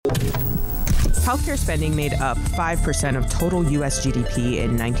Healthcare spending made up 5% of total U.S. GDP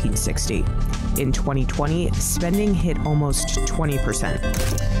in 1960. In 2020, spending hit almost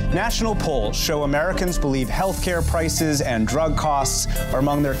 20%. National polls show Americans believe healthcare prices and drug costs are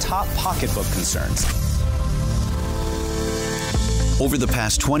among their top pocketbook concerns. Over the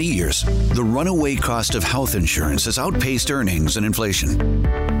past 20 years, the runaway cost of health insurance has outpaced earnings and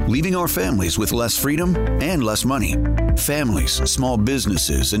inflation, leaving our families with less freedom and less money. Families, small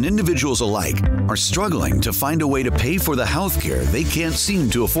businesses, and individuals alike are struggling to find a way to pay for the health care they can't seem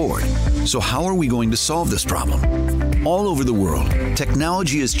to afford. So how are we going to solve this problem? All over the world,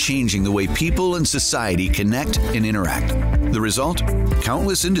 technology is changing the way people and society connect and interact. The result?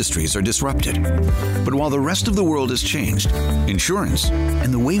 Countless industries are disrupted. But while the rest of the world has changed, insurance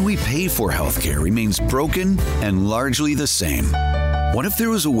and the way we pay for healthcare remains broken and largely the same. What if there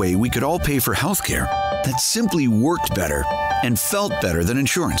was a way we could all pay for healthcare that simply worked better and felt better than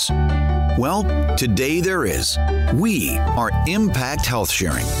insurance? Well, today there is. We are Impact Health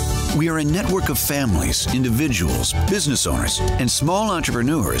Sharing. We are a network of families, individuals, business owners, and small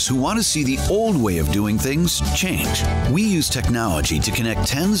entrepreneurs who want to see the old way of doing things change. We use technology to connect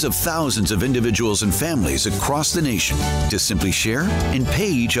tens of thousands of individuals and families across the nation to simply share and pay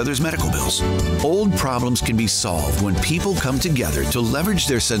each other's medical bills. Old problems can be solved when people come together to leverage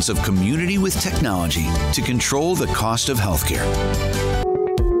their sense of community with technology to control the cost of healthcare.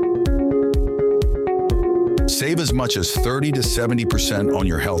 Save as much as 30 to 70% on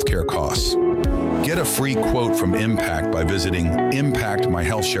your healthcare costs. Get a free quote from Impact by visiting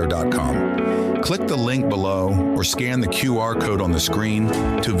impactmyhealthshare.com. Click the link below or scan the QR code on the screen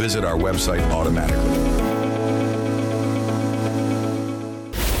to visit our website automatically.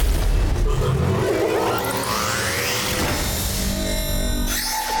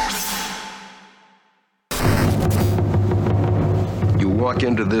 You walk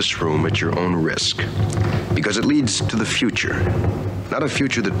into this room at your own risk. Because it leads to the future. Not a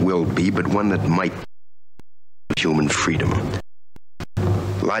future that will be, but one that might be. Human freedom.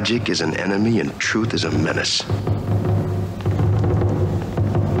 Logic is an enemy and truth is a menace.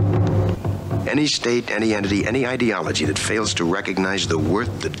 Any state, any entity, any ideology that fails to recognize the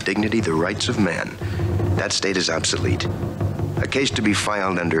worth, the dignity, the rights of man, that state is obsolete. A case to be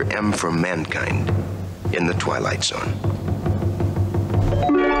filed under M for Mankind in the Twilight Zone.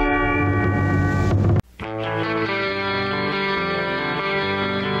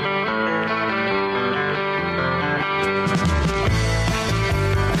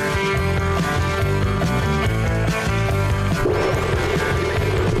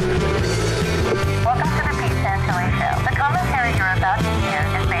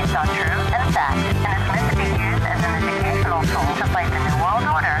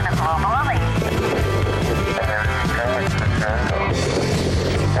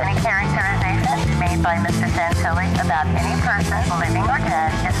 By Mr. Santilli about any person, living or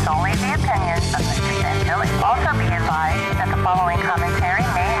dead, is solely the opinion of Mr. Santilli. Also be advised that the following commentary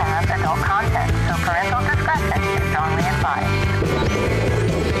may have adult content, so parental discretion is strongly advised.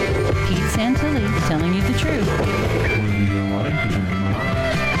 Pete Santilli telling you the truth.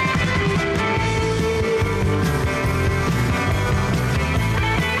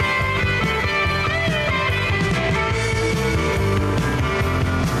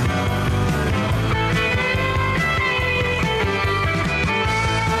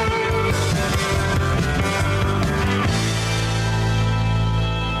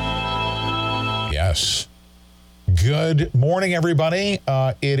 Good morning, everybody.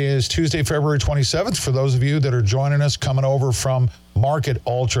 It is Tuesday, February 27th. For those of you that are joining us, coming over from Market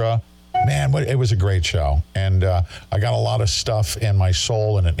Ultra, man, it was a great show. And I got a lot of stuff in my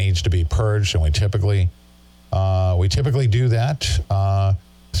soul, and it needs to be purged. And we typically do that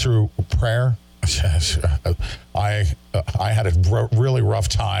through prayer. I had a really rough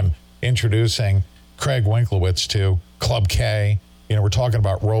time introducing Craig Winklowitz to Club K. You know, we're talking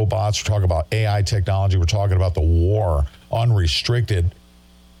about robots, we're talking about AI technology, we're talking about the war, unrestricted,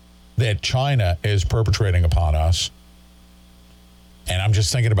 that China is perpetrating upon us. And I'm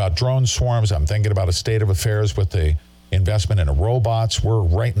just thinking about drone swarms. I'm thinking about a state of affairs with the investment in robots. We're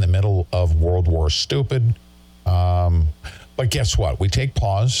right in the middle of World War Stupid. But guess what? We take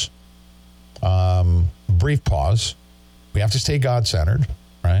pause, brief pause. We have to stay God-centered,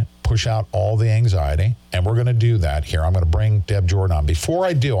 right? Push out all the anxiety, and we're going to do that here. I'm going to bring Deb Jordan on. Before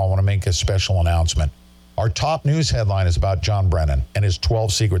I do, I want to make a special announcement. Our top news headline is about John Brennan and his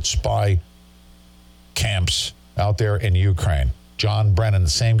 12 secret spy camps out there in Ukraine. John Brennan, the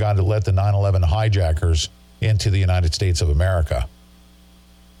same guy that let the 9/11 hijackers into the United States of America.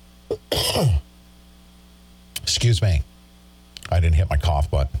 Excuse me. I didn't hit my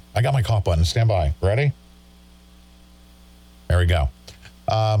cough button. I got my cough button. Stand by. Ready? There we go.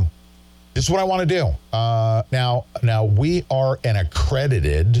 This is what I want to do. Now we are an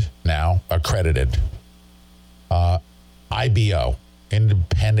accredited IBO,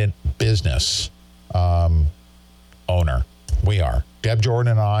 independent business owner. We are. Deb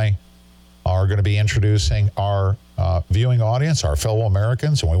Jordan and I are going to be introducing our viewing audience, our fellow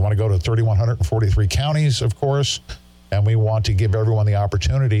Americans, and we want to go to 3,143 counties, of course, and we want to give everyone the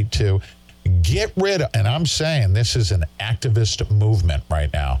opportunity to get rid of, and I'm saying this is an activist movement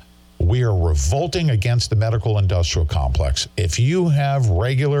right now. We are revolting against the medical industrial complex. If you have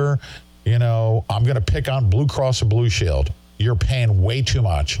regular, I'm going to pick on Blue Cross and Blue Shield, you're paying way too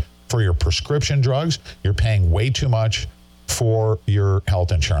much for your prescription drugs. You're paying way too much for your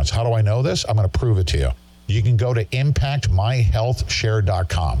health insurance. How do I know this? I'm going to prove it to you. You can go to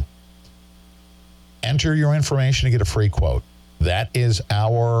impactmyhealthshare.com. Enter your information to get a free quote. That is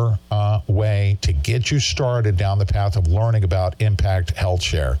our way to get you started down the path of learning about Impact Health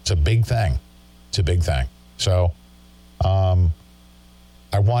Share. It's a big thing. So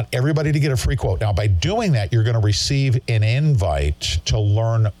I want everybody to get a free quote. Now, by doing that, you're going to receive an invite to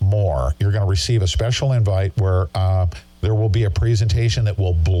learn more. You're going to receive a special invite where there will be a presentation that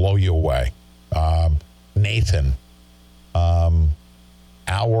will blow you away. Nathan, our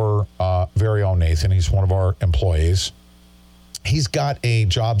very own Nathan, he's one of our employees. He's got a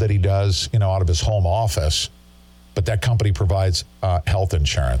job that he does, out of his home office, but that company provides health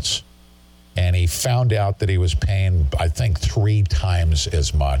insurance. And he found out that he was paying, I think, 3 times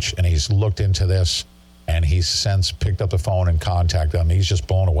as much. And he's looked into this, and he's since picked up the phone and contacted them. He's just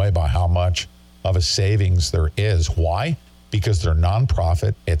blown away by how much of a savings there is. Why? Because they're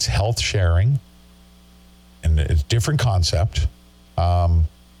nonprofit. It's health sharing, and it's a different concept.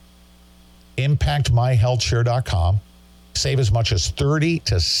 ImpactMyHealthShare.com. Save as much as 30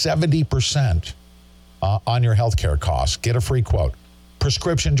 to 70% on your healthcare costs. Get a free quote.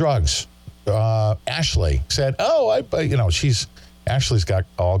 Prescription drugs. Ashley said, Ashley's got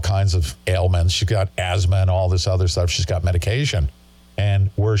all kinds of ailments. She's got asthma and all this other stuff. She's got medication. And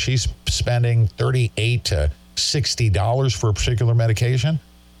where she's spending $38 to $60 for a particular medication,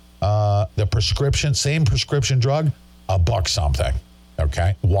 the same prescription drug, $1 something.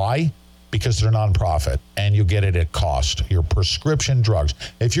 Okay. Why? Because they're nonprofit and you get it at cost. Your prescription drugs.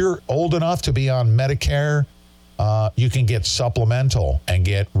 If you're old enough to be on Medicare, you can get supplemental and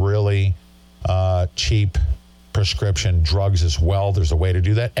get really cheap prescription drugs as well. There's a way to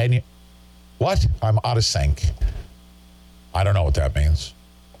do that. And what? I'm out of sync. I don't know what that means.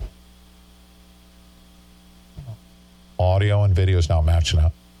 Audio and video is not matching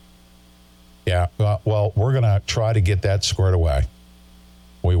up. Yeah, well, we're going to try to get that squared away.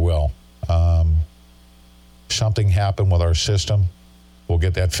 We will. Something happened with our system. We'll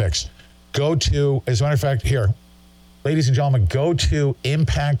get that fixed. Go to, as a matter of fact, here, ladies and gentlemen, go to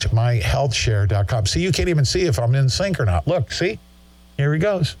impactmyhealthshare.com. See, you can't even see if I'm in sync or not. Look, see? Here he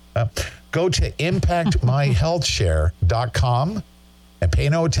goes. Go to impactmyhealthshare.com and pay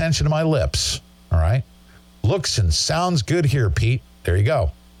no attention to my lips. All right? Looks and sounds good here, Pete. There you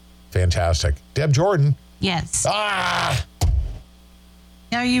go. Fantastic. Deb Jordan. Yes.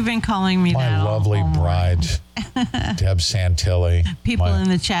 Now you've been calling me my lovely bride, Deb Santilli. People in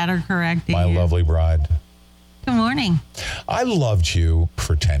the chat are correcting my you. lovely bride. Good morning. I loved you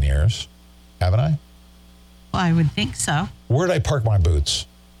for 10 years, haven't I? Well, I would think so. Where did I park my boots?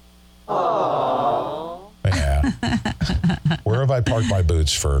 Oh. Yeah. Where have I parked my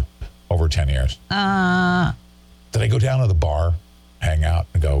boots for over 10 years? Did I go down to the bar, hang out,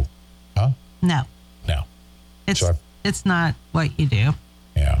 and go, huh? No. No. It's not what you do.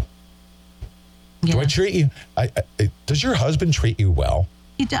 Yeah. Do I treat you? Does your husband treat you well?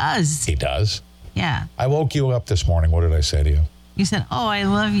 He does. He does? Yeah. I woke you up this morning. What did I say to you? You said, "Oh, I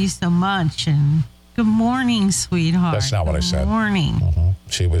love you so much," and "Good morning, sweetheart." That's not what I said. Good morning. Mm-hmm.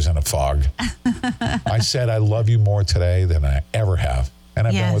 She was in a fog. I said, "I love you more today than I ever have," and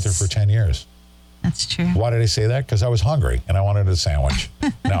I've been with her for 10 years. That's true. Why did I say that? Because I was hungry and I wanted a sandwich.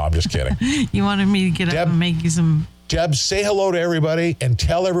 No, I'm just kidding. You wanted me to get up and make you some. Deb, say hello to everybody and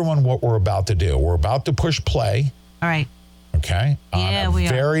tell everyone what we're about to do. We're about to push play. All right. Okay. Yeah, on a we are.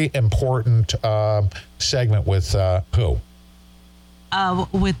 Very important segment with who?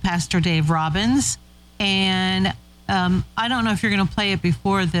 With Pastor Dave Robbins. And I don't know if you're going to play it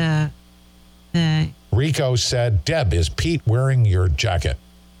before the. Rico said, Deb, is Pete wearing your jacket?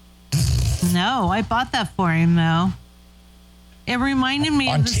 No, I bought that for him, though. It reminded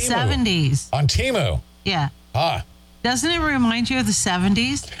me of the 70s. On Temu? Yeah. Ah. Doesn't it remind you of the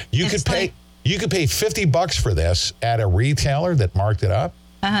 70s? You could pay You could pay $50 for this at a retailer that marked it up,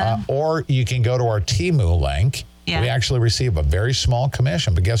 or you can go to our Temu link. Yeah. We actually receive a very small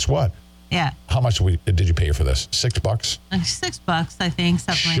commission, but guess what? Yeah. How much did you pay for this? $6? Like $6, I think,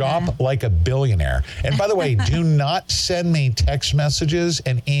 something Shop like that. like a billionaire. And by the way, do not send me text messages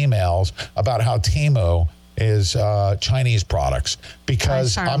and emails about how Temu is Chinese products,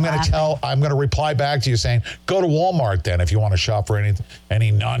 because I'm going to reply back to you saying, go to Walmart then if you want to shop for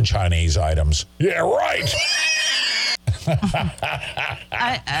any non-Chinese items. Yeah, right.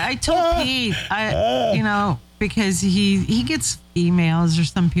 I told Pete, because he gets emails or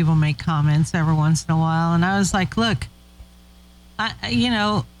some people make comments every once in a while, and I was like, look,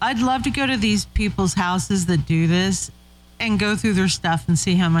 I'd love to go to these people's houses that do this and go through their stuff and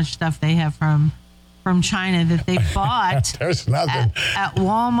see how much stuff they have from China that they bought. There's nothing at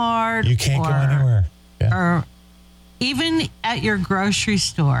Walmart. You can't go anywhere. Yeah. Or even at your grocery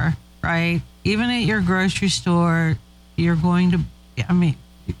store, right? Even at your grocery store, you're going to,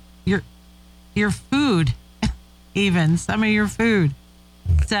 your food, even some of your food.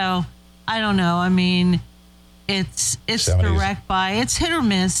 So I don't know. I mean, it's 70s. Direct buy. It's hit or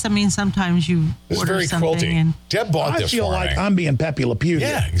miss. I mean, sometimes you order something. Quilty. And Deb bought this for me. I feel like I'm being Pepe Le Pew.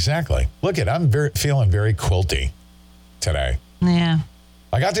 Yeah, exactly. Look I'm feeling very quilty today. Yeah.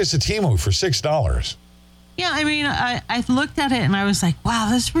 I got this at Temu for $6. Yeah, I mean, I looked at it and I was like, wow,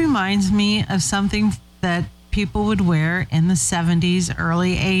 this reminds me of something that people would wear in the 70s,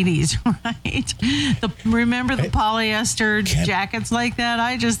 early 80s, right? Remember the polyester jackets like that?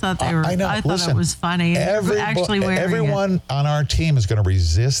 I just thought they were, I thought it was funny. Everyone on our team is going to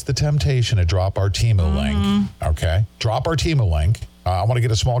resist the temptation to drop our Temu link, okay? Drop our Temu link. I want to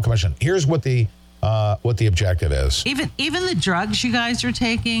get a small commission. Here's what the objective is. Even the drugs you guys are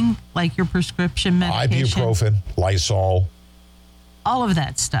taking, like your prescription medication. Ibuprofen, Lysol. All of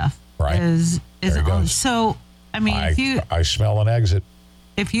that stuff. Right. Is on. So, I mean, I smell an exit.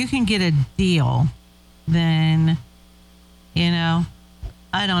 If you can get a deal, then, I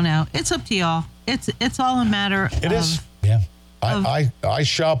don't know. It's up to y'all. It's all a matter of. It is. Yeah. I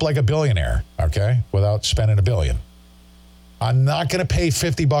shop like a billionaire, okay, without spending $1 billion. I'm not going to pay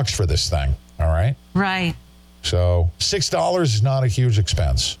 $50 for this thing, all right? Right. So $6 is not a huge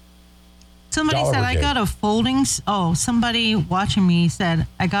expense. Somebody said, I got a folding. Somebody watching me said,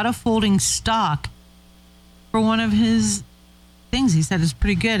 I got a folding stock for one of his things. He said it's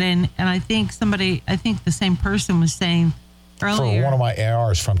pretty good. And I think the same person was saying earlier. For one of my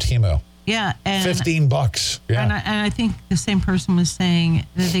ARs from Temu. Yeah. And $15. Yeah. And I think the same person was saying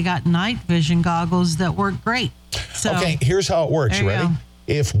that they got night vision goggles that work great. So, okay, here's how it works. You ready? Go.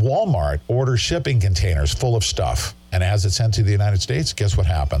 If Walmart orders shipping containers full of stuff and has it sent to the United States, guess what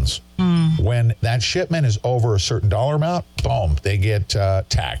happens? When that shipment is over a certain dollar amount, boom, they get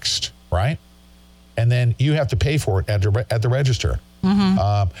taxed, right? And then you have to pay for it at the register.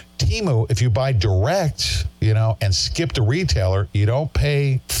 Temu, if you buy direct, and skip the retailer, you don't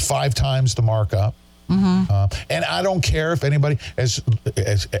pay 5 times the markup. And I don't care if anybody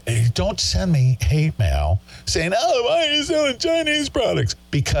don't send me hate mail saying, oh, why are you selling Chinese products?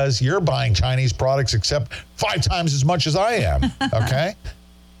 Because you're buying Chinese products except 5 times as much as I am. Okay.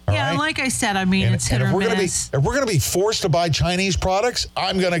 Right? Like I said, I mean, it's hit or miss. If we're going to be forced to buy Chinese products,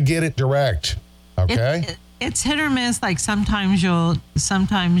 I'm going to get it direct. Okay. It's hit or miss. Like sometimes you'll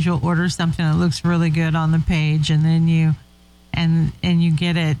order something that looks really good on the page, and then you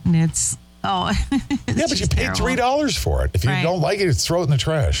get it, and it's. Oh, yeah, but you paid $3 for it. If you don't like it, throw it in the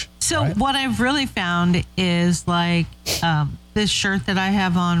trash. So what I've really found is like this shirt that I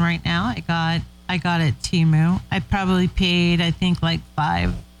have on right now. I got at Temu. I probably paid, I think, like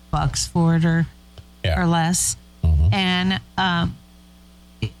 $5 for it or less. And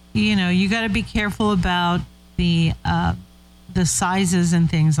you got to be careful about the sizes and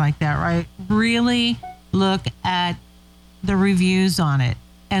things like that, right? Really look at the reviews on it.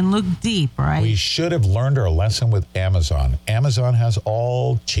 And look deep, right? We should have learned our lesson with Amazon. Amazon has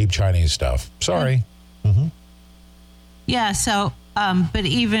all cheap Chinese stuff. Sorry. Yeah, so, but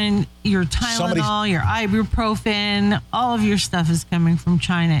even your Tylenol, your ibuprofen, all of your stuff is coming from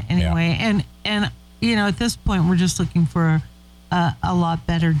China anyway. Yeah. And at this point, we're just looking for a lot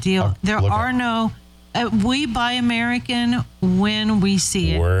better deal. We buy American when we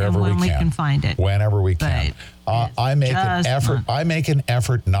see it and when we can find it. Whenever we can. I make an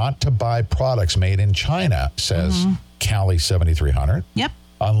effort not to buy products made in China, says Callie 7300. Yep.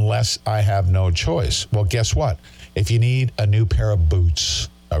 Unless I have no choice. Well, guess what? If you need a new pair of boots,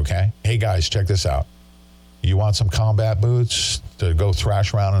 okay? Hey guys, check this out. You want some combat boots to go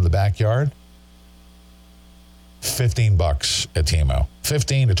thrash around in the backyard? $15 at Temu.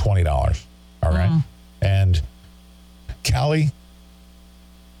 $15 to $20. All right. And Callie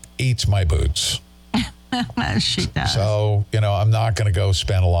eats my boots. She does. So, I'm not going to go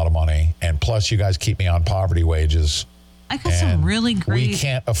spend a lot of money. And plus, you guys keep me on poverty wages. I got some really great... We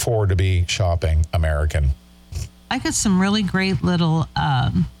can't afford to be shopping American. I got some really great little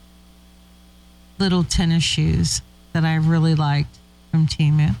tennis shoes that I really liked from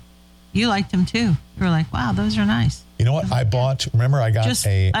Temu. You liked them too. You were like, wow, those are nice. You know what? I got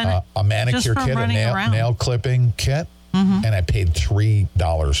a manicure kit, a nail clipping kit, and I paid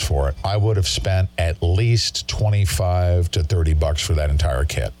 $3 for it. I would have spent at least $25 to $30 for that entire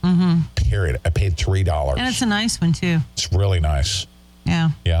kit. Period. I paid $3. And it's a nice one too. It's really nice. Yeah.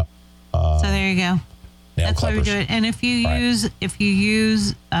 Yeah. So there you go. That's clippers. why we do it. And if you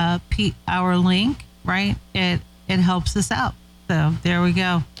use our link, right, it helps us out. So there we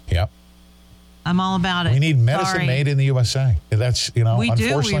go. Yep. I'm all about it. We need medicine made in the USA. That's, we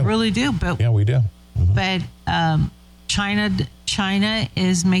unfortunately. We really do. But yeah, we do. But China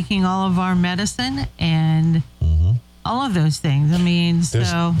is making all of our medicine and all of those things. I mean,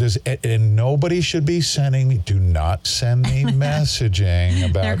 and nobody should be sending me. Do not send me messaging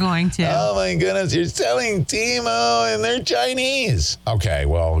about. They're going to. Oh my goodness, you're selling Temu and they're Chinese. Okay,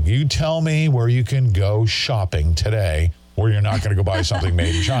 well, you tell me where you can go shopping today, where you're not going to go buy something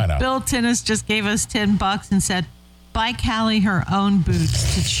made in China. Bill Tennis just gave us $10 and said, "Buy Callie her own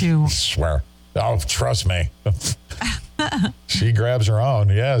boots to chew." I swear. Oh, trust me. She grabs her own.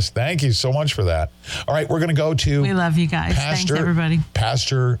 Yes. Thank you so much for that. All right. We're going to go to... We love you guys. Thanks, everybody.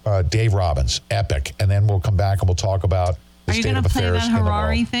 Pastor Dave Robbins. Epic. And then we'll come back and we'll talk about the state of affairs in the world.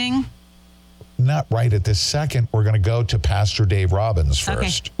 Are you going to play that Harari thing? Not right at this second. We're going to go to Pastor Dave Robbins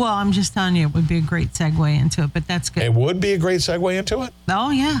first. Okay. Well, I'm just telling you, it would be a great segue into it, but that's good. It would be a great segue into it?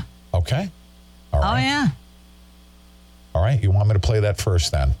 Oh, yeah. Okay. All right. Oh, yeah. All right. You want me to play that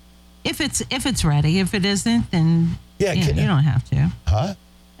first then? If it's ready. If it isn't, then you don't have to. Huh?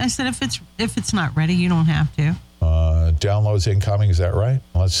 I said if it's not ready, you don't have to. Downloads incoming. Is that right?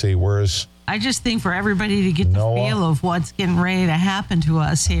 Let's see. Where's? I just think for everybody to get the feel of what's getting ready to happen to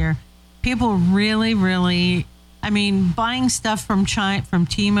us here, people really, really. I mean, buying stuff from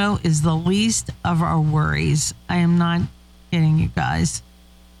Temu is the least of our worries. I am not kidding you guys.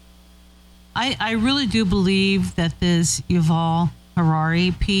 I really do believe that this Yuval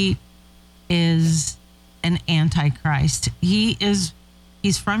Harari, Pete, is an antichrist. He's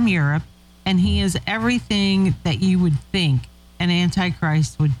from Europe, and he is everything that you would think an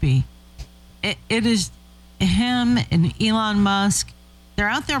antichrist would be. It is him and Elon Musk. They're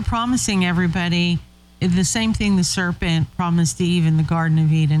out there promising everybody the same thing the serpent promised Eve in the Garden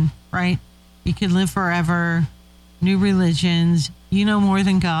of Eden, right? You could live forever, new religions, you know more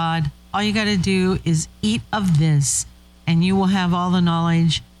than God. All you got to do is eat of this, and you will have all the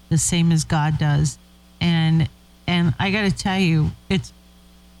knowledge the same as God does. And I got to tell you, it's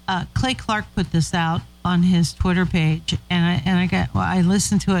Clay Clark put this out on his Twitter page, and I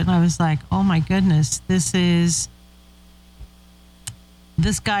listened to it and I was like, oh my goodness, this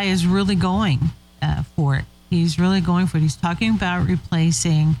guy is really going for it. He's really going for it. He's talking about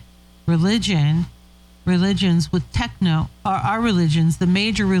replacing religions with our religions, the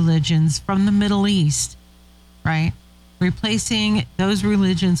major religions from the Middle East, right? Replacing those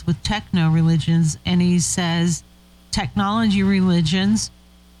religions with techno religions, and he says technology religions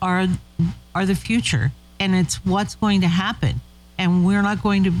are the future, and it's what's going to happen, and we're not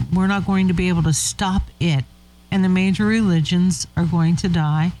going to be able to stop it. And the major religions are going to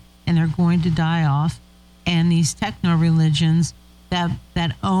die, and they're going to die off, and these techno religions that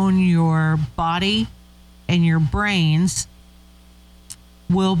own your body and your brains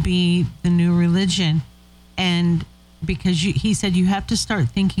will be the new religion. And because he said you have to start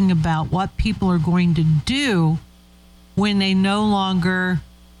thinking about what people are going to do when they no longer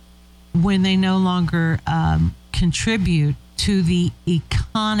contribute to the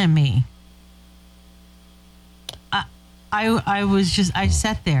economy. I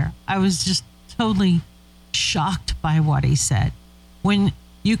sat there. I was just totally shocked by what he said. When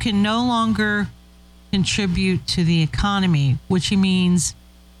you can no longer contribute to the economy, which means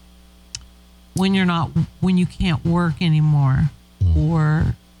when you can't work anymore,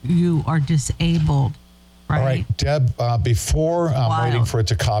 or you are disabled, right? All right, Deb, before I'm waiting for it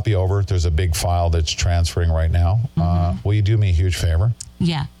to copy over, there's a big file that's transferring right now. Will you do me a huge favor?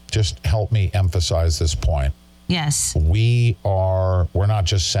 Yeah. Just help me emphasize this point. Yes. We're not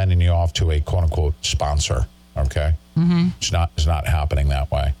just sending you off to a quote unquote sponsor, okay? It's not happening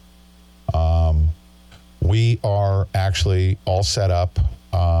that way. We are actually all set up.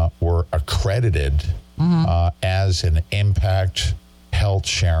 We're accredited as an impact health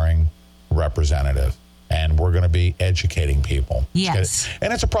sharing representative. And we're going to be educating people. Yes.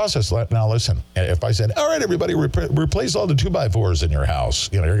 And it's a process. Now, listen, if I said, all right, everybody, replace all the 2x4s in your house,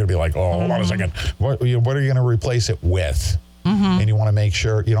 you're going to be like, oh, hold on a second. What are you going to replace it with? And you want to make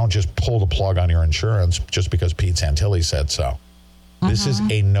sure you don't just pull the plug on your insurance just because Pete Santilli said so. This is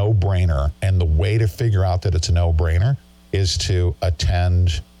a no-brainer. And the way to figure out that it's a no-brainer is to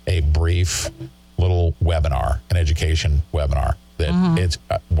attend a brief little webinar, an education webinar. That it's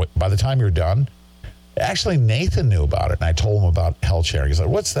by the time you're done, actually, Nathan knew about it, and I told him about health sharing. He's like,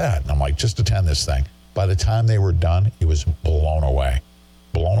 what's that? And I'm like, just attend this thing. By the time they were done, he was blown away.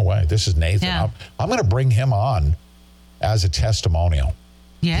 Blown away. This is Nathan. Yeah. I'm going to bring him on as a testimonial.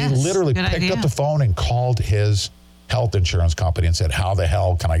 Yes, He literally good picked idea. up the phone and called his health insurance company and said, how the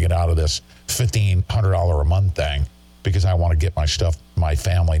hell can I get out of this $1,500 a month thing? Because I want to get my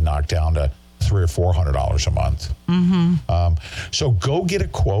family knocked down to $300 or $400 a month. So go get a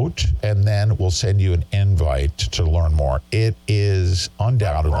quote, and then we'll send you an invite to learn more. It is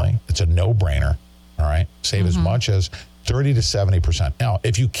undoubtedly, it's a no-brainer. All right, save as much as 30 to 70%. Now,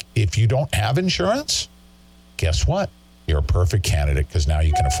 if you don't have insurance, guess what? You're a perfect candidate because now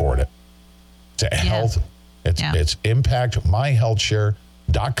you can afford it. It's a health. It's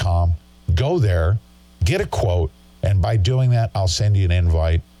impactmyhealthshare.com. Go there, get a quote, and by doing that, I'll send you an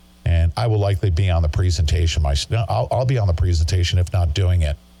invite. And I will likely be on the presentation. I'll be on the presentation, if not doing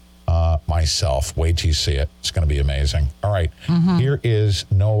it myself. Wait till you see it. It's going to be amazing. All right. Here is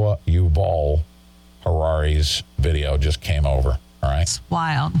Noah Yuval Harari's video. Just came over. All right. It's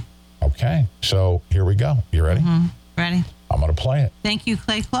wild. Okay. So here we go. You ready? Ready? I'm going to play it. Thank you,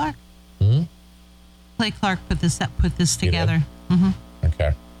 Clay Clark. Clay Clark put this together.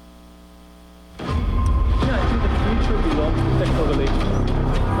 Okay. Yeah, I think the future belongs to techno religions.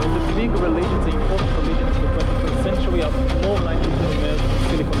 The big religions, the important religions of the 21st century are more likely to emerge from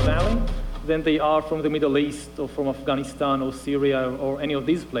Silicon Valley than they are from the Middle East or from Afghanistan or Syria or any of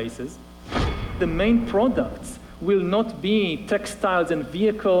these places. The main products will not be textiles and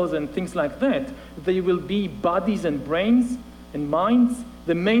vehicles and things like that. They will be bodies and brains and minds.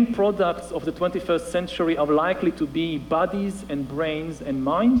 The main products of the 21st century are likely to be bodies and brains and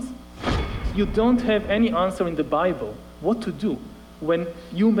minds. You don't have any answer in the Bible what to do when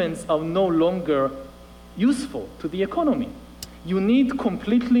humans are no longer useful to the economy. You need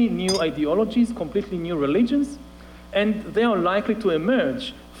completely new ideologies, completely new religions, and they are likely to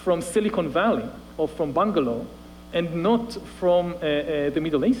emerge from Silicon Valley or from Bangalore and not from the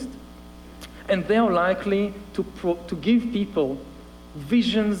Middle East. And they are likely to give people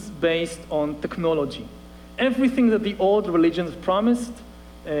visions based on technology. Everything that the old religions promised,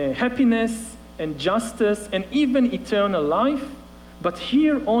 happiness and justice and even eternal life, but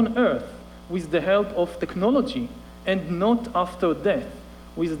here on earth with the help of technology and not after death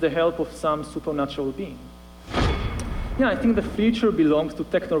with the help of some supernatural being. Yeah, I think the future belongs to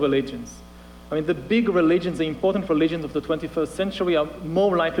techno-religions. I mean, the big religions, the important religions of the 21st century are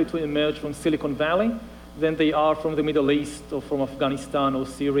more likely to emerge from Silicon Valley than they are from the Middle East or from Afghanistan or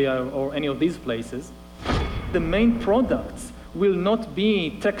Syria or any of these places. The main products will not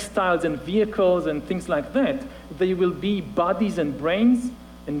be textiles and vehicles and things like that. They will be bodies and brains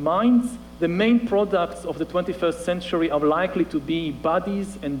and minds. The main products of the 21st century are likely to be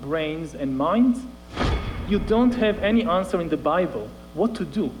bodies and brains and minds. You don't have any answer in the Bible what to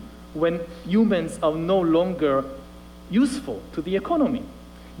do when humans are no longer useful to the economy.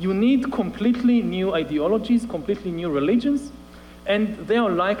 You need completely new ideologies, completely new religions, and they are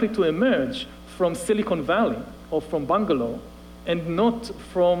likely to emerge from Silicon Valley or from Bangalore and not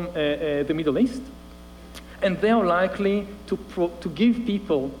from the Middle East. And they are likely to give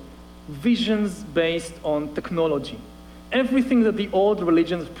people visions based on technology. Everything that the old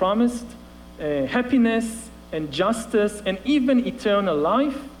religions promised, happiness and justice and even eternal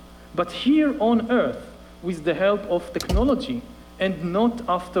life, but here on earth with the help of technology and not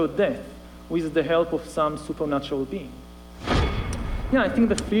after death with the help of some supernatural being. Yeah, I think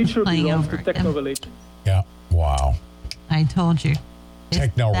the future belongs to techno-religions. Yeah, wow. I told you.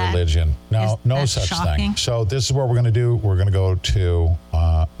 Techno-religion. No such thing. So this is what we're going to do. We're going to go to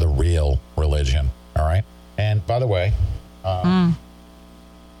the real religion, all right? And by the way,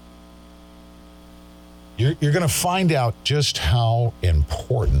 you're going to find out just how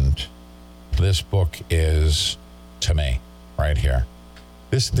important this book is to me right here.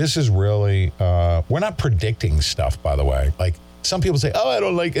 This is really, we're not predicting stuff, by the way. Like, some people say, oh, I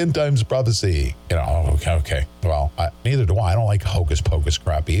don't like end times prophecy. You know, okay. Well, neither do I. I don't like hocus pocus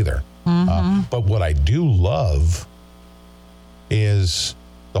crap either. But what I do love is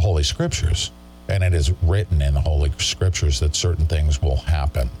the Holy Scriptures. And it is written in the Holy Scriptures that certain things will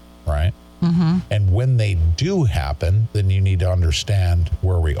happen, right? Mm-hmm. And when they do happen, then you need to understand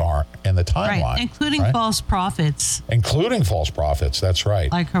where we are in the timeline. Right, including false prophets. Including false prophets, that's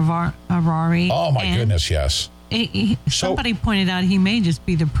right. Like Harari. Oh, my goodness, yes. Somebody pointed out he may just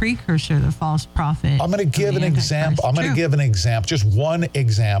be the precursor of the false prophet. I'm going to give an example. I'm going to give an example, just one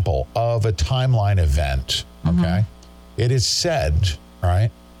example of a timeline event, okay? It is said, right,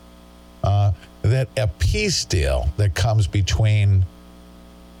 that a peace deal that comes between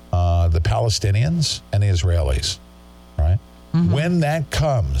the Palestinians and the Israelis, right? When that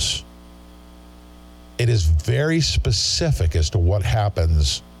comes, it is very specific as to what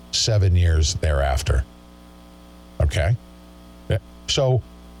happens 7 years thereafter. Okay? So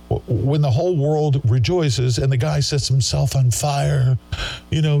when the whole world rejoices and the guy sets himself on fire,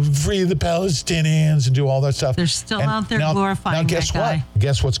 free the Palestinians and do all that stuff. They're still out there glorifying guess that guy. What?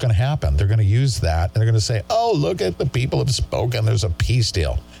 Guess what's going to happen? They're going to use that and they're going to say, oh, look at the people have spoken. There's a peace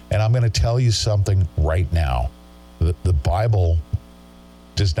deal. And I'm going to tell you something right now. The Bible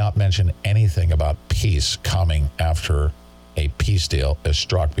does not mention anything about peace coming after a peace deal is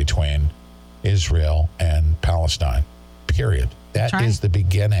struck between Israel and Palestine, period. That is the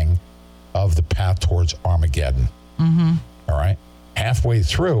beginning of the path towards Armageddon. All right? Halfway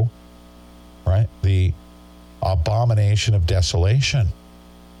through, right, the abomination of desolation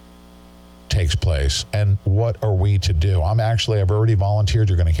takes place. And what are we to do? I've already volunteered.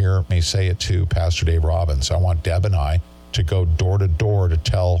 You're going to hear me say it to Pastor Dave Robbins. I want Deb and I to go door to door to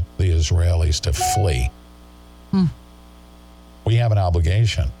tell the Israelis to flee. We have an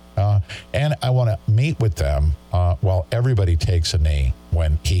obligation. And I want to meet with them while everybody takes a knee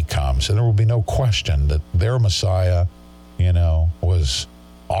when he comes. And there will be no question that their Messiah, was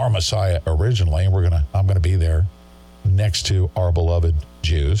our Messiah originally. And I'm going to be there next to our beloved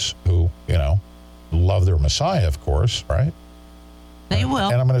Jews who, love their Messiah, of course, right? They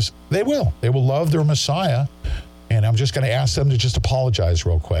will. And they will. They will love their Messiah. And I'm just going to ask them to just apologize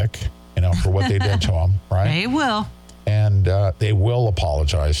real quick, for what they did to him, right? They will. And they will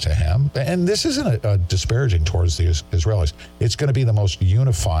apologize to him. And this isn't a disparaging towards the Israelis. It's going to be the most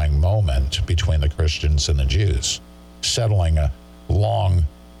unifying moment between the Christians and the Jews, settling a long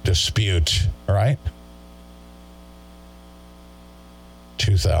dispute, right?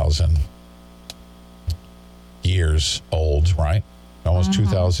 2,000 years old, right? Almost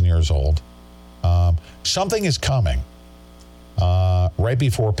 2,000 years old. Something is coming right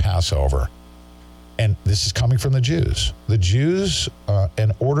before Passover. And this is coming from the Jews. The Jews,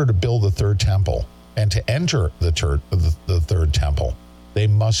 in order to build the third temple and to enter the third temple, they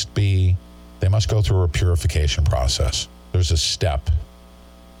must go through a purification process. There's a step.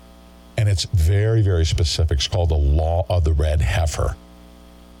 And it's very, very specific. It's called the law of the red heifer.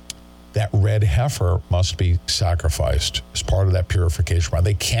 That red heifer must be sacrificed as part of that purification process.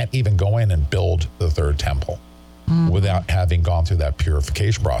 They can't even go in and build the third temple without having gone through that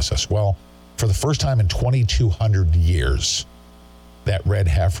purification process. Well, for the first time in 2,200 years, that red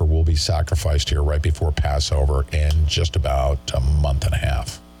heifer will be sacrificed here right before Passover in just about a month and a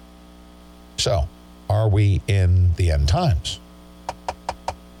half. So, are we in the end times?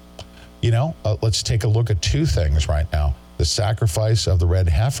 Let's take a look at two things right now. The sacrifice of the red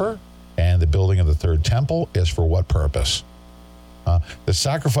heifer and the building of the third temple is for what purpose? The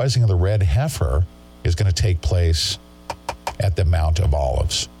sacrificing of the red heifer is going to take place at the Mount of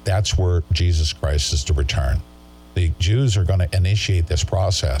Olives. That's where Jesus Christ is to return. The Jews are going to initiate this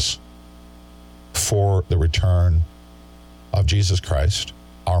process for the return of Jesus Christ,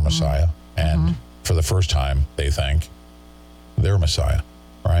 our Messiah, and for the first time, they think, their Messiah,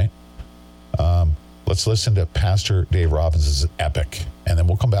 right? Let's listen to Pastor Dave Robbins' epic, and then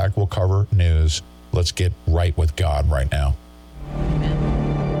we'll come back, we'll cover news. Let's get right with God right now.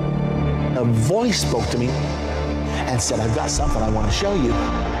 A voice spoke to me and said, I've got something I want to show you.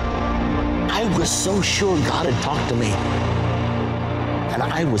 I was so sure God had talked to me. And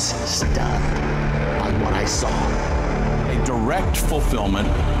I was stunned by what I saw. A direct fulfillment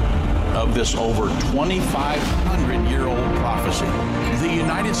of this over 2,500-year-old prophecy. The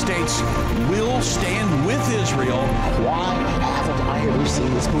United States will stand with Israel. Why haven't I ever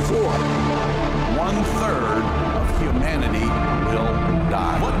seen this before? 1/3 of humanity will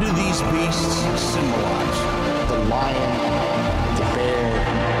die. What do these beasts symbolize? The lion, the bear,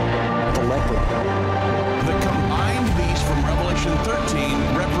 the leopard. The combined beast from Revelation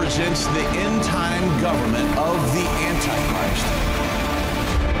 13 represents the end-time government of the Antichrist.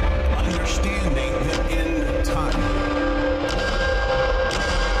 Understanding the end time.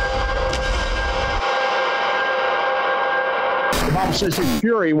 The Bible says his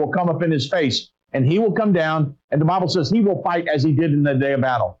fury will come up in his face, and he will come down, and the Bible says he will fight as he did in the day of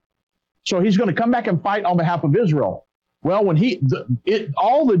battle. So he's going to come back and fight on behalf of Israel. Well, when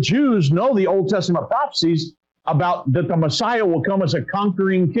all the Jews know the Old Testament prophecies about that the Messiah will come as a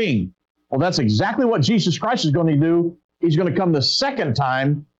conquering king. Well, that's exactly what Jesus Christ is going to do. He's going to come the second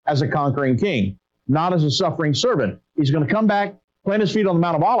time as a conquering king, not as a suffering servant. He's going to come back, plant his feet on the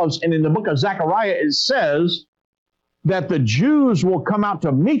Mount of Olives, and in the book of Zechariah, it says that the Jews will come out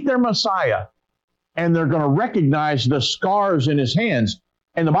to meet their Messiah, and they're going to recognize the scars in his hands.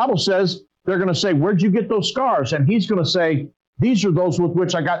 And the Bible says, they're going to say, where'd you get those scars? And he's going to say, these are those with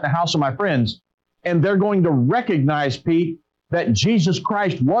which I got in the house of my friends. And they're going to recognize, Pete, that Jesus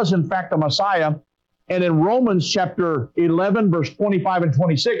Christ was in fact the Messiah. And in Romans chapter 11, verse 25 and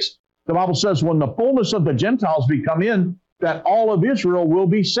 26, the Bible says, when the fullness of the Gentiles be come in, that all of Israel will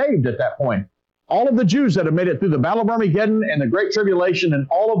be saved at that point. All of the Jews that have made it through the Battle of Armageddon and the Great Tribulation and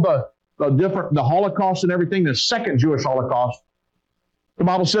all of the Holocaust and everything, the second Jewish Holocaust, the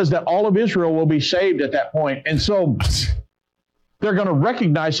Bible says that all of Israel will be saved at that point. And so they're going to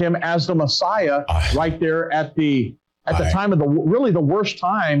recognize him as the Messiah right there at the time of the worst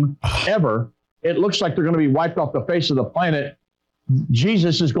time ever. It looks like they're going to be wiped off the face of the planet.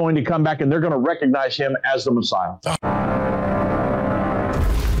 Jesus is going to come back and they're going to recognize him as the Messiah.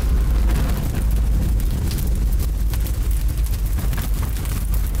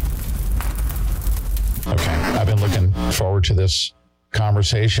 Okay, I've been looking forward to this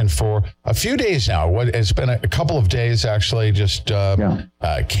conversation for a few days now. It's been a couple of days, actually, just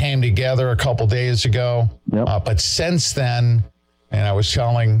came together a couple days ago. Yep. But since then, and I was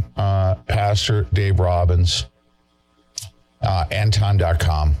telling Pastor Dave Robbins,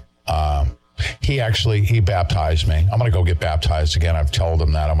 endtime.com, he baptized me. I'm going to go get baptized again. I've told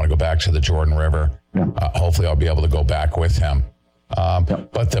him that. I'm going to go back to the Jordan River. Yeah. Hopefully I'll be able to go back with him.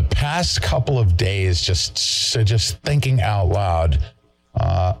 But the past couple of days, just thinking out loud,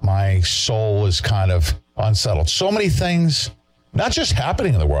 my soul is kind of unsettled. So many things, not just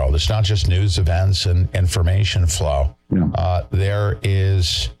happening in the world. It's not just news events and information flow. Yeah. There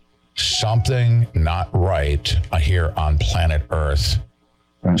is something not right here on planet Earth,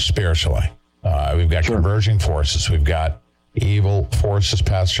 spiritually. We've got converging forces. We've got evil forces,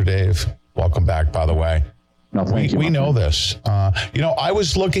 Pastor Dave. Welcome back, by the way. No, we know this. I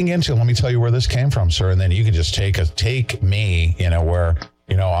was looking into, let me tell you where this came from, sir, and then you can just take me, where,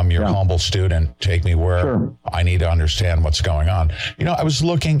 I'm your humble student. Take me where I need to understand what's going on. I was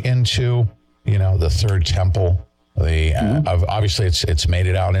looking into, the third temple. Obviously, it's made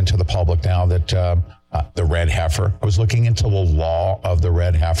it out into the public now that the red heifer. I was looking into the law of the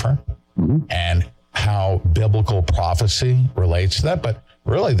red heifer and how biblical prophecy relates to that. But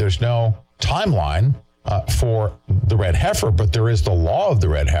really, there's no timeline for the red heifer, but there is the law of the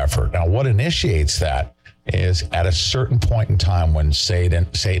red heifer. Now, what initiates that is at a certain point in time when Satan,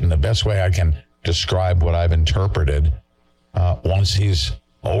 the best way I can describe what I've interpreted, once he's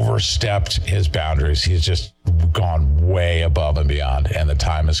overstepped his boundaries, he's just gone way above and beyond, and the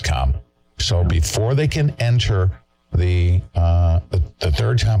time has come. So before they can enter the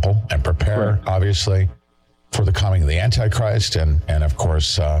third temple and prepare, obviously, for the coming of the Antichrist and of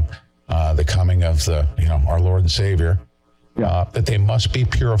course, the coming of our Lord and Savior, that they must be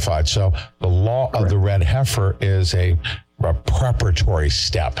purified. So the law of the red heifer is a preparatory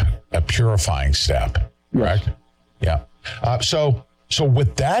step, a purifying step, correct? Yeah. So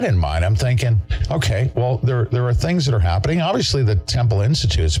with that in mind, I'm thinking, okay, well, there are things that are happening. Obviously, the Temple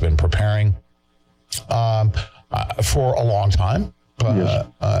Institute's been preparing for a long time,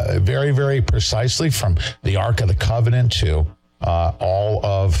 very, very precisely, from the Ark of the Covenant to all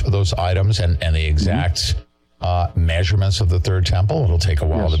of those items and the exact measurements of the third temple. It'll take a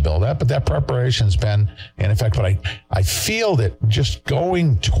while to build that, but that preparation's been in effect. But I feel that just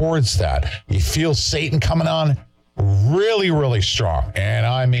going towards that, you feel Satan coming on really, really strong. And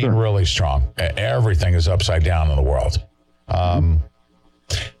I mean really strong. Everything is upside down in the world.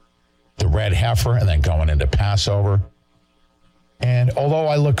 The red heifer and then going into Passover. And although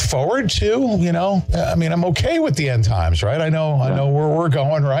I look forward to, I'm okay with the end times, right? I know where we're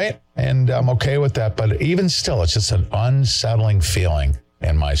going, right? And I'm okay with that. But even still, it's just an unsettling feeling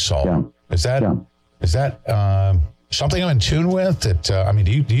in my soul. Yeah. Is that something I'm in tune with? That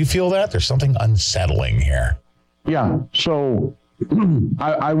do you feel that there's something unsettling here? Yeah. So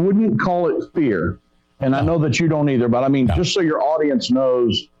I wouldn't call it fear, and I know that you don't either. But just so your audience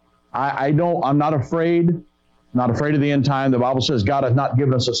knows, I'm not afraid. Not afraid of the end time. The Bible says God has not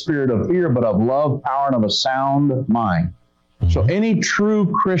given us a spirit of fear, but of love, power, and of a sound mind. So any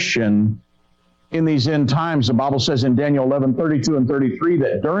true Christian in these end times, the Bible says in Daniel 11:32 and 33,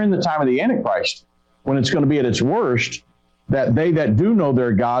 that during the time of the Antichrist, when it's going to be at its worst, that they that do know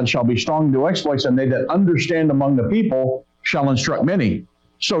their God shall be strong to do exploits, and they that understand among the people shall instruct many.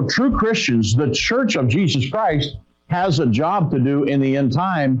 So true Christians, the church of Jesus Christ, has a job to do in the end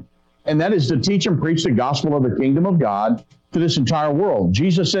time, and that is to teach and preach the gospel of the kingdom of God to this entire world.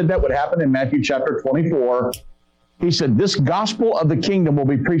 Jesus said that would happen in Matthew chapter 24. He said, this gospel of the kingdom will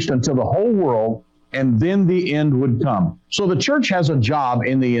be preached unto the whole world, and then the end would come. So the church has a job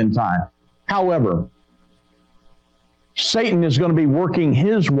in the end time. However, Satan is going to be working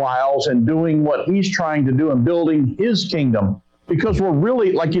his wiles and doing what he's trying to do and building his kingdom, because we're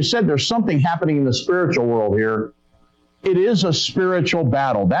really, like you said, there's something happening in the spiritual world here. It is a spiritual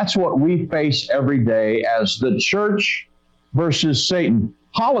battle. That's what we face every day as the church versus Satan.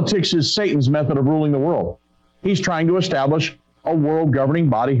 Politics is Satan's method of ruling the world. He's trying to establish a world governing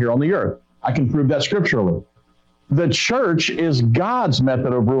body here on the earth. I can prove that scripturally. The church is God's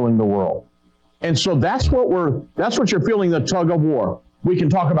method of ruling the world. And so that's what you're feeling, the tug of war. We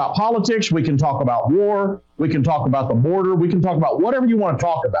can talk about politics, we can talk about war, we can talk about the border, we can talk about whatever you want to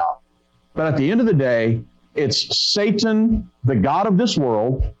talk about. But at the end of the day, it's Satan, the God of this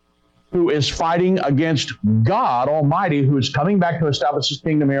world, who is fighting against God Almighty, who is coming back to establish his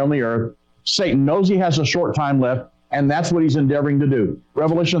kingdom here on the earth. Satan knows he has a short time left, and that's what he's endeavoring to do.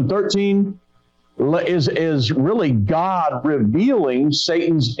 Revelation 13 is really God revealing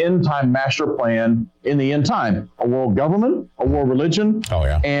Satan's end-time master plan in the end time. A world government, a world religion,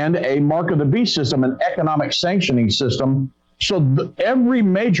 and a mark of the beast system, an economic sanctioning system. So every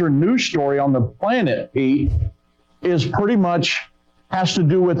major news story on the planet, Pete, is pretty much has to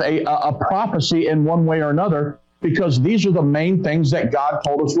do with a prophecy in one way or another, because these are the main things that God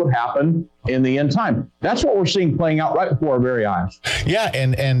told us would happen in the end time. That's what we're seeing playing out right before our very eyes. Yeah,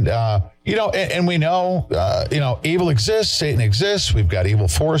 and we know, evil exists, Satan exists. We've got evil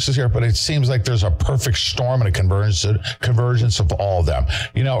forces here, but it seems like there's a perfect storm and a convergence of all of them.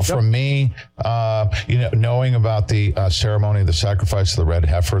 For me, knowing about the ceremony of the sacrifice of the red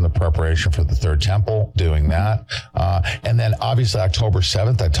heifer and the preparation for the third temple, doing that, and then obviously October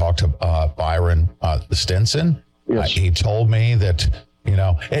 7th, I talked to Byron Stinson. Yes. He told me that,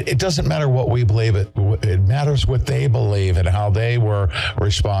 it doesn't matter what we believe. It matters what they believe and how they were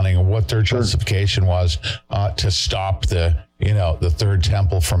responding and what their justification was to stop the third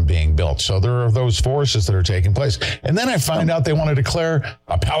temple from being built. So there are those forces that are taking place. And then I find out they want to declare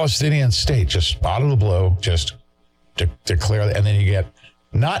a Palestinian state just out of the blue, just declare. And then you get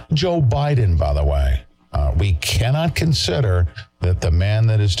not Joe Biden, by the way. We cannot consider that the man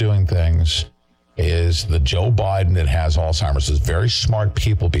that is doing things is the Joe Biden that has Alzheimer's. There's very smart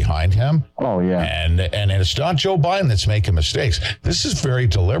people behind him. Oh, yeah. And it's not Joe Biden that's making mistakes. This is very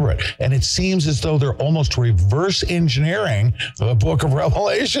deliberate. And it seems as though they're almost reverse engineering the book of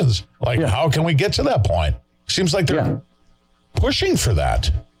Revelations. How can we get to that point? Seems like they're pushing for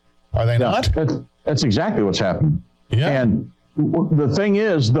that. Are they not? That's exactly what's happening. Yeah. And the thing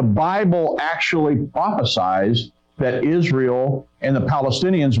is, the Bible actually prophesies that Israel and the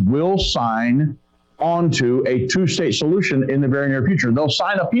Palestinians will sign onto a two-state solution in the very near future. They'll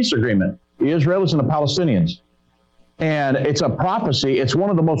sign a peace agreement, the Israelis and the Palestinians. And it's a prophecy. It's one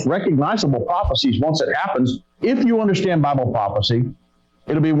of the most recognizable prophecies once it happens. If you understand Bible prophecy,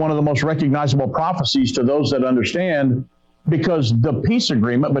 it'll be one of the most recognizable prophecies to those that understand, because the peace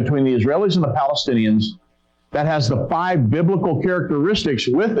agreement between the Israelis and the Palestinians that has the 5 biblical characteristics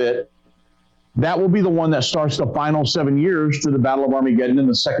with it, that will be the one that starts the final 7 years to the Battle of Armageddon and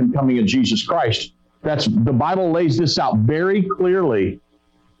the second coming of Jesus Christ. The Bible lays this out very clearly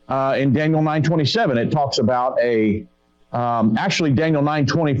in Daniel 9:27. It talks about actually Daniel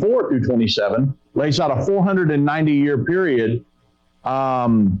 9:24 through 27 lays out a 490-year period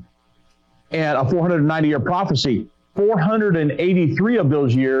and a 490-year prophecy. 483 of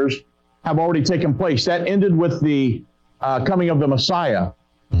those years have already taken place. That ended with the coming of the Messiah.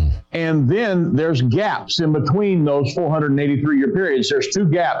 And then there's gaps in between those 483-year periods. There's 2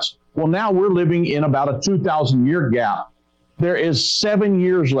 gaps. Well, now we're living in about a 2,000-year gap. There is 7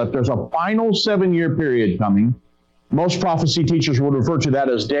 years left. There's a final 7-year period coming. Most prophecy teachers would refer to that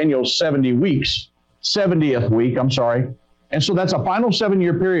as Daniel's 70th week, And so that's a final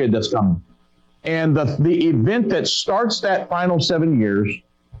 7-year period that's coming. And the event that starts that final 7 years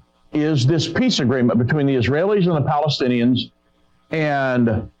is this peace agreement between the Israelis and the Palestinians.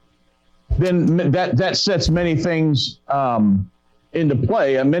 And then that sets many things into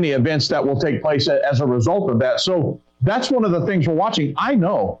play and many events that will take place as a result of that. So that's one of the things we're watching. I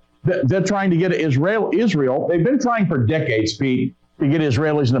know that they're trying to get Israel. They've been trying for decades, Pete, to get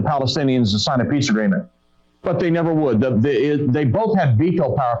Israelis and the Palestinians to sign a peace agreement, but they never would. They both had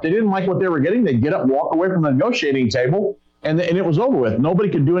veto power. If they didn't like what they were getting, they'd get up and walk away from the negotiating table. and it was over with. Nobody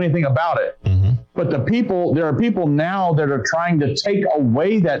could do anything about it. But there are people now that are trying to take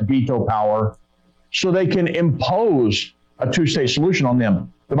away that veto power so they can impose a two-state solution on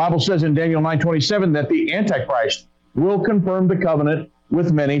them. The Bible says in Daniel 9:27 that the Antichrist will confirm the covenant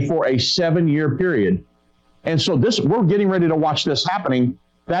with many for a 7-year period. And so we're getting ready to watch this happening.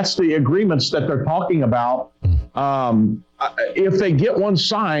 That's the agreements that they're talking about. If they get one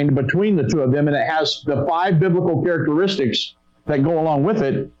signed between the two of them and it has the 5 biblical characteristics that go along with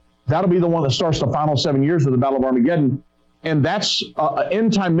it, that'll be the one that starts the final 7 years of the Battle of Armageddon. And that's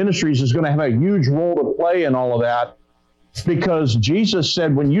End Time Ministries is going to have a huge role to play in all of that, because Jesus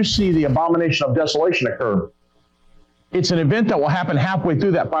said, when you see the abomination of desolation occur, it's an event that will happen halfway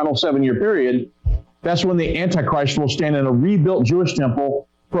through that final 7-year period. That's when the Antichrist will stand in a rebuilt Jewish temple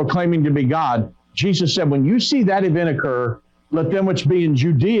proclaiming to be God. Jesus said, when you see that event occur, let them which be in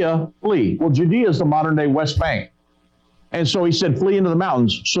Judea flee. Well, Judea is the modern day West Bank. And so he said, flee into the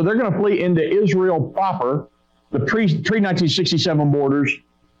mountains. So they're going to flee into Israel proper, the pre-1967 borders.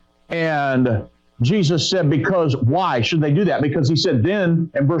 And Jesus said, because why should they do that? Because he said, then,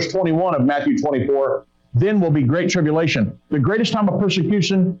 in verse 21 of Matthew 24, then will be great tribulation, the greatest time of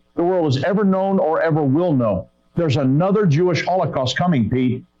persecution the world has ever known or ever will know. There's another Jewish Holocaust coming,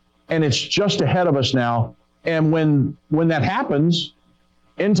 Pete, and it's just ahead of us now. And when that happens,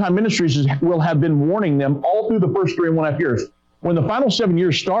 End Time Ministries will have been warning them all through the first 3.5 years. When the final 7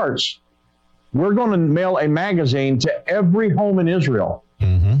 years starts, we're going to mail a magazine to every home in Israel,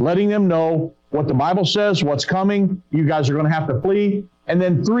 letting them know what the Bible says, what's coming. You guys are going to have to flee. And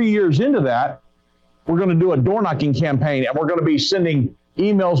then 3 years into that, we're going to do a door knocking campaign, and we're going to be sending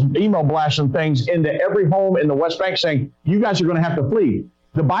email blasts and things into every home in the West Bank saying, you guys are going to have to flee.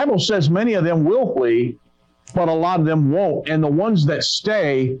 The Bible says many of them will flee, but a lot of them won't. And the ones that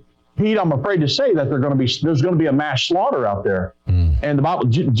stay, Pete, I'm afraid to say that there's going to be a mass slaughter out there. And the Bible,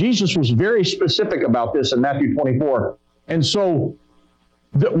 Jesus was very specific about this in Matthew 24. And so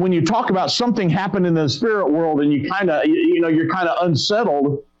when you talk about something happened in the spirit world and you're kind of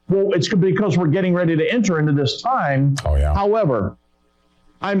unsettled, well, it's because we're getting ready to enter into this time. Oh, yeah. However,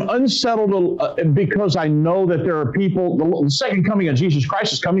 I'm unsettled because I know that there are people, the second coming of Jesus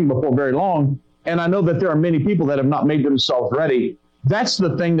Christ is coming before very long, and I know that there are many people that have not made themselves ready. That's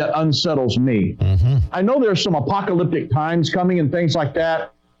the thing that unsettles me. I know there's some apocalyptic times coming and things like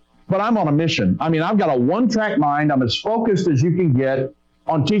that, but I'm on a mission. I mean, I've got a one-track mind. I'm as focused as you can get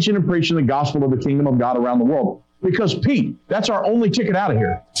on teaching and preaching the gospel of the kingdom of God around the world. Because, Pete, that's our only ticket out of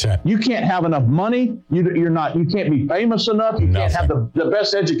here. Sure. You can't have enough money. You can't be famous enough. You can't have the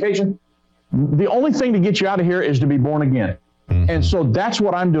best education. The only thing to get you out of here is to be born again. And so that's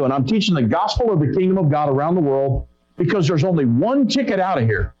what I'm doing. I'm teaching the gospel of the kingdom of God around the world, because there's only one ticket out of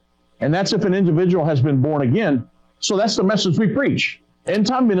here. And that's if an individual has been born again. So that's the message we preach. End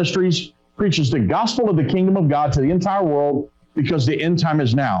Time Ministries preaches the gospel of the kingdom of God to the entire world, because the end time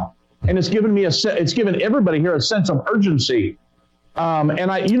is now. And it's given everybody here a sense of urgency.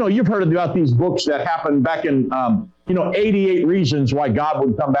 And you've heard about these books that happened back in, 88 reasons why God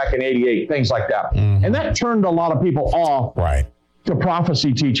would come back in 88, things like that. And that turned a lot of people off to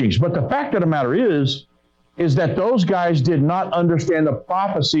prophecy teachings. But the fact of the matter is that those guys did not understand the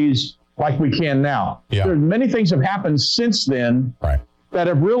prophecies like we can now. Yeah. There are many things have happened since then that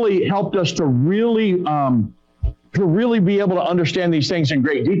have really helped us to really be able to understand these things in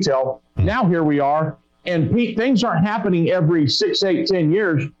great detail. Now here we are, and Pete, things aren't happening every 6, 8, 10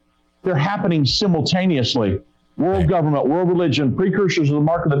 years. They're happening simultaneously. World government, world religion, precursors of the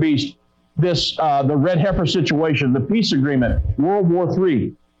mark of the beast, the red heifer situation, the peace agreement, World War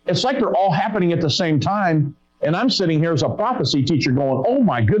III. It's like they're all happening at the same time, and I'm sitting here as a prophecy teacher going, oh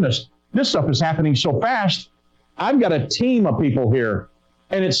my goodness, this stuff is happening so fast. I've got a team of people here,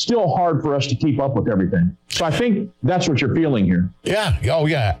 and it's still hard for us to keep up with everything. So I think that's what you're feeling here. Yeah. Oh,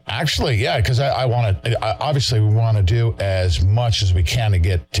 yeah. Actually, yeah, because obviously we want to do as much as we can to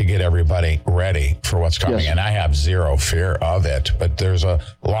get everybody ready for what's coming. Yes. And I have zero fear of it. But there's a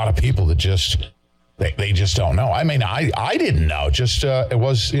lot of people that they just don't know. I mean, I didn't know. Just it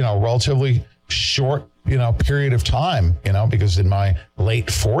was, relatively short, period of time, because in my late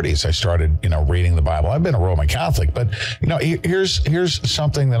 40s, I started, reading the Bible. I've been a Roman Catholic, but, here's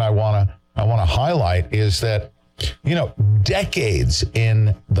something that I want to highlight is that, decades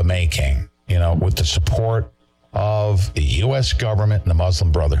in the making, with the support of the U.S. government and the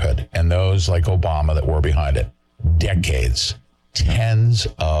Muslim Brotherhood and those like Obama that were behind it, decades, tens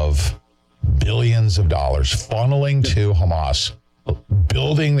of billions of dollars funneling to Hamas,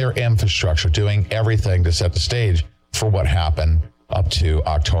 building their infrastructure, doing everything to set the stage for what happened up to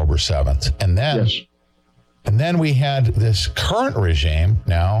October 7th. And then And then we had this current regime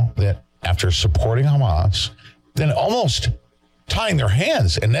now that after supporting Hamas, then almost tying their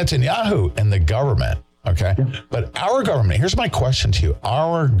hands, and Netanyahu and the government, okay? Yeah. But our government, here's my question to you.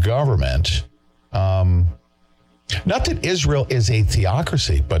 Our government, not that Israel is a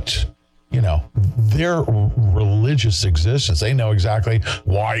theocracy, but, you know, their religious existence, they know exactly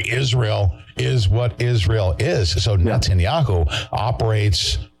why Israel is what Israel is. So Netanyahu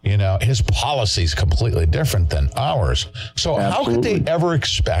operates, you know, his policy is completely different than ours. So how could they ever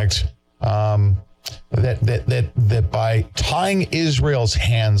expect that by tying Israel's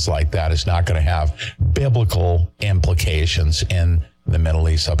hands like that is not going to have biblical implications in the Middle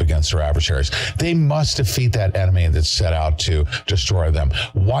East up against their adversaries? They must defeat that enemy that's set out to destroy them.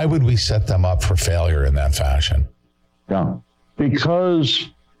 Why would we set them up for failure in that fashion? Yeah,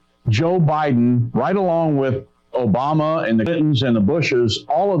 because Joe Biden, right along with Obama and the Clintons and the Bushes,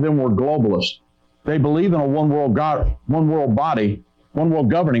 all of them were globalists. They believe in a one world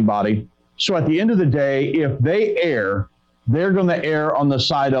governing body. So at the end of the day, if they err, they're going to err on the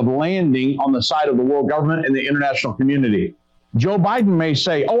side of landing on the side of the world government and the international community. Joe Biden may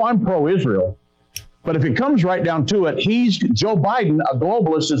say, oh, I'm pro-Israel. But if it comes right down to it, Joe Biden, a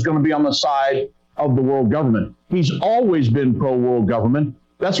globalist, is going to be on the side of the world government. He's always been pro-world government.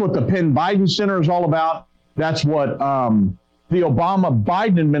 That's what the Penn Biden Center is all about. That's what the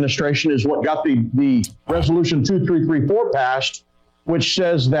Obama-Biden administration is what got the Resolution 2334 passed, which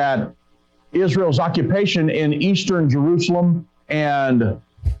says that Israel's occupation in eastern Jerusalem and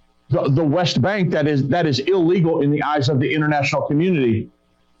the West Bank, that is illegal in the eyes of the international community.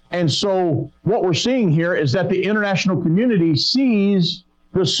 And so what we're seeing here is that the international community sees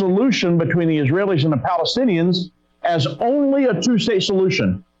the solution between the Israelis and the Palestinians as only a two-state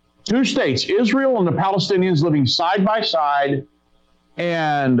solution. Two states, Israel and the Palestinians living side by side,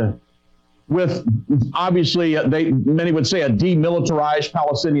 and with obviously many would say a demilitarized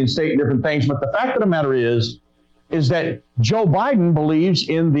Palestinian state and different things. But the fact of the matter is that Joe Biden believes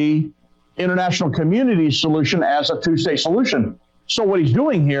in the international community solution as a two-state solution. So what he's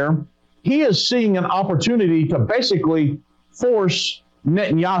doing here, he is seeing an opportunity to basically force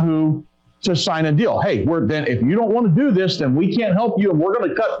Netanyahu to sign a deal. Hey, then if you don't want to do this, then we can't help you, and we're going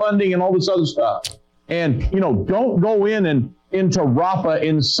to cut funding and all this other stuff. And don't go into Rafah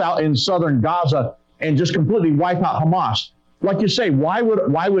in southern Gaza and just completely wipe out Hamas. Like you say, why would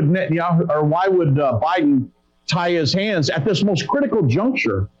Netanyahu or why would Biden tie his hands at this most critical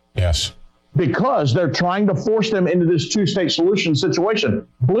juncture? Yes. Because they're trying to force them into this two-state solution situation.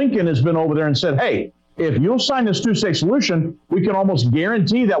 Blinken has been over there and said, hey, if you'll sign this two-state solution, we can almost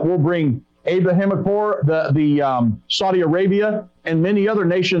guarantee that we'll bring Abraham Accord, the Saudi Arabia, and many other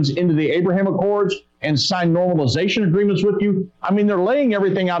nations into the Abraham Accords and sign normalization agreements with you. I mean, they're laying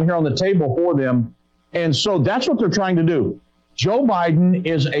everything out here on the table for them. And so that's what they're trying to do. Joe Biden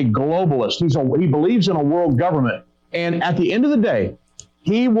is a globalist. He believes in a world government. And at the end of the day,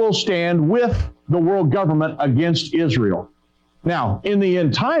 he will stand with the world government against Israel. Now, in the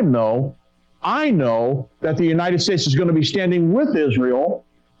end time, though, I know that the United States is going to be standing with Israel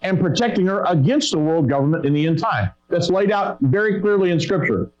and protecting her against the world government in the end time. That's laid out very clearly in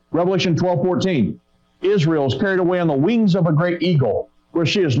Scripture. Revelation 12:14. Israel is carried away on the wings of a great eagle, where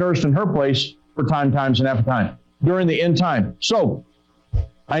she is nursed in her place for time, times, and half a time during the end time. So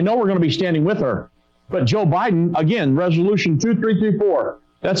I know we're going to be standing with her. But Joe Biden, again, Resolution 2334,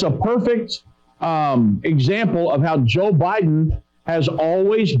 that's a perfect example of how Joe Biden has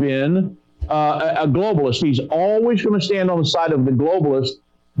always been a globalist. He's always going to stand on the side of the globalist,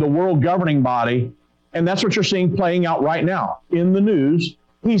 the world governing body. And that's what you're seeing playing out right now in the news.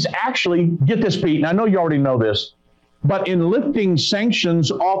 He's actually, get this, Pete, and I know you already know this, but in lifting sanctions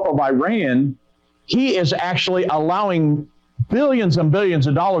off of Iran, he is actually allowing billions and billions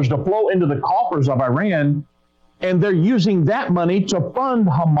of dollars to flow into the coffers of Iran, and they're using that money to fund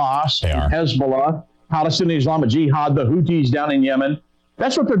Hamas, Hezbollah, Palestinian Islamic Jihad, the Houthis down in Yemen.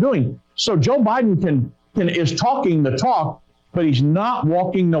 That's what they're doing. So Joe Biden is talking the talk, but he's not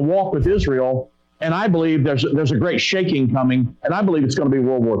walking the walk with Israel. And I believe there's a great shaking coming, and I believe it's going to be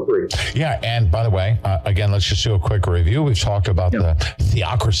World War III. Yeah, and by the way, again, let's just do a quick review. We've talked about the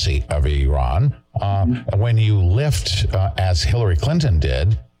theocracy of Iran. When you lift, as Hillary Clinton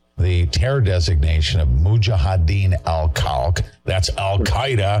did, the terror designation of Mujahideen al-Khalq, that's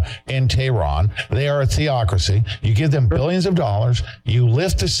Al-Qaeda in Tehran. They are a theocracy. You give them billions of dollars. You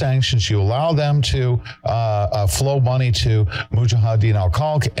lift the sanctions. You allow them to flow money to Mujahideen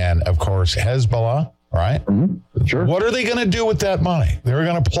al-Khalq and, of course, Hezbollah. right? Mm-hmm. Sure. What are they going to do with that money? They're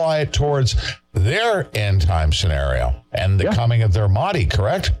going to apply it towards their end time scenario and the coming of their Mahdi,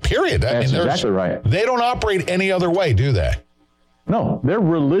 correct? Period. That's exactly right. They don't operate any other way, do they? No, they're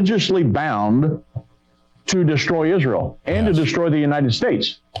religiously bound to destroy Israel and to destroy the United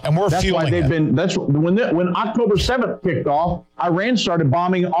States. And that's why they've been. That's when October 7th kicked off. Iran started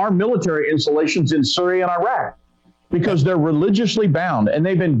bombing our military installations in Syria and Iraq because they're religiously bound, and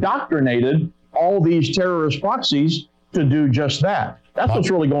they've indoctrinated all these terrorist proxies to do just that. That's what's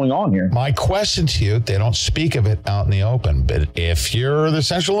really going on here. My question to you, they don't speak of it out in the open, but if you're the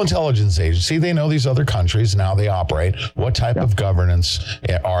Central Intelligence Agency, they know these other countries and how they operate. What type of governance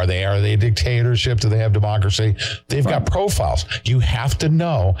are they? Are they a dictatorship? Do they have democracy? They've got profiles. You have to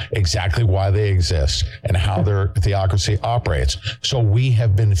know exactly why they exist and how their theocracy operates. So we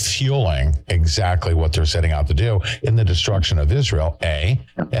have been fueling exactly what they're setting out to do in the destruction of Israel,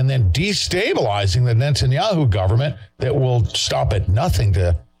 and then destabilizing the Netanyahu government that will stop at nothing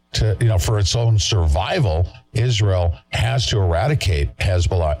to for its own survival. Israel has to eradicate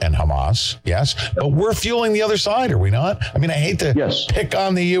Hezbollah and Hamas, yes, but we're fueling the other side, are we not? I mean, I hate to pick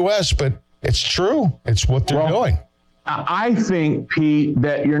on the U.S., but it's true. It's what they're doing. I think, Pete,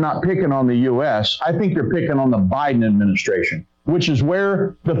 that you're not picking on the U.S. I think you're picking on the Biden administration, which is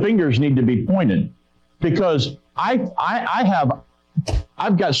where the fingers need to be pointed, because I've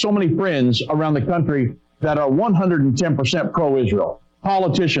got so many friends around the country that are 110% pro-Israel.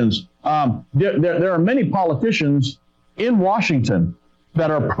 Politicians. There are many politicians in Washington that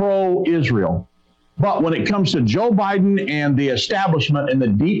are pro-Israel. But when it comes to Joe Biden and the establishment and the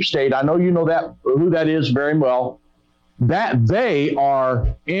deep state, I know you know that who that is very well, that they are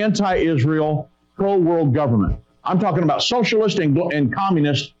anti-Israel, pro-world government. I'm talking about socialist and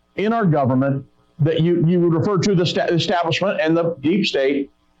communist in our government that you would refer to the establishment and the deep state.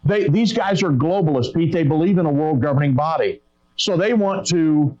 These guys are globalists, Pete. They believe in a world governing body. So they want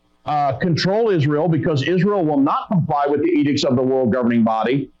to control Israel because Israel will not comply with the edicts of the world governing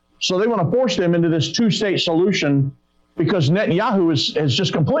body. So they want to force them into this two-state solution because Netanyahu has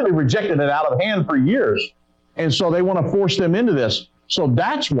just completely rejected it out of hand for years. And so they want to force them into this. So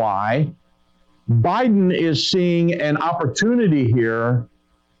that's why Biden is seeing an opportunity here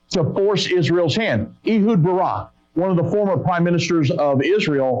to force Israel's hand. Ehud Barak, one of the former prime ministers of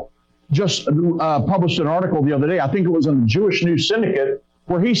Israel, just published an article the other day, I think it was in the Jewish News Syndicate,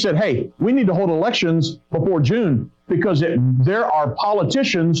 where he said, hey, we need to hold elections before June because there are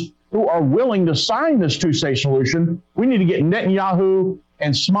politicians who are willing to sign this two-state solution. We need to get Netanyahu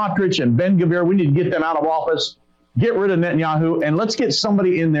and Smotrich and Ben-Gvir, we need to get them out of office, get rid of Netanyahu, and let's get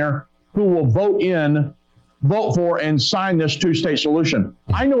somebody in there who will vote for and sign this two-state solution.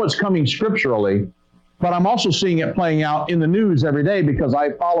 I know it's coming scripturally, but I'm also seeing it playing out in the news every day because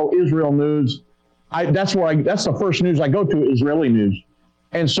I follow Israel news. That's the first news I go to, Israeli news.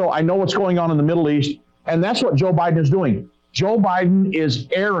 And so I know what's going on in the Middle East, and that's what Joe Biden is doing. Joe Biden is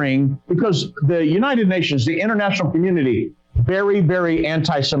erring because the United Nations, the international community, very, very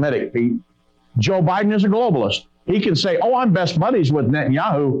anti-Semitic, Pete. Joe Biden is a globalist. He can say, oh, I'm best buddies with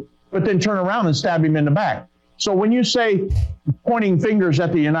Netanyahu, but then turn around and stab him in the back. So when you say pointing fingers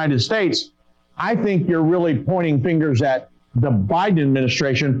at the United States, I think you're really pointing fingers at the Biden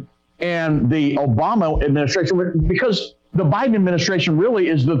administration and the Obama administration, because the Biden administration really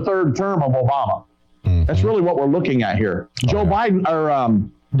is the third term of Obama. Mm-hmm. That's really what we're looking at here. Joe Biden or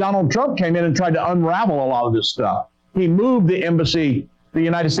Donald Trump came in and tried to unravel a lot of this stuff. He moved the embassy, the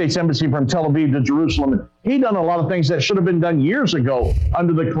United States embassy, from Tel Aviv to Jerusalem. He done a lot of things that should have been done years ago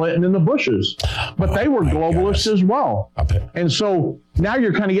under the Clinton and the Bushes, but they were globalists as well. And so now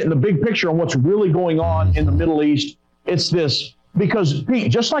you're kind of getting the big picture on what's really going on in the Middle East. It's this, because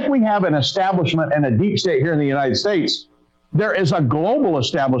Pete, just like we have an establishment and a deep state here in the United States, there is a global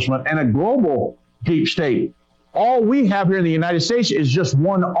establishment and a global deep state. All we have here in the United States is just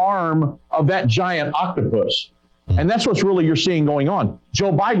one arm of that giant octopus. And that's what's really you're seeing going on.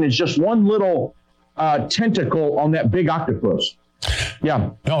 Joe Biden is just one little tentacle on that big octopus.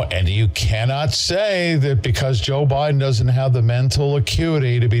 Yeah. No, and you cannot say that because Joe Biden doesn't have the mental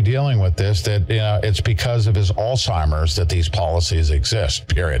acuity to be dealing with this, that it's because of his Alzheimer's that these policies exist,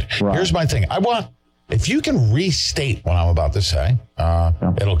 period. Right. Here's my thing. If you can restate what I'm about to say,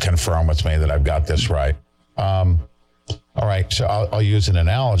 it'll confirm with me that I've got this right. All right, so I'll use an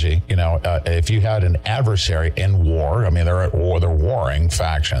analogy. If you had an adversary in war, I mean, they're at war, they're warring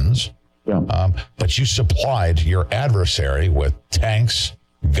factions, but you supplied your adversary with tanks,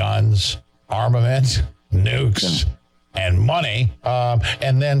 guns, armament, nukes, and money,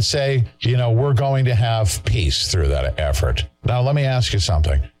 and then say, we're going to have peace through that effort. Now, let me ask you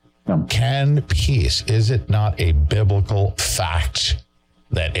something. Can peace, is it not a biblical fact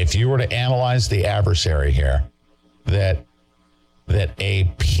that if you were to analyze the adversary here, that a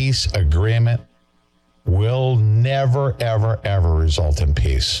peace agreement will never, ever, ever result in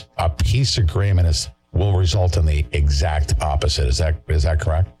peace? A peace agreement will result in the exact opposite. Is that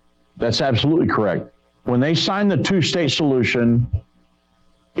correct? That's absolutely correct. When they sign the two-state solution,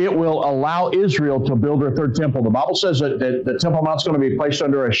 it will allow Israel to build their third temple. The Bible says that the Temple Mount's going to be placed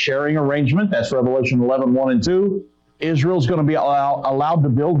under a sharing arrangement. That's Revelation 11, 1 and 2. Israel's going to be allowed to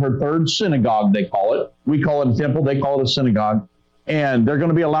build her third synagogue, they call it. We call it a temple. They call it a synagogue. And they're going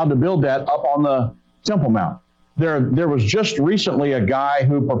to be allowed to build that up on the Temple Mount. There was just recently a guy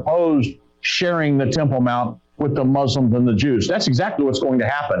who proposed sharing the Temple Mount with the Muslims and the Jews. That's exactly what's going to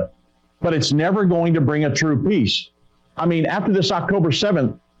happen. But it's never going to bring a true peace. I mean, after this October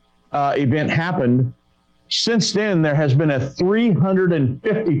 7th event happened, since then there has been a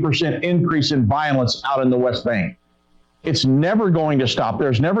 350% increase in violence out in the West Bank. It's never going to stop.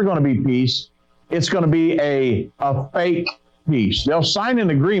 There's never going to be peace. It's going to be a fake peace. They'll sign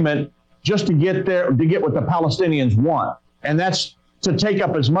an agreement just to get what the Palestinians want. And that's to take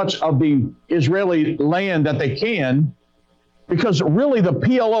up as much of the Israeli land that they can, because really the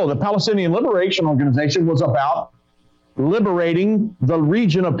PLO, the Palestinian Liberation Organization, was about liberating the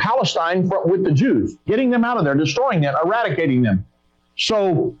region of Palestine with the Jews, getting them out of there, destroying them, eradicating them.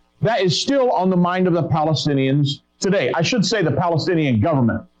 So that is still on the mind of the Palestinians today. I should say the Palestinian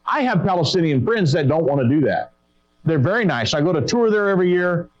government. I have Palestinian friends that don't want to do that. They're very nice. I go to tour there every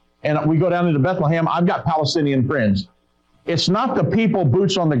year, and we go down into Bethlehem. I've got Palestinian friends. It's not the people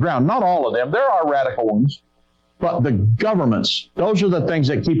boots on the ground. Not all of them. There are radical ones. But the governments, those are the things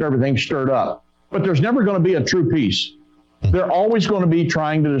that keep everything stirred up. But there's never going to be a true peace. They're always going to be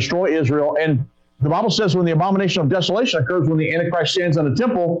trying to destroy Israel. And the Bible says when the abomination of desolation occurs, when the Antichrist stands on the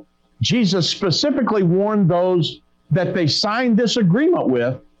temple, Jesus specifically warned those that they signed this agreement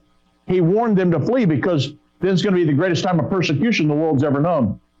with. He warned them to flee, because then it's going to be the greatest time of persecution the world's ever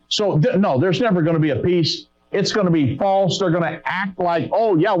known. So no, there's never going to be a peace. It's going to be false. They're going to act like,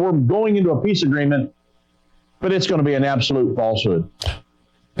 oh yeah, we're going into a peace agreement, but it's going to be an absolute falsehood.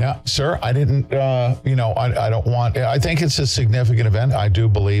 Yeah, sir, I didn't, I don't want, I think it's a significant event. I do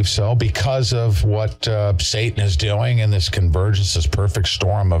believe so, because of what Satan is doing in this convergence, this perfect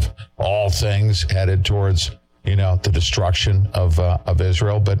storm of all things headed towards, the destruction of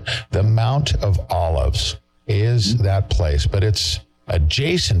Israel. But the Mount of Olives is that place, but it's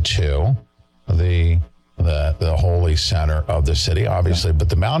adjacent to the holy center of the city, obviously. Yeah. But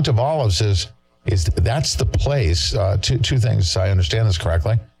the Mount of Olives that's the place, two things, I understand this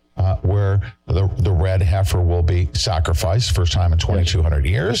correctly, where the red heifer will be sacrificed, first time in 2,200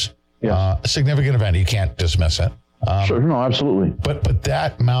 years. Yes. A significant event. You can't dismiss it. Sure, no, absolutely. But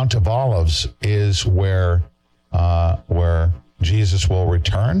that Mount of Olives is where Jesus will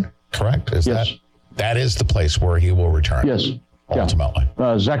return, correct? Yes. That is the place where he will return. Yes. Ultimately.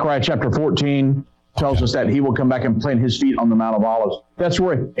 Yeah. Zechariah chapter 14 tells us that he will come back and plant his feet on the Mount of Olives. That's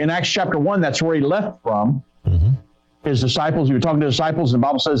where, in Acts chapter 1, that's where he left from. Mm-hmm. His disciples, he was talking to disciples, and the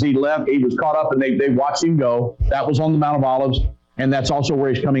Bible says he left. He was caught up, and they watched him go. That was on the Mount of Olives, and that's also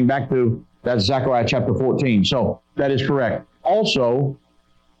where he's coming back to. That's Zechariah chapter 14. So that is correct. Also,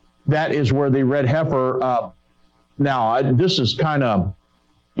 that is where the red heifer, this is kind of,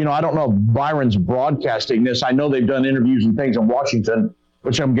 I don't know if Byron's broadcasting this. I know they've done interviews and things in Washington,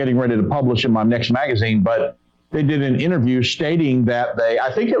 which I'm getting ready to publish in my next magazine, but they did an interview stating that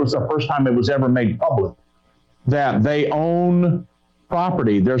I think it was the first time it was ever made public, that they own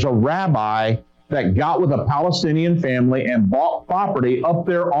property. There's a rabbi that got with a Palestinian family and bought property up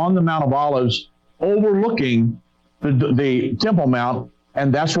there on the Mount of Olives overlooking the Temple Mount,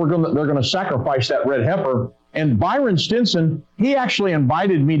 and that's where they're going to sacrifice that red heifer. And Byron Stinson, he actually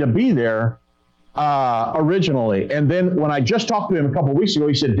invited me to be there originally. And then when I just talked to him a couple of weeks ago,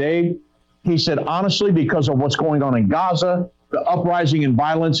 he said, Dave, he said, honestly, because of what's going on in Gaza, the uprising and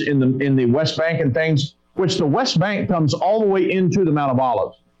violence in the West Bank and things, which the West Bank comes all the way into the Mount of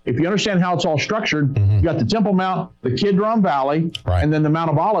Olives. If you understand how it's all structured, you got the Temple Mount, the Kidron Valley, and then the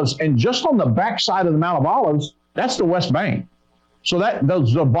Mount of Olives. And just on the backside of the Mount of Olives, that's the West Bank. So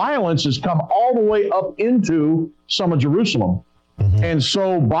the violence has come all the way up into some of Jerusalem. Mm-hmm. And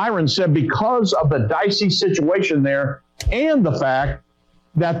so Byron said, because of the dicey situation there and the fact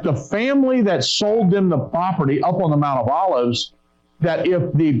that the family that sold them the property up on the Mount of Olives, that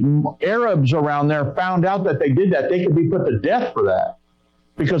if the Arabs around there found out that they did that, they could be put to death for that,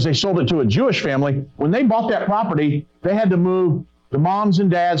 because they sold it to a Jewish family. When they bought that property, they had to move the moms and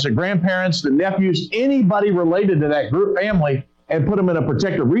dads, the grandparents, the nephews, anybody related to that group family and put them in a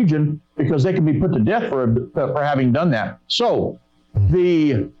protected region because they can be put to death for having done that. So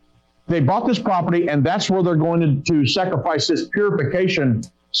they bought this property, and that's where they're going to sacrifice this purification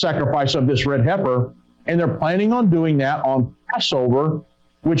sacrifice of this red heifer. And they're planning on doing that on Passover,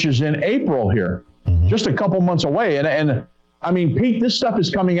 which is in April here, just a couple months away. And I mean, Pete, this stuff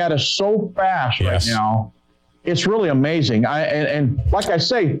is coming at us so fast right now. It's really amazing. And like I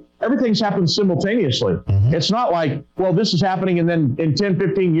say, everything's happened simultaneously. It's not like, well, this is happening, and then in 10,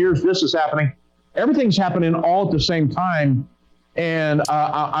 15 years, this is happening. Everything's happening all at the same time. And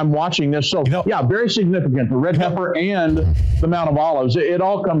I'm watching this. So, very significant. The red heifer and the Mount of Olives, it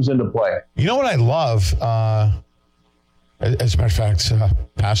all comes into play. You know what I love? As a matter of fact,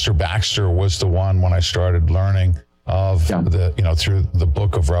 Pastor Baxter was the one when I started learning of through the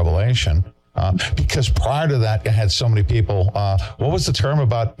book of Revelation. Because prior to that, I had so many people. What was the term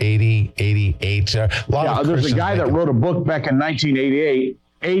about 80, 88? There's a guy that wrote a book back in 1988,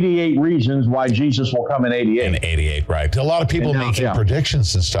 88 Reasons Why Jesus Will Come in 88. In 88, right. A lot of people making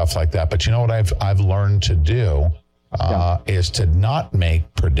predictions and stuff like that. But you know what I've learned to do is to not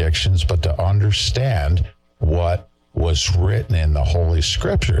make predictions, but to understand what was written in the Holy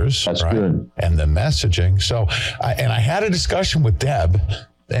Scriptures. That's good. And the messaging. So, I had a discussion with Deb.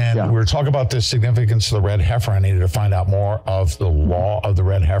 And we were talking about the significance of the red heifer. I needed to find out more of the law of the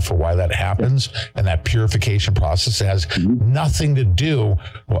red heifer, why that happens, and that purification process has nothing to do.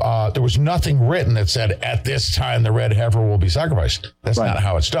 There was nothing written that said, at this time, the red heifer will be sacrificed. That's not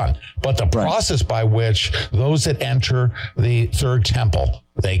how it's done. But the process by which those that enter the third temple,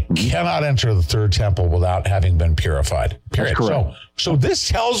 they cannot enter the third temple without having been purified. Period. So this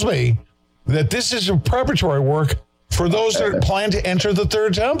tells me that this is a preparatory work for those that plan to enter the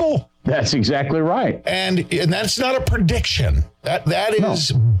third temple. That's exactly right. And that's not a prediction. That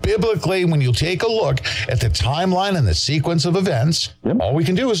is biblically, when you take a look at the timeline and the sequence of events, all we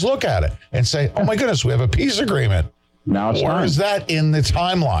can do is look at it and say, oh my goodness, we have a peace agreement. Now it's Where is that in the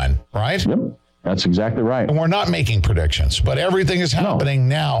timeline, right? Yep, that's exactly right. And we're not making predictions, but everything is happening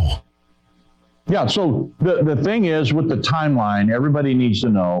now. Yeah, so the thing is with the timeline, everybody needs to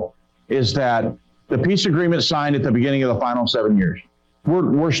know is that the peace agreement signed at the beginning of the final 7 years.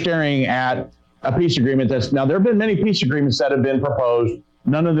 We're staring at a peace agreement now there have been many peace agreements that have been proposed.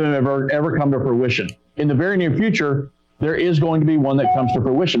 None of them have ever come to fruition. In the very near future, there is going to be one that comes to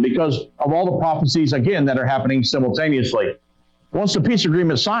fruition because of all the prophecies, again, that are happening simultaneously. Once the peace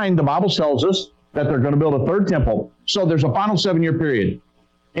agreement is signed, the Bible tells us that they're going to build a third temple. So there's a final 7-year period.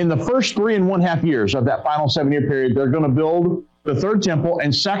 In the first 3.5 years of that final 7-year period, they're going to build the third temple,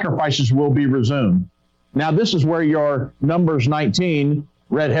 and sacrifices will be resumed. Now, this is where your Numbers 19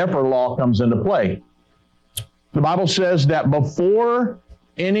 red heifer law comes into play. The Bible says that before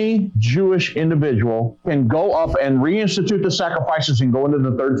any Jewish individual can go up and reinstitute the sacrifices and go into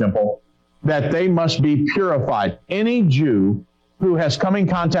the third temple, that they must be purified. Any Jew who has come in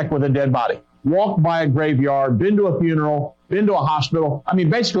contact with a dead body, walked by a graveyard, been to a funeral, been to a hospital, I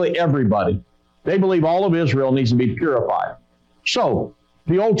mean, basically everybody, they believe all of Israel needs to be purified. So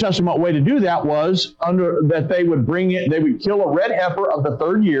the Old Testament way to do that was they would kill a red heifer of the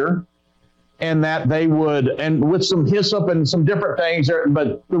third year, and that they would, and with some hyssop and some different things,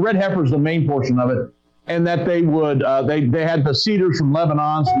 but the red heifer is the main portion of it, and that they would, they had the cedars from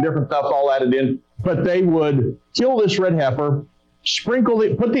Lebanon, some different stuff all added in, but they would kill this red heifer,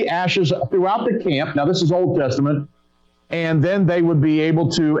 put the ashes throughout the camp. Now this is Old Testament. And then they would be able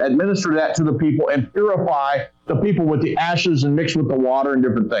to administer that to the people and purify the people with the ashes and mix with the water and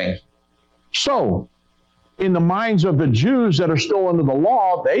different things. So, in the minds of the Jews that are still under the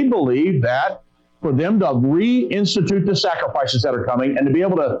law, they believe that for them to reinstitute the sacrifices that are coming and to be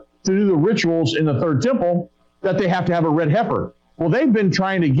able to do the rituals in the third temple, that they have to have a red heifer. Well, they've been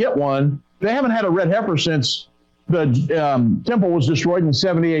trying to get one. They haven't had a red heifer since the temple was destroyed in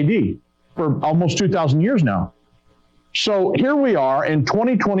 70 AD for almost 2,000 years now. So here we are in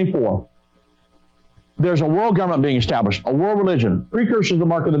 2024. There's a world government being established, a world religion, precursors of the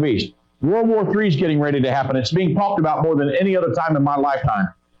mark of the beast. World War III is getting ready to happen. It's being talked about more than any other time in my lifetime.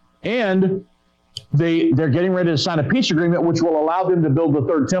 And they're getting ready to sign a peace agreement, which will allow them to build the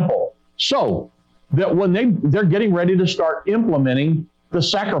third temple. So that when they're getting ready to start implementing the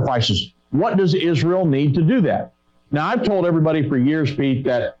sacrifices, what does Israel need to do that? Now, I've told everybody for years, Pete,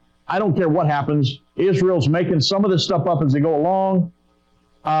 that I don't care what happens. Israel's making some of this stuff up as they go along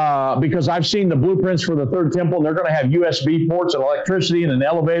because I've seen the blueprints for the third temple. And they're going to have USB ports and electricity and an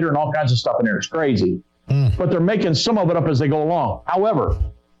elevator and all kinds of stuff in there. It's crazy. But they're making some of it up as they go along. However,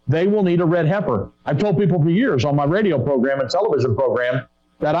 they will need a red heifer. I've told people for years on my radio program and television program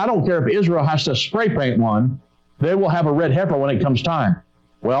that I don't care if Israel has to spray paint one, they will have a red heifer when it comes time.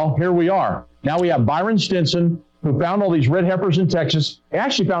 Well, here we are. Now we have Byron Stinson, who found all these red heifers in Texas. He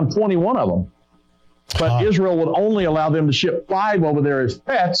actually found 21 of them. But Israel would only allow them to ship 5 over there as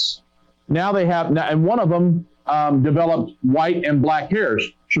pets. Now they have, and one of them developed white and black hairs.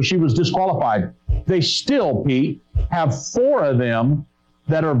 So she was disqualified. They still, Pete, have 4 of them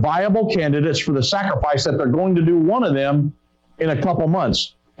that are viable candidates for the sacrifice that they're going to do one of them in a couple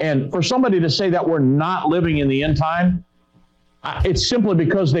months. And for somebody to say that we're not living in the end time, it's simply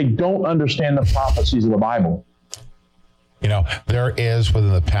because they don't understand the prophecies of the Bible. You know, there is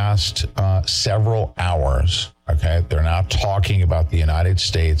within the past several hours, okay, they're now talking about the United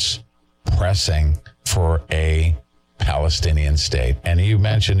States pressing for a Palestinian state. And you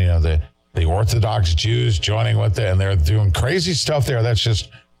mentioned, you know, the Orthodox Jews joining with it, and they're doing crazy stuff there. That's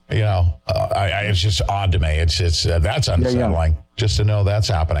just, you know, it's just odd to me. It's that's unsettling just to know that's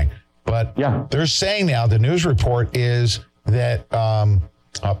happening. But they're saying now, the news report is that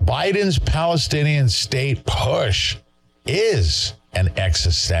Biden's Palestinian state push is an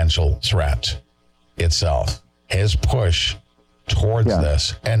existential threat itself. His push towards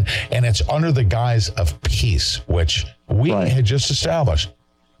this, and it's under the guise of peace, which we had just established.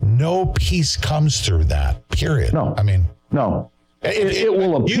 No peace comes through that, period. No. I mean, no. It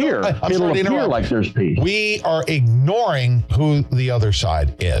will appear. It'll appear like there's peace. We are ignoring who the other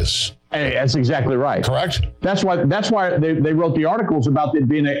side is. Hey, that's exactly right. Correct? That's why they wrote the articles about it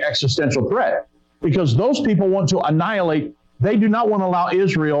being an existential threat, because those people want to annihilate. They do not want to allow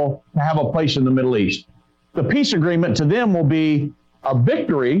Israel to have a place in the Middle East. The peace agreement to them will be a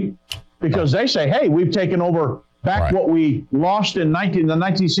victory, because they say, hey, we've taken over back what we lost in the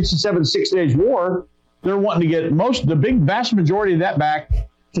 1967 Six Days War. They're wanting to get the vast majority of that back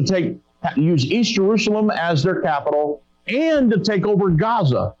to use East Jerusalem as their capital and to take over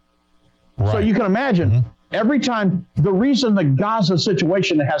Gaza. So you can imagine every time, the reason the Gaza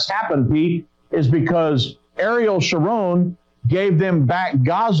situation has happened, Pete, is because Ariel Sharon gave them back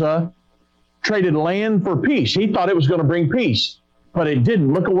Gaza, traded land for peace. He thought it was going to bring peace, but it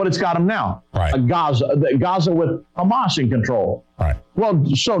didn't. Look at what it's got them now. Gaza with Hamas in control. Well,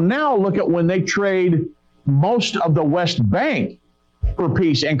 so now look at when they trade most of the West Bank for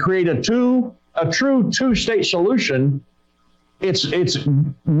peace and create a true two-state solution. It's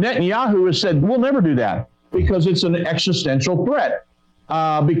Netanyahu has said, we'll never do that because it's an existential threat.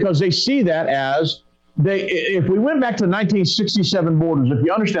 Because they see that as if we went back to 1967 borders, if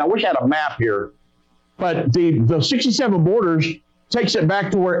you understand, I wish I had a map here, but the 67 borders takes it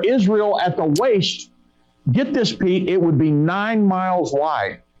back to where Israel at the waist, get this, Pete, it would be 9 miles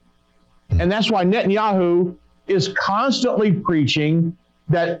wide. And that's why Netanyahu is constantly preaching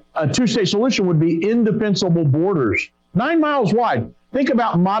that a two-state solution would be indefensible borders. 9 miles wide. Think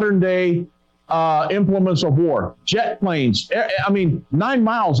about modern day implements of war. Jet planes. I mean, 9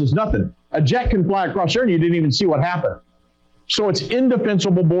 miles is nothing. A jet can fly across there and you didn't even see what happened. So it's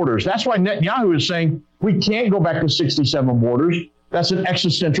indefensible borders. That's why Netanyahu is saying we can't go back to 67 borders. That's an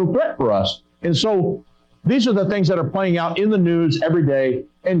existential threat for us. And so these are the things that are playing out in the news every day.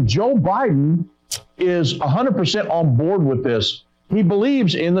 And Joe Biden is 100% on board with this. He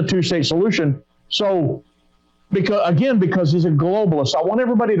believes in the two-state solution. So because he's a globalist, I want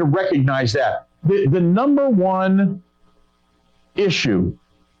everybody to recognize that. The number one issue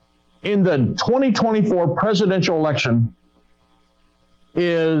in the 2024 presidential election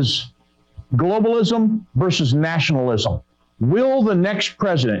is globalism versus nationalism. Will the next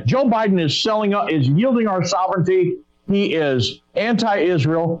president, Joe Biden is yielding our sovereignty. He is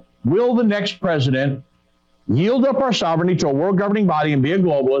anti-Israel. Will the next president yield up our sovereignty to a world governing body and be a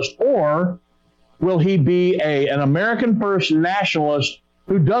globalist, or will he be an American first nationalist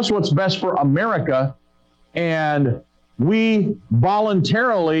who does what's best for America, and we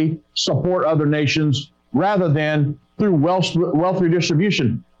voluntarily support other nations rather than through wealth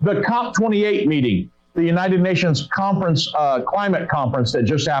redistribution? The COP28 meeting, the United Nations climate conference that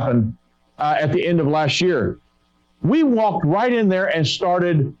just happened at the end of last year, we walked right in there and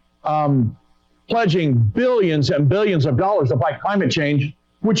started pledging billions and billions of dollars to fight climate change,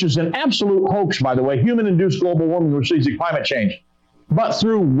 which is an absolute hoax, by the way. Human-induced global warming precedes climate change. But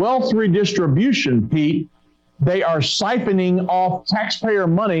through wealth redistribution, Pete, they are siphoning off taxpayer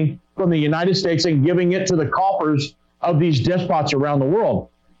money from the United States and giving it to the coffers of these despots around the world.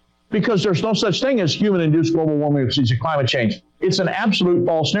 Because there's no such thing as human-induced global warming precedes climate change. It's an absolute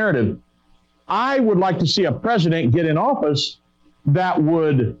false narrative. I would like to see a president get in office that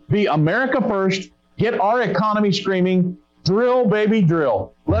would be America first, get our economy screaming, drill, baby,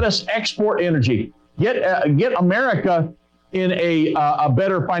 drill. Let us export energy. Get America in a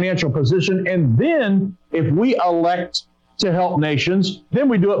better financial position. And then if we elect to help nations, then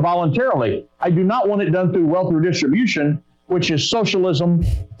we do it voluntarily. I do not want it done through wealth redistribution, which is socialism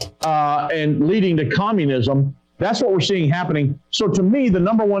and leading to communism. That's what we're seeing happening. So to me, the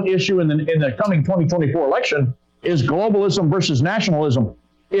number one issue in the coming 2024 election is globalism versus nationalism.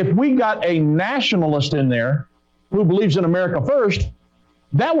 If we got a nationalist in there who believes in America first,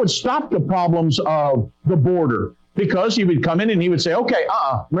 that would stop the problems of the border, because he would come in and he would say, okay,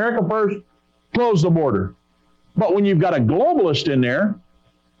 America first, close the border. But when you've got a globalist in there,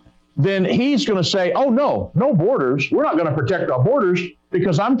 then he's going to say, oh, no borders. We're not going to protect our borders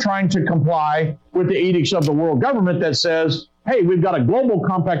because I'm trying to comply with the edicts of the world government that says, hey, we've got a global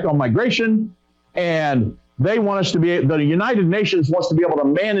compact on migration, and they want us to the United Nations wants to be able to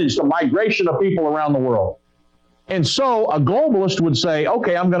manage the migration of people around the world. And so a globalist would say,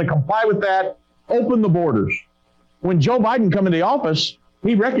 okay, I'm going to comply with that, open the borders. When Joe Biden came into office,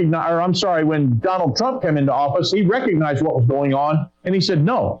 when Donald Trump came into office, he recognized what was going on, and he said,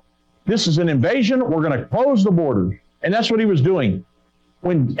 no, this is an invasion. We're going to close the borders. And that's what he was doing.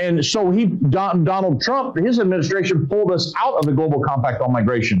 Donald Trump, his administration pulled us out of the global compact on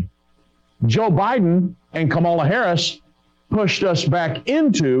migration. Joe Biden and Kamala Harris pushed us back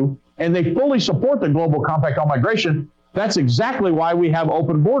into, and they fully support the global compact on migration. That's exactly why we have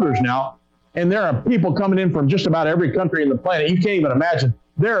open borders now. And there are people coming in from just about every country in the planet. You can't even imagine.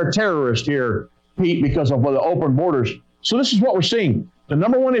 There are terrorists here, Pete, because of the open borders. So this is what we're seeing. The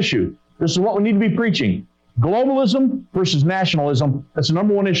number one issue. This is what we need to be preaching. Globalism versus nationalism. That's the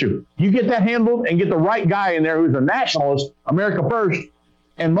number one issue. You get that handled and get the right guy in there who's a nationalist, America first,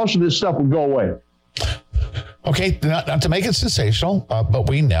 and most of this stuff will go away. Okay, not to make it sensational, but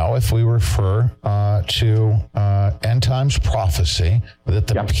we know if we refer to end times prophecy, that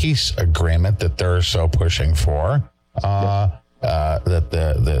the peace agreement that they're so pushing for, that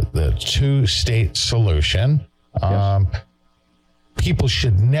the two-state solution, people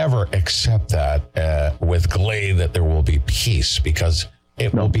should never accept that with glee that there will be peace, because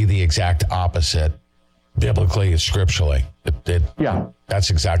it will be the exact opposite biblically and scripturally. That's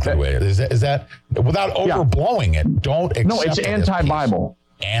exactly the way it is. Is that without overblowing it? Don't accept. No, it's anti-Bible.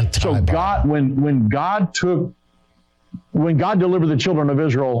 Anti-Bible. So God, when God delivered the children of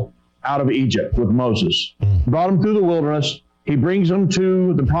Israel out of Egypt with Moses, brought them through the wilderness, he brings them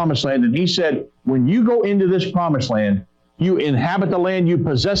to the promised land, and he said, when you go into this promised land, you inhabit the land, you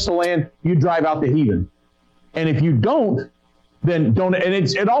possess the land, you drive out the heathen. And if you don't, then don't. And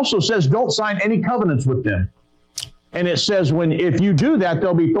it also says don't sign any covenants with them. And it says if you do that,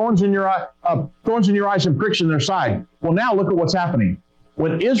 there'll be thorns in your eyes and pricks in their side. Well, now look at what's happening.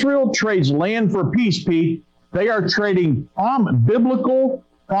 When Israel trades land for peace, Pete, they are trading biblical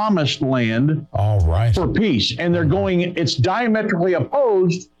promised land for peace, and they're it's diametrically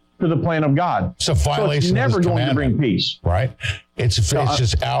opposed to the plan of God. So violation it's never of his going to bring peace. Right? It's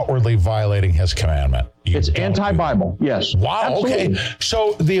just outwardly violating his commandment. It's anti-Bible. Yes. Wow. Absolutely. Okay.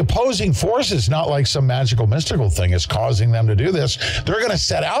 So the opposing force is not like some magical, mystical thing is causing them to do this. They're going to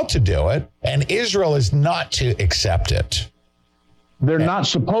set out to do it, and Israel is not to accept it. They're not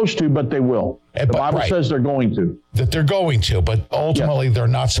supposed to, but they will. The Bible says they're going to. That they're going to, but ultimately they're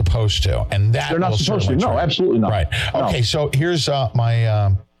not supposed to. And that they're not supposed to. No, absolutely not. Right. Okay, no. So here's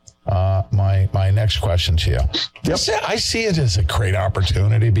my next question to you. I see it as a great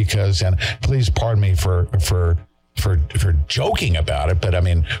opportunity because, and please pardon me for joking about it, but I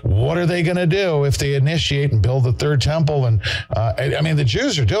mean, what are they going to do if they initiate and build the third temple? And I mean, the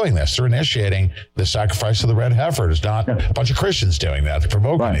Jews are doing this. They're initiating the sacrifice of the red heifer. There's not a bunch of Christians doing that to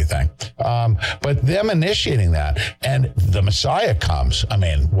provoke anything. But them initiating that, and the Messiah comes. I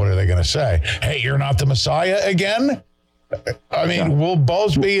mean, what are they going to say? Hey, you're not the Messiah again? I mean, we'll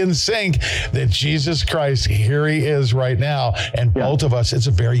both be in sync that Jesus Christ, here he is right now. And both of us, it's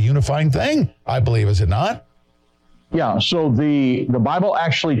a very unifying thing, I believe, is it not? Yeah, so the Bible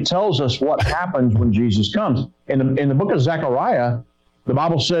actually tells us what happens when Jesus comes. In the book of Zechariah, the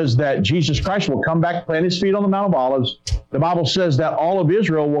Bible says that Jesus Christ will come back, plant his feet on the Mount of Olives. The Bible says that all of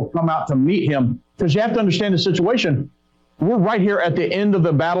Israel will come out to meet him. Because you have to understand the situation. We're right here at the end of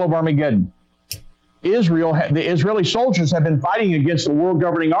the Battle of Armageddon. The Israeli soldiers have been fighting against the world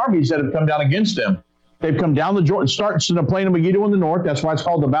governing armies that have come down against them. They've come down the Jordan, starts in the plain of Megiddo in the north. That's why it's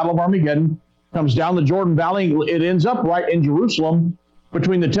called the Battle of Armageddon. Comes down the Jordan Valley. It ends up right in Jerusalem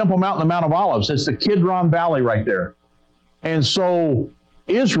between the Temple Mount and the Mount of Olives. It's the Kidron Valley right there. And so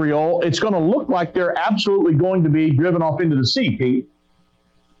Israel, it's going to look like they're absolutely going to be driven off into the sea, Pete.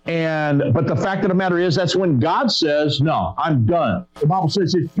 But the fact of the matter is, that's when God says, no, I'm done. The Bible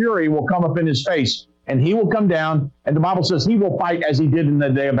says his fury will come up in his face. and he will come down, and the Bible says he will fight as he did in the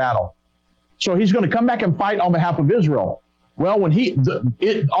day of battle. So he's going to come back and fight on behalf of Israel. Well, when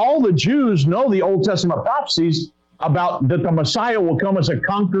all the Jews know the Old Testament prophecies about that the Messiah will come as a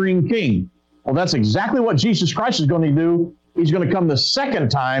conquering king. Well, that's exactly what Jesus Christ is going to do. He's going to come the second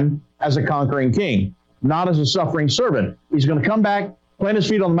time as a conquering king, not as a suffering servant. He's going to come back, plant his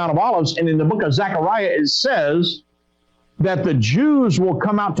feet on the Mount of Olives, and in the book of Zechariah, it says that the Jews will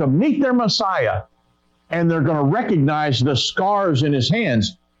come out to meet their Messiah, and they're going to recognize the scars in his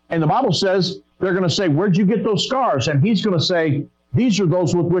hands. And the Bible says they're going to say, "Where'd you get those scars?" And he's going to say, "These are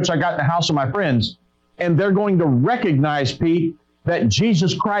those with which I got in the house of my friends." And they're going to recognize, Pete, that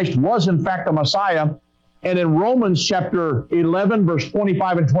Jesus Christ was in fact the Messiah. And in Romans chapter 11, verse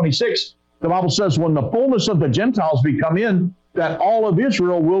 25 and 26, the Bible says, when the fullness of the Gentiles be come in, that all of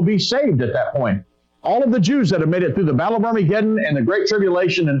Israel will be saved at that point. All of the Jews that have made it through the Battle of Armageddon and the Great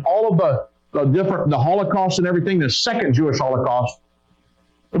Tribulation and all of the Holocaust and everything, the second Jewish Holocaust,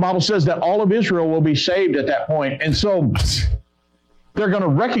 the Bible says that all of Israel will be saved at that point. And so they're going to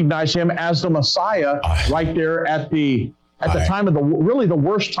recognize him as the Messiah right there at the time of really the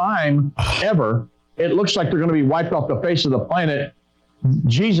worst time ever. It looks like they're going to be wiped off the face of the planet.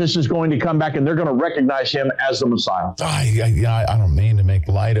 Jesus is going to come back, and they're going to recognize him as the Messiah. I don't mean to make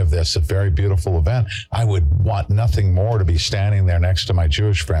light of this, a very beautiful event. I would want nothing more to be standing there next to my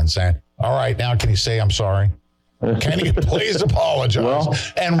Jewish friend saying, "All right, now can you say I'm sorry? Can you please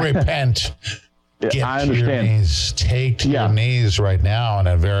apologize and repent?" Get I understand. To your knees. Take to your knees right now in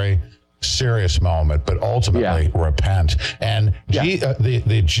a very serious moment, but ultimately repent. And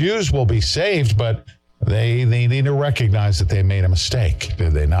the Jews will be saved, but they need to recognize that they made a mistake,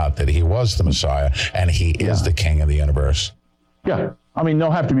 did they not? That he was the Messiah and he is the King of the universe. Yeah. I mean,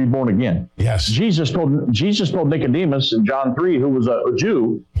 they'll have to be born again. Yes. Jesus told Nicodemus in John 3, who was a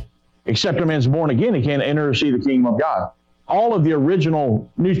Jew, except a man's born again, he can't enter or see the kingdom of God. All of the original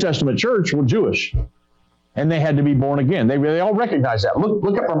New Testament church were Jewish, and they had to be born again. They all recognize that.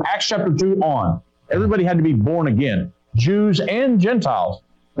 Look at from Acts chapter 2 on. Everybody had to be born again, Jews and Gentiles.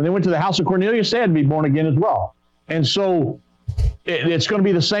 When they went to the house of Cornelius, they had to be born again as well. And so it's going to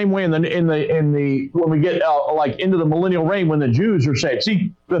be the same way in the when we get like into the millennial reign, when the Jews are saved.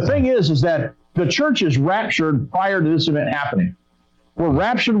 See, the thing is that the church is raptured prior to this event happening. We're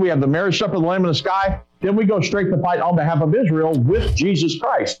raptured. We have the marriage supper of the Lamb in the sky. Then we go straight to fight on behalf of Israel with Jesus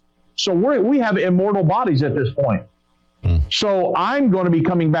Christ. So we have immortal bodies at this point. So I'm going to be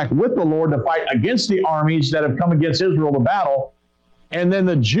coming back with the Lord to fight against the armies that have come against Israel to battle. And then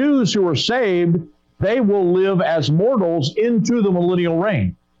the Jews who are saved, they will live as mortals into the millennial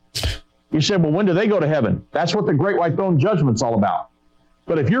reign. You say, well, when do they go to heaven? That's what the Great White Throne Judgment's all about.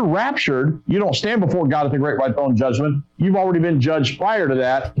 But if you're raptured, you don't stand before God at the Great White Throne Judgment. You've already been judged prior to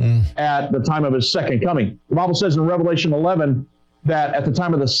that at the time of his second coming. The Bible says in Revelation 11 that at the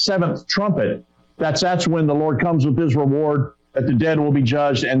time of the seventh trumpet, that's when the Lord comes with his reward, that the dead will be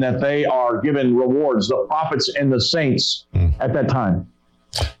judged and that they are given rewards, the prophets and the saints at that time.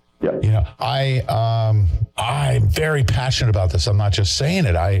 Yep. You know, I'm very passionate about this. I'm not just saying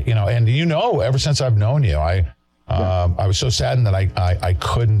it. Ever since I've known you, I was so saddened that I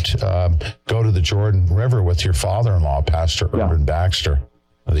couldn't go to the Jordan River with your father-in-law, Pastor Irvin Baxter,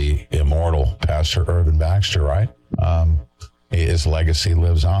 the immortal Pastor Irvin Baxter, right? His legacy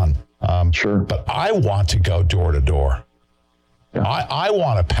lives on. Sure. But I want to go door to door. Yeah. I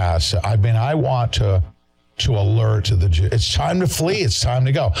want to pass. I want to alert the Jews. It's time to flee. It's time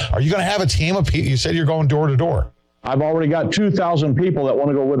to go. Are you going to have a team of people? You said you're going door to door. I've already got 2,000 people that want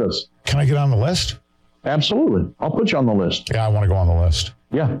to go with us. Can I get on the list? Absolutely. I'll put you on the list. Yeah, I want to go on the list.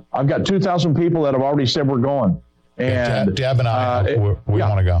 Yeah. I've got 2,000 people that have already said we're going. And Deb and I, we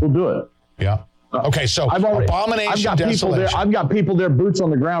want to go. We'll do it. Yeah. Okay, so abomination, desolation. I've got people there, boots on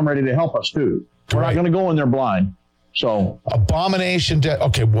the ground, ready to help us too. We're not going to go in there blind. So abomination.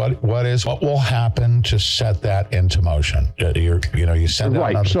 Okay, what will happen to set that into motion? You send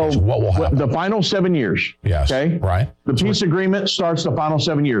out notification. What will happen? The final 7 years. Yes. Okay. Right. The peace agreement starts the final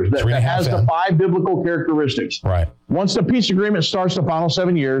 7 years. That has the 5 biblical characteristics. Right. Once the peace agreement starts the final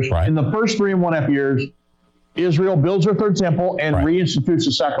 7 years, in the first 3.5 years, Israel builds her third temple and reinstitutes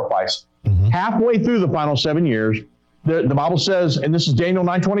the sacrifice. Halfway through the final 7 years, the Bible says, and this is Daniel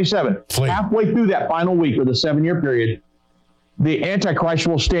 9:27, halfway through that final week of the 7-year period, the Antichrist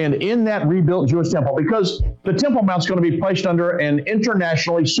will stand in that rebuilt Jewish temple, because the Temple Mount's going to be placed under an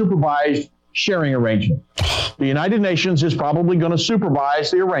internationally supervised sharing arrangement. The United Nations is probably going to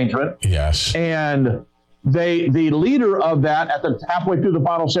supervise the arrangement. Yes. And the leader of that at the halfway through the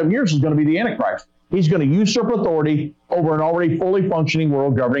final 7 years is going to be the Antichrist. He's going to usurp authority over an already fully functioning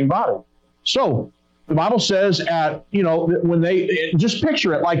world governing body. So The Bible says when they, just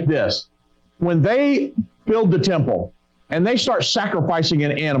picture it like this. When they build the temple and they start sacrificing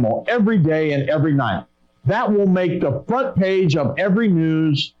an animal every day and every night, that will make the front page of every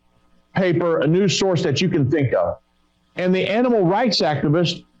newspaper, a news source that you can think of. And the animal rights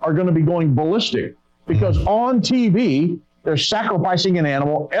activists are going to be going ballistic because on TV, they're sacrificing an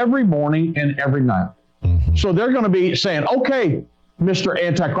animal every morning and every night. So they're going to be saying, okay, Mr.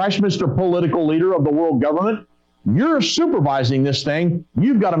 Antichrist, Mr. Political Leader of the world government, you're supervising this thing.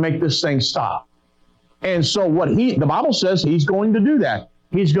 You've got to make this thing stop. And so the Bible says he's going to do that.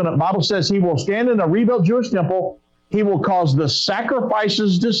 The Bible says he will stand in a rebuilt Jewish temple. He will cause the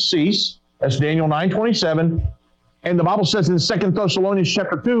sacrifices to cease. That's Daniel 9:27. And the Bible says in 2 Thessalonians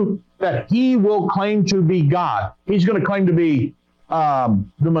chapter 2 that he will claim to be God. He's going to claim to be the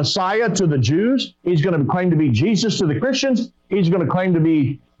Messiah to the Jews. He's going to claim to be Jesus to the Christians. He's going to claim to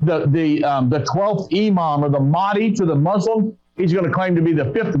be the 12th Imam or the Mahdi to the Muslims. He's going to claim to be the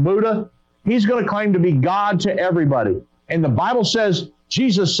 5th Buddha. He's going to claim to be God to everybody. And the Bible says,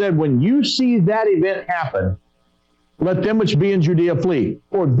 Jesus said, when you see that event happen, let them which be in Judea flee,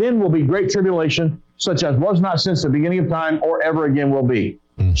 for then will be great tribulation, such as was not since the beginning of time or ever again will be.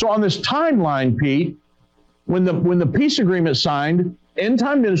 So on this timeline, Pete, when the peace agreement signed, End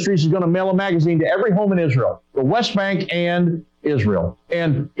Time Ministries is going to mail a magazine to every home in Israel, the West Bank and Israel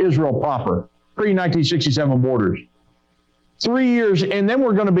proper, pre-1967 borders. 3 years, and then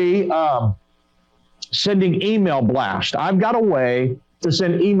we're going to be sending email blast. I've got a way to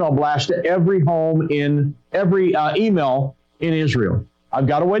send email blast to every home in every email in Israel. I've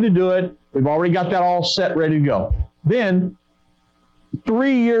got a way to do it. We've already got that all set, ready to go. Then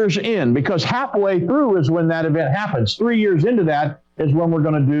 3 years in, because halfway through is when that event happens. 3 years into that is when we're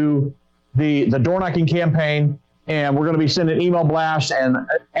going to do the door knocking campaign, and we're going to be sending email blasts and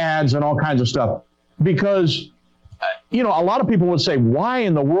ads and all kinds of stuff. Because, a lot of people would say, why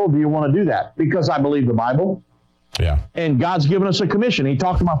in the world do you want to do that? Because I believe the Bible. Yeah. And God's given us a commission. He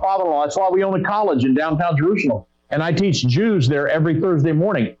talked to my father-in-law. That's why we own a college in downtown Jerusalem. And I teach Jews there every Thursday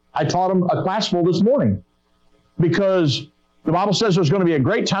morning. I taught them a class full this morning because the Bible says there's going to be a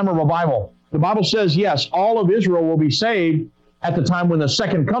great time of revival. The Bible says, yes, all of Israel will be saved at the time when the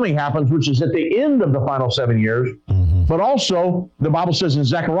second coming happens, which is at the end of the final 7 years. Mm-hmm. But also, the Bible says in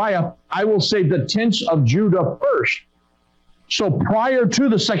Zechariah, I will save the tents of Judah first. So prior to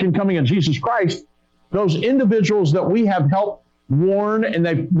the second coming of Jesus Christ, those individuals that we have helped warn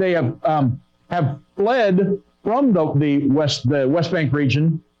and they have fled from the West Bank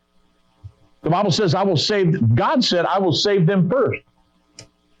region, the Bible says, God said, I will save them first.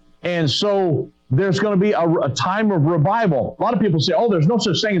 And so there's going to be a time of revival. A lot of people say, there's no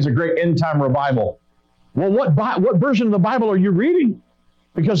such thing as a great end time revival. Well, what version of the Bible are you reading?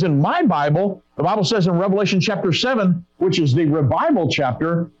 Because in my Bible, the Bible says in Revelation chapter 7, which is the revival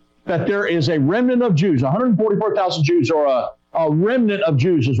chapter, that there is a remnant of Jews, 144,000 Jews, or a remnant of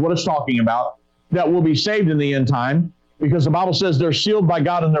Jews is what it's talking about, that will be saved in the end time, because the Bible says they're sealed by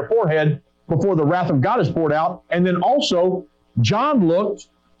God in their forehead before the wrath of God is poured out. And then also, John looked,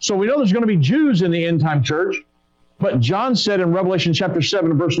 so we know there's going to be Jews in the end time church, but John said in Revelation chapter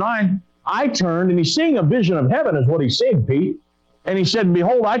 7, verse 9, I turned, and he's seeing a vision of heaven is what he's seeing, Pete. And he said,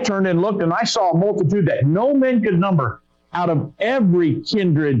 behold, I turned and looked, and I saw a multitude that no man could number out of every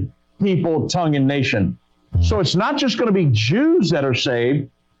kindred, people, tongue, and nation. So it's not just going to be Jews that are saved,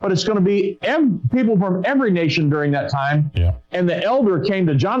 but it's going to be people from every nation during that time. Yeah. And the elder came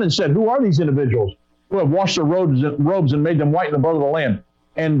to John and said, who are these individuals who have washed their robes and made them white in the blood of the Lamb?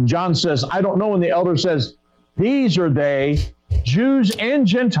 And John says, I don't know. And the elder says, these are they, Jews and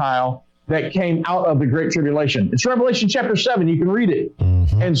Gentile, that came out of the Great Tribulation. It's Revelation chapter 7. You can read it.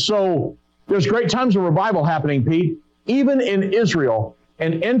 Mm-hmm. And so there's great times of revival happening, Pete. Even in Israel,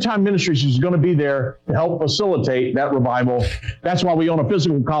 and End Time Ministries is going to be there to help facilitate that revival. That's why we own a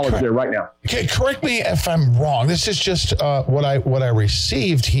physical college there right now. Okay, correct me if I'm wrong. This is just what I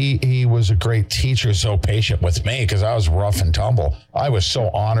received. He was a great teacher, so patient with me because I was rough and tumble. I was so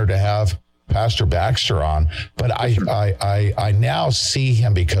honored to have Pastor Baxter on, but I now see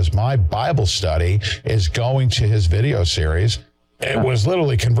him because my Bible study is going to his video series. It was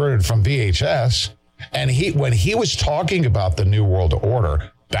literally converted from VHS. And when he was talking about the New World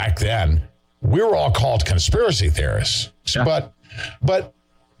Order back then, we were all called conspiracy theorists. Yeah. But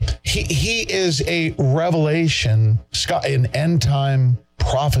he is a revelation, an end time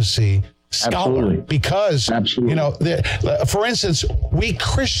prophecy scholar. Absolutely. Because, for instance, we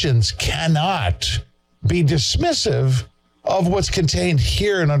Christians cannot be dismissive of what's contained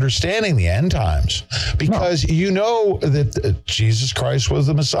here in understanding the end times, because you know that Jesus Christ was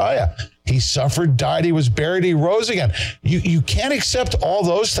the Messiah. He suffered, died, he was buried, he rose again. You can't accept all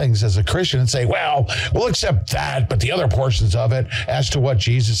those things as a Christian and say, well, we'll accept that, but the other portions of it as to what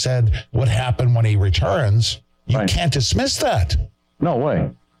Jesus said would happen when he returns, you can't dismiss that. No way.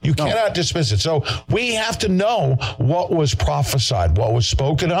 You cannot dismiss it. So we have to know what was prophesied, what was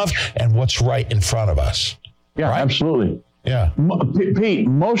spoken of, and what's right in front of us. Yeah, absolutely. Yeah. Pete,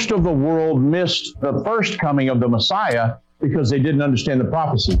 most of the world missed the first coming of the Messiah because they didn't understand the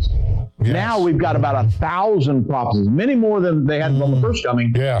prophecies. Yes. Now we've got about 1,000 prophecies, many more than they had on the first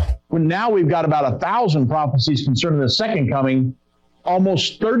coming. Yeah. When now we've got about 1,000 prophecies concerning the second coming.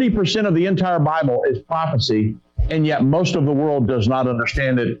 Almost 30% of the entire Bible is prophecy, and yet most of the world does not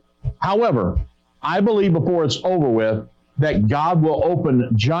understand it. However, I believe before it's over with that God will open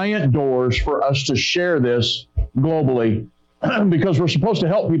giant doors for us to share this globally because we're supposed to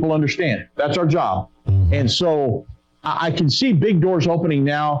help people understand. That's our job. And so I can see big doors opening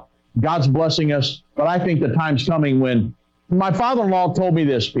now. God's blessing us, but I think the time's coming when my father-in-law told me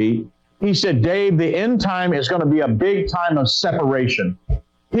this, Pete. He said, Dave, the end time is going to be a big time of separation.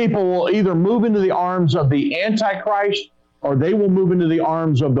 People will either move into the arms of the Antichrist or they will move into the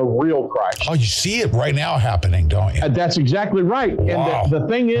arms of the real Christ. Oh, you see it right now happening, don't you? That's exactly right. Wow. And the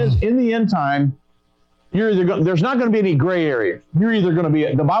thing is, in the end time, you're either there's not going to be any gray area. You're either going to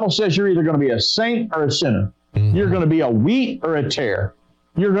be, the Bible says you're either going to be a saint or a sinner. You're going to be a wheat or a tare.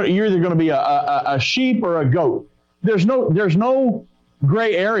 You're either going to be a sheep or a goat. There's no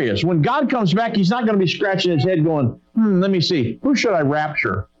gray areas. When God comes back, he's not going to be scratching his head going, let me see, who should I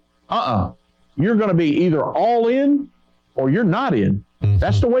rapture? You're going to be either all in or you're not in.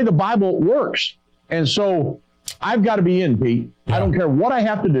 That's the way the Bible works. And so I've got to be in, Pete. I don't care what I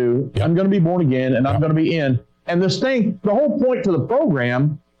have to do. I'm going to be born again and I'm going to be in. And this thing, the whole point to the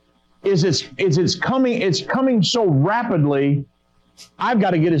program is it's coming so rapidly. I've got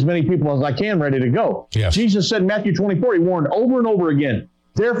to get as many people as I can ready to go. Yes. Jesus said in Matthew 24, he warned over and over again,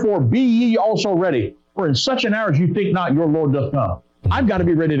 therefore be ye also ready, for in such an hour as you think not, your Lord doth come. I've got to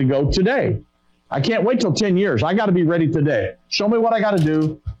be ready to go today. I can't wait till 10 years. I got to be ready today. Show me what I got to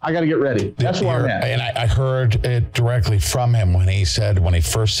do. I got to get ready. That's where I'm at. And I heard it directly from him when he said, when he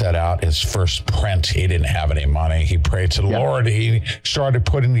first set out his first print, he didn't have any money. He prayed to the Lord. He started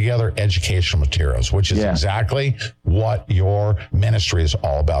putting together educational materials, which is exactly what your ministry is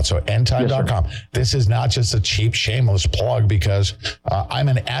all about. So endtime.com. This is not just a cheap, shameless plug because I'm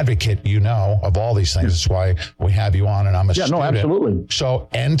an advocate, of all these things. That's why we have you on and I'm a student. No, absolutely. So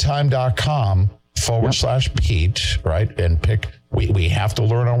endtime.com/Pete, right? And we have to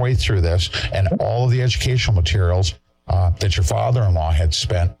learn our way through this and all of the educational materials that your father-in-law had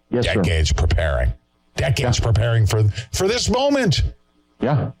spent decades preparing. Preparing for this moment.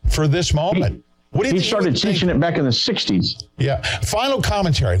 Yeah. For this moment. What do you he think started teaching it back in the 60s. Yeah. Final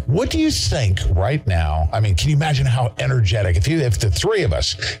commentary. What do you think right now? I mean, can you imagine how energetic, if the three of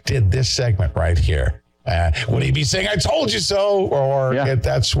us did this segment right here, would he be saying, I told you so? Or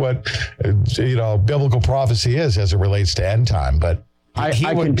that's what, biblical prophecy is as it relates to end time. But I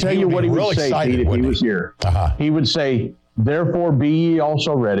can tell you what he would say, Pete, if he was here. He would say, therefore be ye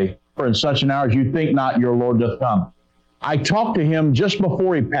also ready, for in such an hour as you think not, your Lord doth come. I talked to him just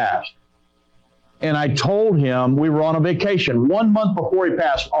before he passed. And I told him we were on a vacation. 1 month before he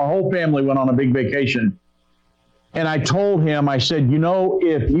passed, our whole family went on a big vacation. And I told him, I said, we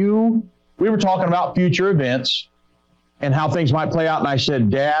were talking about future events and how things might play out. And I said,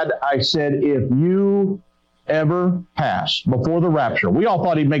 Dad, if you ever pass before the rapture, we all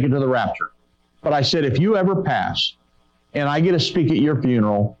thought he'd make it to the rapture. But I said, if you ever pass and I get to speak at your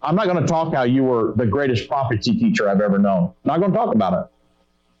funeral, I'm not going to talk how you were the greatest prophecy teacher I've ever known. Not going to talk about it.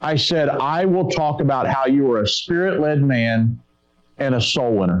 I said, I will talk about how you were a spirit-led man and a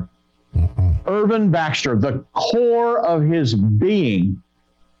soul winner. Irvin Baxter, the core of his being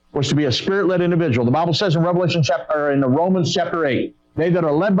was to be a spirit-led individual. The Bible says in Romans chapter 8, they that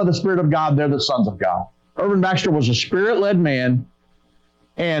are led by the Spirit of God, they're the sons of God. Irvin Baxter was a spirit-led man,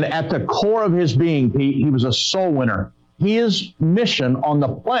 and at the core of his being, he was a soul winner. His mission on the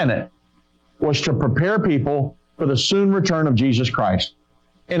planet was to prepare people for the soon return of Jesus Christ.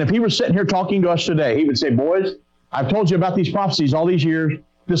 And if he was sitting here talking to us today, he would say, boys, I've told you about these prophecies all these years.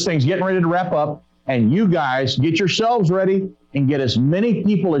 This thing's getting ready to wrap up. And you guys get yourselves ready and get as many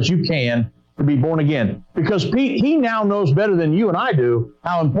people as you can to be born again. Because Pete, he now knows better than you and I do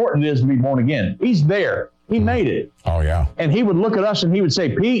how important it is to be born again. He's there. He made it. Oh, yeah. And he would look at us and he would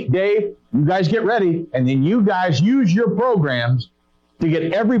say, Pete, Dave, you guys get ready. And then you guys use your programs to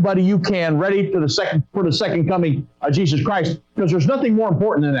get everybody you can ready for the second coming of Jesus Christ, because there's nothing more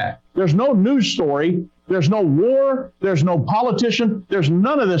important than that. There's no news story. There's no war. There's no politician. There's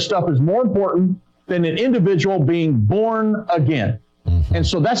none of this stuff is more important than an individual being born again. And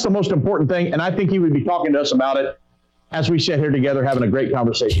so that's the most important thing. And I think he would be talking to us about it as we sit here together having a great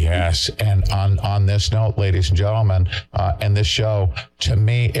conversation. Yes, and on this note, ladies and gentlemen, and this show, to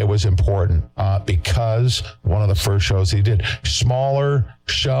me, it was important because one of the first shows he did, smaller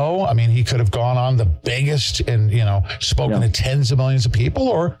show. I mean, he could have gone on the biggest and, spoken to tens of millions of people,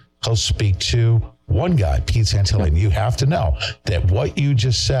 or he'll speak to one guy, Pete Santilli. And you have to know that what you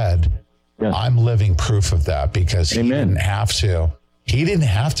just said, I'm living proof of that, because he didn't have to. He didn't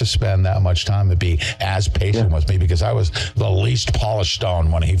have to spend that much time to be as patient with me, because I was the least polished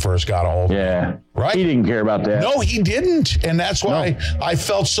stone when he first got a hold of me. Right? He didn't care about that. No, he didn't. And that's why I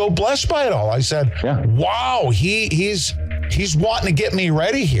felt so blessed by it all. I said, wow, he's wanting to get me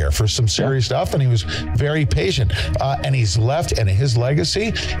ready here for some serious stuff. And he was very patient. And he's left, and his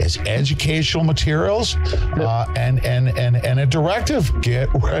legacy is educational materials and a directive. Get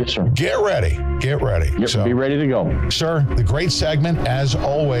ready. So, be ready to go. Sir, the great segment, as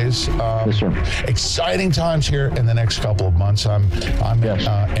always. Yes, sir. Exciting times here in the next couple of months. I'm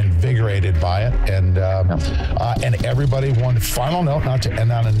invigorated by it. And everybody, one final note, not to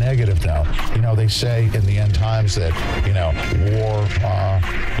end on a negative note. They say in the end times that, war,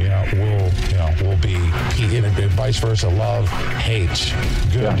 will be, and vice versa, love, hate,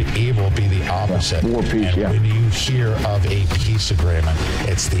 good, evil be the opposite. War, peace, and when you hear of a peace agreement,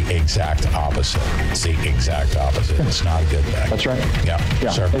 it's the exact opposite. It's the exact opposite. It's not a good thing. That's right.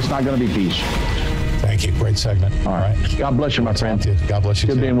 Yeah, sir. It's not going to be peace. Thank you. Great segment. All right. God bless you, my friend. God bless you.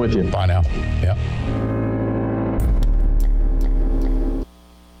 Good being with you. Bye now. Yeah.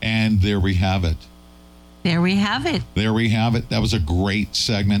 And there we have it. There we have it. That was a great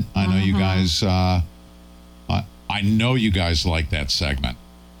segment. I know you guys. I know you guys like that segment.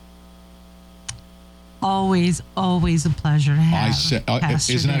 Always a pleasure to have. I said,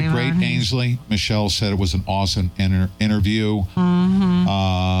 isn't that great, Ainsley? Michelle said it was an awesome interview.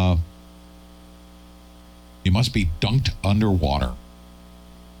 You must be dunked underwater.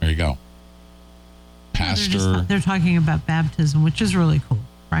 There you go. Pastor. They're talking about baptism, which is really cool,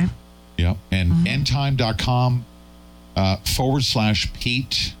 right? Yep. And endtime.com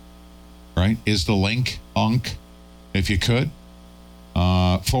 /Pete, right, is the link, Unk, if you could,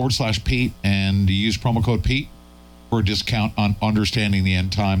 /Pete, and use promo code Pete for a discount on understanding the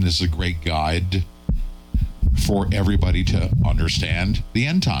end time. This is a great guide for everybody to understand the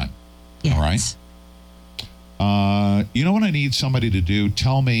end time. Yes. All right. You know what I need somebody to do?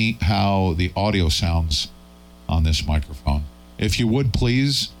 Tell me how the audio sounds on this microphone. If you would,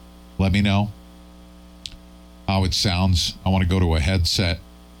 please let me know how it sounds. I want to go to a headset.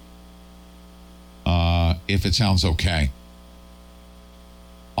 If it sounds okay.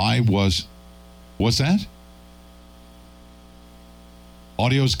 What's that?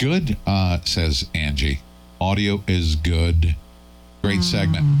 Audio's good, says Angie. Audio is good. Great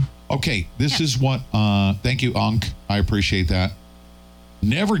segment. Okay, this is what, thank you, Unk. I appreciate that.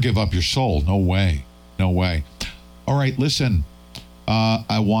 Never give up your soul. No way. All right, listen.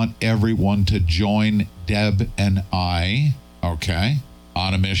 I want everyone to join Deb and I, okay,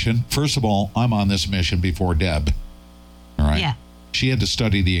 on a mission. First of all, I'm on this mission before Deb. All right. Yeah. She had to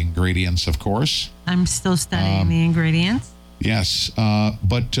study the ingredients, of course. I'm still studying the ingredients. Yes.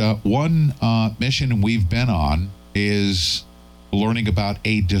 But one mission we've been on is learning about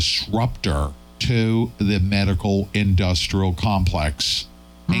a disruptor to the medical industrial complex.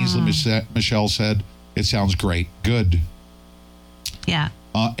 Ainsley Michelle said, it sounds great. Good. Yeah.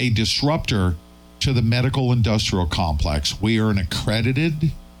 A disruptor to the medical industrial complex. We are an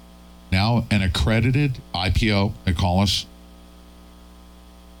accredited IPO, they call us.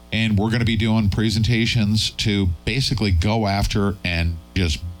 And we're going to be doing presentations to basically go after and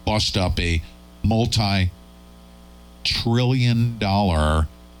just bust up a multi-trillion-dollar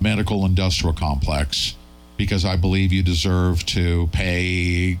medical industrial complex, because I believe you deserve to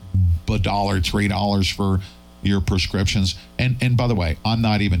pay $1, $3 for your prescriptions. And by the way, I'm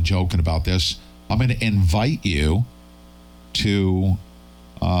not even joking about this. I'm going to invite you to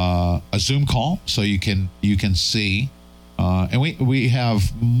a Zoom call so you can see. And we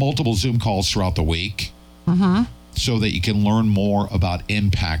have multiple Zoom calls throughout the week so that you can learn more about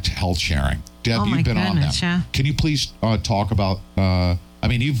impact health sharing. Deb, you've been on them. Yeah. Can you please talk about,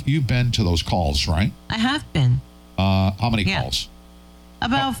 you've been to those calls, right? I have been. How many calls?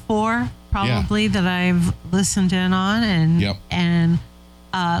 About 4, probably, that I've listened in on and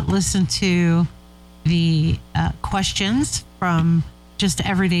listened to the questions from just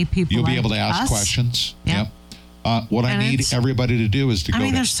everyday people. You'll be like able to ask us. questions. Yep. What I need everybody to do is to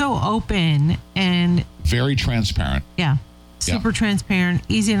go they're so open and very transparent. Yeah. Super transparent,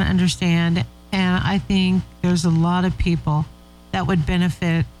 easy to understand. And I think there's a lot of people that would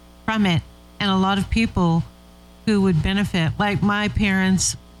benefit from it. And a lot of people who would benefit, like my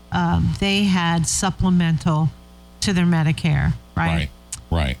parents, they had supplemental to their Medicare, right?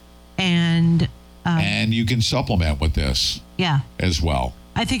 Right. And you can supplement with this as well.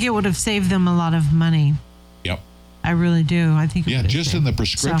 I think it would have saved them a lot of money. Yep. I really do. I think just in the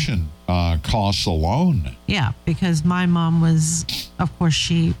prescription costs alone. Yeah, because my mom was, of course,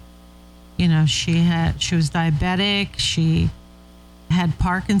 she was diabetic. She had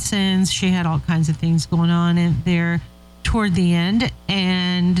Parkinson's. She had all kinds of things going on in there toward the end,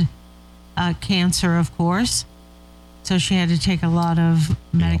 and cancer, of course. So she had to take a lot of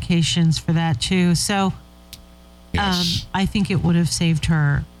medications for that too. So I think it would have saved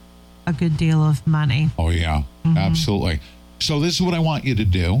her a good deal of money. Oh, yeah, absolutely. So this is what I want you to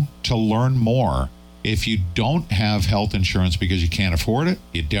do to learn more. If you don't have health insurance because you can't afford it,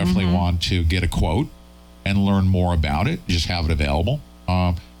 you definitely want to get a quote and learn more about it. Just have it available.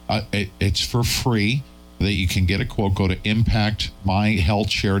 It's for free that you can get a quote. Go to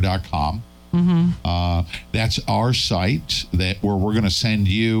impactmyhealthshare.com. That's our site where we're going to send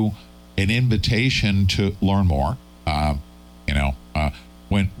you an invitation to learn more.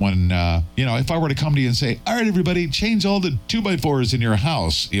 If I were to come to you and say, all right, everybody, change all the 2x4s in your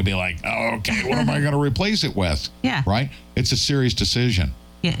house, you'd be like, oh, okay, what am I going to replace it with? Yeah. Right? It's a serious decision.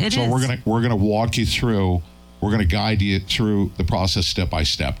 Yeah, it is. So we're gonna walk you through. We're going to guide you through the process step by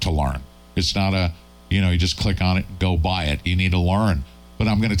step to learn. It's not you just click on it and go buy it. You need to learn. But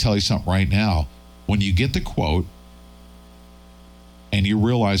I'm going to tell you something right now. When you get the quote and you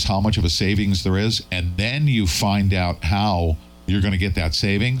realize how much of a savings there is, and then you find out how you're going to get that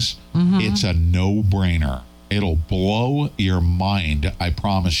savings, it's a no-brainer. It'll blow your mind. I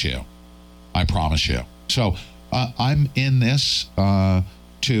promise you. So I'm in this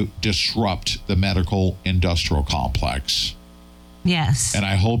to disrupt the medical industrial complex. Yes. And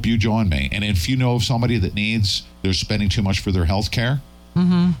I hope you join me. And if you know of somebody that they're spending too much for their health care,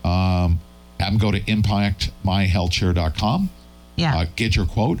 have them go to impactmyhealthshare.com. Yeah. Get your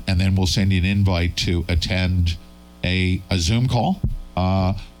quote, and then we'll send you an invite to attend a Zoom call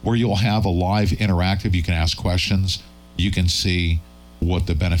where you'll have a live interactive. You can ask questions. You can see what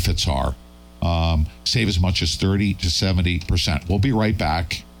the benefits are. Save as much as 30 to 70%. We'll be right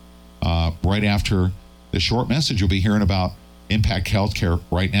back right after the short message. You'll be hearing about Impact Healthcare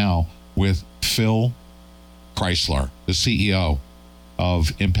right now with Phil Chrysler, the CEO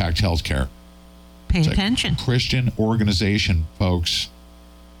of Impact Healthcare. Pay attention. Christian organization, folks.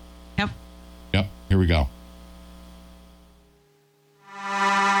 Yep. Here we go.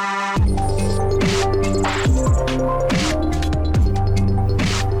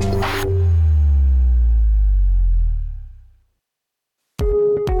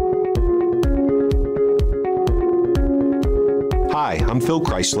 Hi, I'm Phil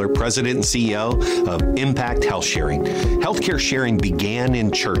Chrysler, President and CEO of Impact Health Sharing. Healthcare sharing began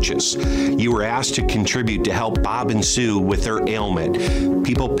in churches. You were asked to contribute to help Bob and Sue with their ailment.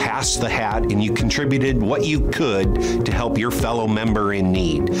 People passed the hat and you contributed what you could to help your fellow member in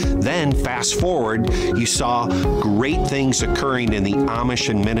need. Then, fast forward, you saw great things occurring in the Amish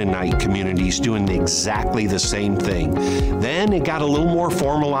and Mennonite communities doing exactly the same thing. Then it got a little more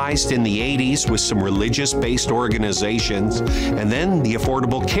formalized in the 80s with some religious-based organizations, and then the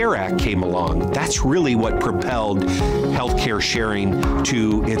Affordable Care Act came along. That's really what propelled healthcare sharing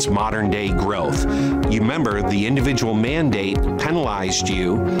to its modern day growth. You remember the individual mandate penalized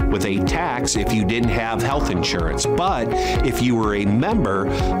you with a tax if you didn't have health insurance. But if you were a member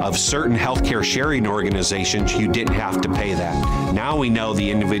of certain healthcare sharing organizations, you didn't have to pay that. Now we know the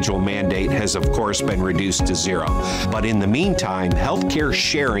individual mandate has, of course, been reduced to zero. But in the meantime, healthcare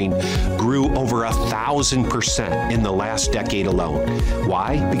sharing grew over 1,000% in the last decade alone.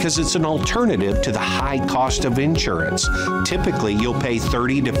 Why? Because it's an alternative to the high cost of insurance. Typically, you'll pay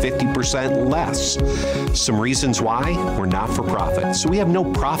 30 to 50% less. Some reasons why? We're not for profit. So we have no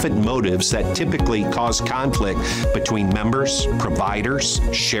profit motives that typically cause conflict between members, providers,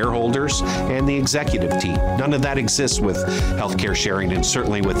 shareholders, and the executive team. None of that exists with healthcare sharing and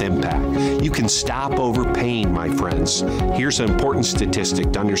certainly with Impact. You can stop overpaying, my friends. Here's an important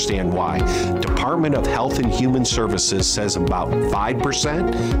statistic to understand why. Department of Health and Human Services says about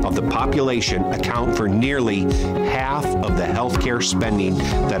 5% of the population account for nearly half of the healthcare spending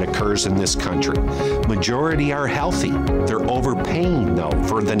that occurs in this country. Majority are healthy. They're overpaying, though,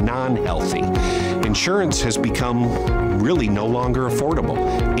 for the non-healthy. Insurance has become really no longer affordable.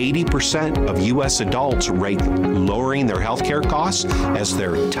 80% of U.S. adults rate lowering their healthcare costs as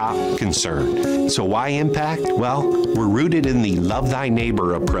their top concern. So why Impact? Well, we're rooted in the Love Thy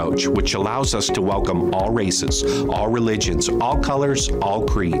Neighbor approach, which allows us to welcome all races, all religions, all colors, all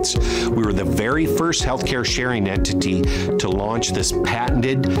creeds. We were the very first healthcare sharing entity to launch this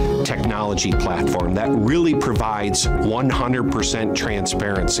patented technology platform that really provides 100%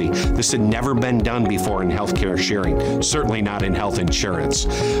 transparency. This had never been done before in healthcare sharing, certainly not in health insurance.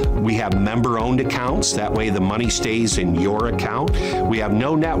 We have member-owned accounts. That way the money stays in your account. We have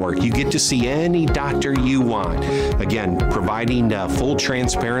no network. You get to see any doctor you want. Again, providing full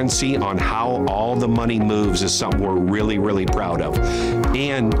transparency on how all the money moves is something we're really, really proud of.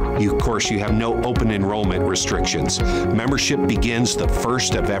 And of course, you have no open enrollment restrictions. Membership begins the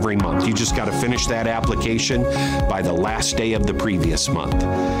first of every month. You just got to finish that application by the last day of the previous month.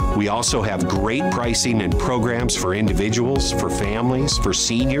 We also have great pricing and programs for individuals, for families, for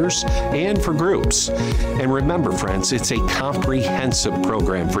seniors, and for groups. And remember, friends, it's a comprehensive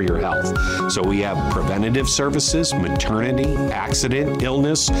program for your health. So we have preventative services, maternity, accident,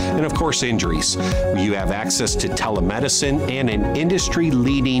 illness, and of course, injuries. You have access to telemedicine and an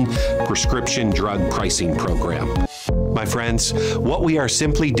industry-leading prescription drug pricing program. My friends, what we are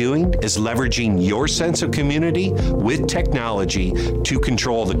simply doing is leveraging your sense of community with technology to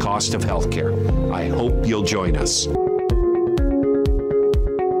control the cost of healthcare. I hope you'll join us.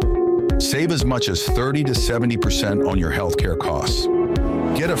 Save as much as 30 to 70% on your healthcare costs.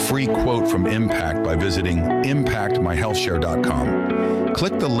 Get a free quote from Impact by visiting impactmyhealthshare.com.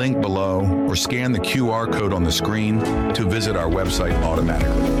 Click the link below or scan the QR code on the screen to visit our website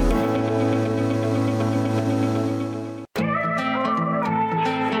automatically.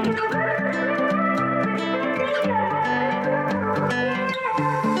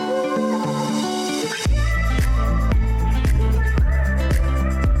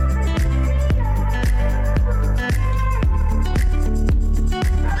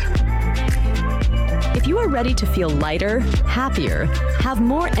 Ready to feel lighter, happier, have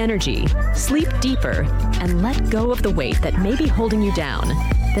more energy, sleep deeper, and let go of the weight that may be holding you down,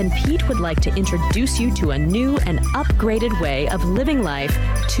 then Pete would like to introduce you to a new and upgraded way of living life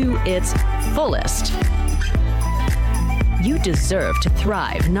to its fullest. You deserve to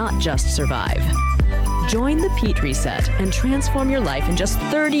thrive, not just survive. Join the Pete Reset and transform your life in just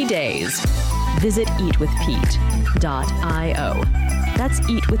 30 days. Visit eatwithpete.io. That's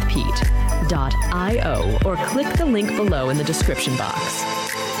eatwithpete.io, or click the link below in the description box.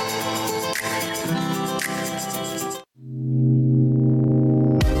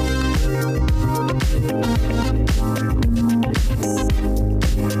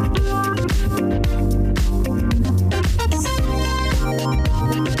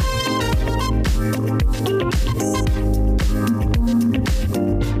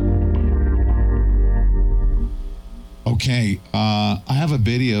 Okay, I have a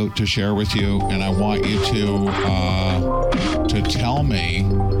video to share with you, and I want you to tell me,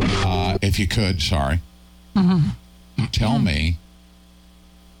 if you could, sorry, tell me,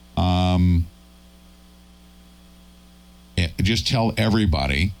 just tell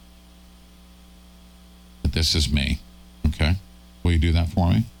everybody that this is me, okay? Will you do that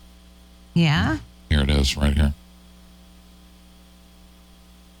for me? Yeah. Here it is, right here.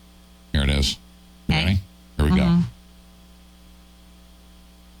 Here it is. You ready? Here we go.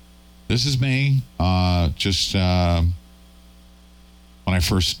 This is me. Just when I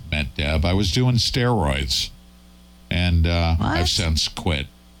first met Deb, I was doing steroids, and I've since quit.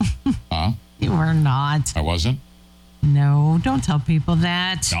 Huh? You were not. I wasn't? No, don't tell people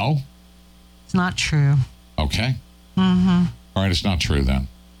that. No? It's not true. Okay. Mm-hmm. All right, it's not true then.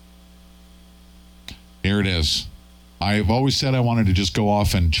 Here it is. I've always said I wanted to just go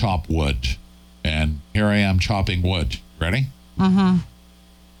off and chop wood, and here I am chopping wood. Ready? Mm-hmm.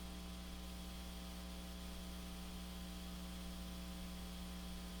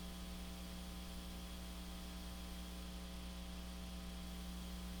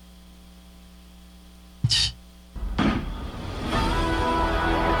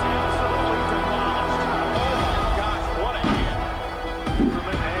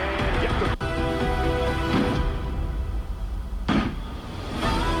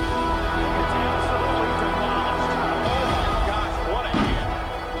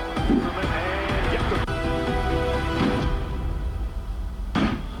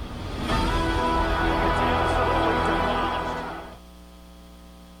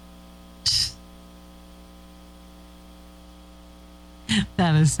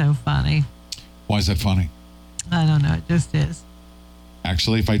 That is so funny. Why is that funny? I don't know. It just is.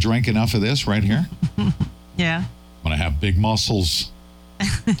 Actually, if I drank enough of this right here, Yeah. I'm going to have big muscles.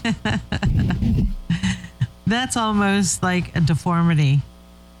 That's almost like a deformity.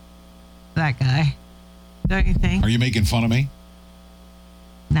 That guy. Don't you think? Are you making fun of me?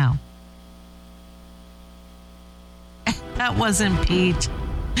 No. That wasn't Pete.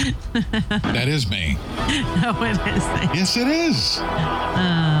 That is me. No, it isn't. Yes, it is. Oh,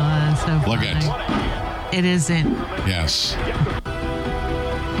 that's so Look funny. at It isn't. Yes.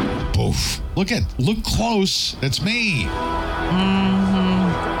 Poof. Look close. That's me.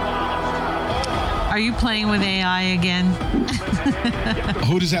 Are you playing with AI again?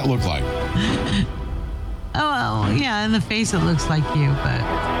 Who does that look like? Oh, well, yeah, in the face it looks like you, but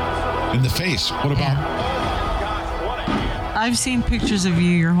In the face. What about? I've seen pictures of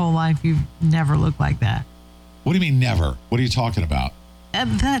you your whole life. You've never looked like that. What do you mean never? What are you talking about?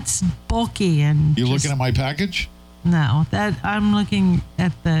 That's bulky and You just- looking at my package? No, that I'm looking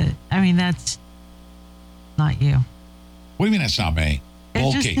at that's not you. What do you mean that's not me?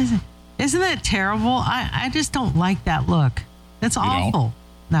 It just Bulky. isn't that terrible? I just don't like that look. That's awful.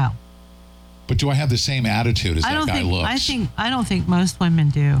 No. But do I have the same attitude as I that don't guy think looks? I don't think most women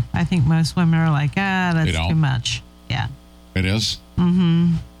do. I think most women are like, that's don't? too much. Yeah. It is?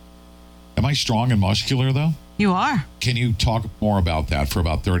 Mm-hmm. Am I strong and muscular, though? You are. Can you talk more about that for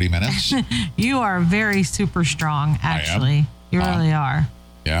about 30 minutes? You are very super strong, actually. You really are.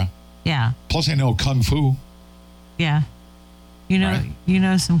 Yeah. Yeah. Plus, I know Kung Fu. Yeah. You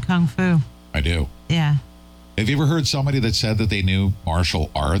know some Kung Fu. I do. Yeah. Have you ever heard somebody that said that they knew martial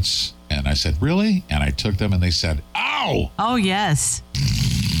arts? And I said, really? And I took them and they said, ow! Oh, yes.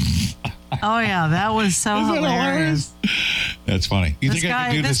 Oh, yeah. That was so Isn't that hilarious. That's funny. You think I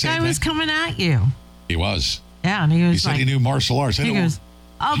could do the This same guy was thing? coming at you. He was. Yeah, and he was He said like, he knew martial arts. he goes,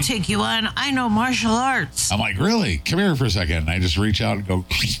 I'll take you on. I know martial arts. I'm like, really? Come here for a second. And I just reach out and go,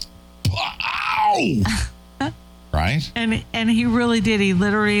 ow! Right? And he really did. He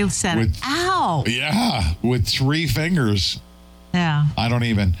literally said, ow. Yeah, with 3 fingers. Yeah. I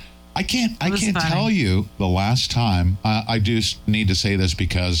can't funny. tell you the last time. I just need to say this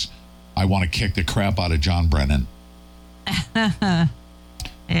because I want to kick the crap out of John Brennan. He's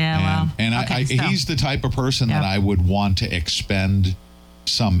the type of person that I would want to expend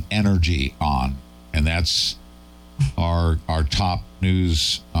some energy on. And that's our top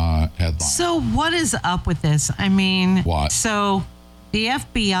news headline. So what is up with this? I mean, What? So the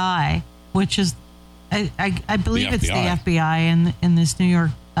FBI, which is, I believe it's the FBI. FBI in this New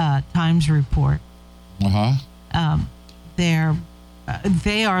York Times report.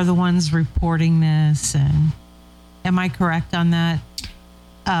 They are the ones reporting this. And am I correct on that?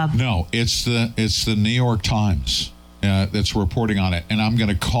 No, it's the New York Times that's reporting on it, and I'm going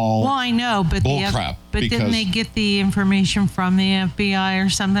to call. Well, I know, but bullcrap. Didn't they get the information from the FBI or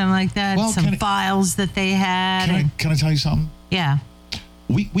something like that? Well, some files that they had. Can I tell you something? Yeah.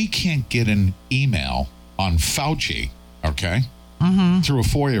 We can't get an email on Fauci, okay? Mm-hmm. Through a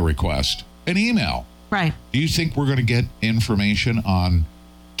FOIA request, an email. Right. Do you think we're going to get information on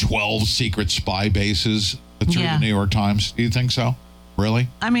 12 secret spy bases through the New York Times? Do you think so? Really?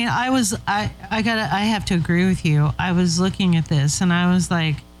 I mean, I have to agree with you. I was looking at this and I was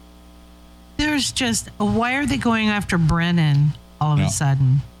like, why are they going after Brennan all of a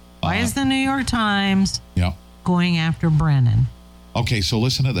sudden? Why is the New York Times going after Brennan? Okay, so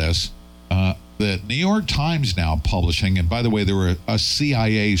listen to this. The New York Times now publishing, and by the way, they were a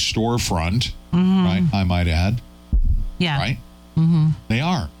CIA storefront, right? I might add. Yeah. Right? Mm-hmm. They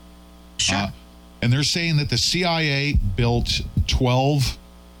are. Sure. And they're saying that the CIA built 12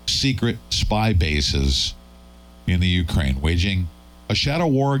 secret spy bases in the Ukraine, waging a shadow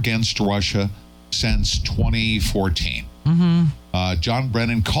war against Russia since 2014. Mm-hmm. John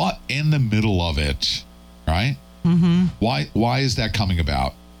Brennan caught in the middle of it, right? Mm-hmm. Why is that coming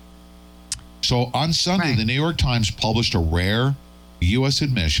about? So on Sunday, the New York Times published a rare U.S.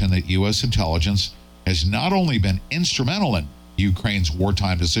 admission that U.S. intelligence has not only been instrumental in Ukraine's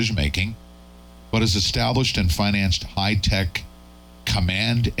wartime decision-making, but has established and financed high-tech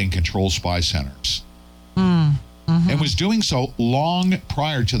command and control spy centers. Mm-hmm. And was doing so long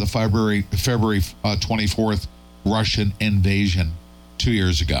prior to the February 24th Russian invasion 2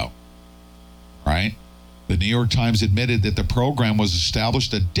 years ago. Right? The New York Times admitted that the program was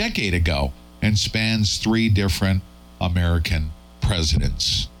established a decade ago and spans 3 different American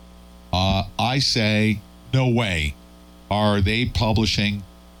presidents. I say, no way are they publishing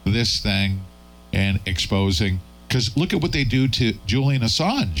this thing and exposing, because look at what they do to Julian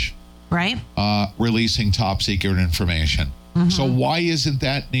Assange. Right. Releasing top secret information. Mm-hmm. So why isn't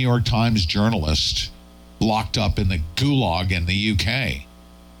that New York Times journalist locked up in the gulag in the UK.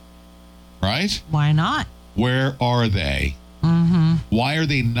 Right? Why not? Where are they? Mm-hmm. Why are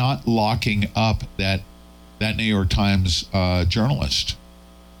they not locking up that New York Times journalist?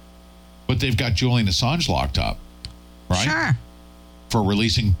 But they've got Julian Assange locked up, right? Sure. For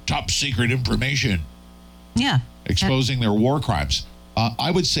releasing top secret information. Yeah. Exposing their war crimes. I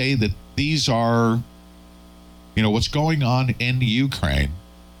would say that these are, what's going on in Ukraine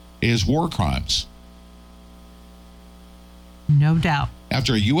is war crimes. No doubt.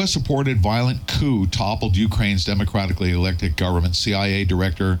 After a U.S.-supported violent coup toppled Ukraine's democratically elected government, CIA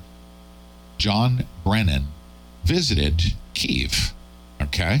Director John Brennan visited Kyiv.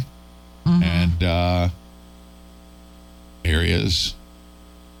 Okay? Mm-hmm. And here he is.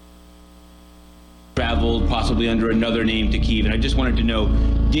 Traveled possibly under another name to Kyiv, and I just wanted to know,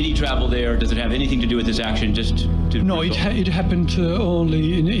 did he travel there? Does it have anything to do with this action? No, it happened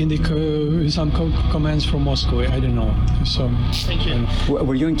only in some commands from Moscow. I don't know. So thank you.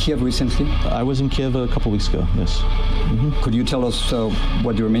 Were you in Kiev recently? I was in Kiev a couple weeks ago, yes. Mm-hmm. Could you tell us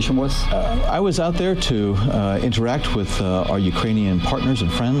what your mission was? I was out there to interact with our Ukrainian partners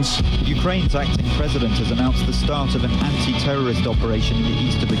and friends. Ukraine's acting president has announced the start of an anti-terrorist operation in the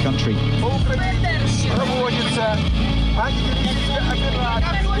east of the country.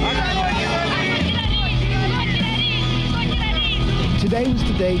 Today was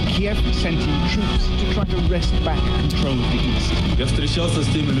the day Kiev sent in troops to try to wrest back control of the east. Я встречался с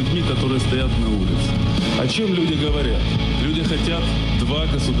теми людьми, которые стоят на улице. О чем люди говорят? Люди хотят два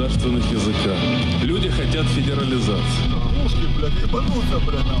государственных языка. Люди хотят федерализации.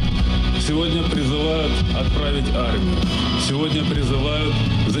 Сегодня призывают отправить армию. Сегодня призывают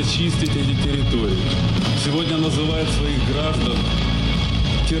зачистить эти территории. Сегодня называют своих граждан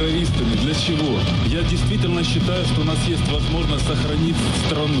террористами. Для чего? Я действительно считаю, что у нас есть возможность сохранить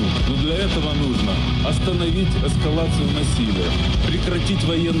страну. Но для этого нужно остановить эскалацию насилия, прекратить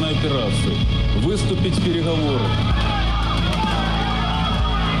военные операции, выступить в переговоры.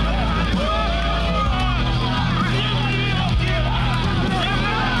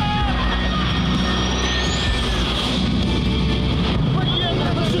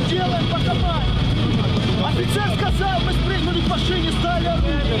 Офицер сказал, мы спрыгнули к машине, стали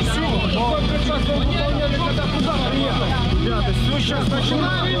орудие. Все,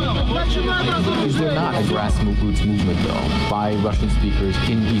 Is there not a grassroots movement, though, by Russian speakers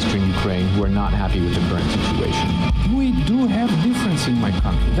in eastern Ukraine who are not happy with the current situation? We do have differences in my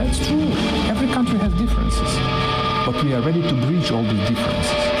country. That's true. Every country has differences. But we are ready to bridge all these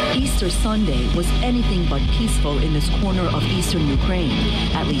differences. Easter Sunday was anything but peaceful in this corner of eastern Ukraine.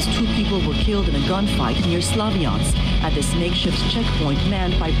 At least 2 people were killed in a gunfight near Slavyansk at this makeshift checkpoint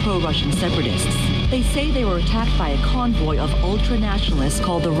manned by pro-Russian separatists. They say they were attacked by a convoy of ultra-nationalists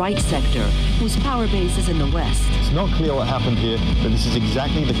called the Right Sector, whose power base is in the west. It's not clear what happened here, but this is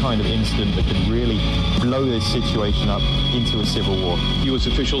exactly the kind of incident that could really blow this situation up into a civil war. U.S.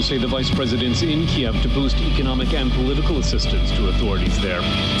 officials say the vice president's in Kiev to boost economic and political assistance to authorities there.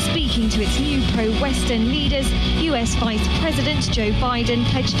 Speaking to its new pro-Western leaders, U.S. Vice President Joe Biden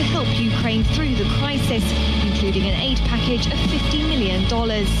pledged to help Ukraine through the crisis, including an aid package of $50 million.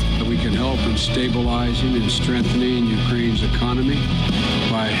 We can help in stabilizing and strengthening Ukraine's economy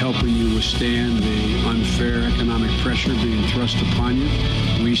by helping you withstand the unfair economic pressure being thrust upon you.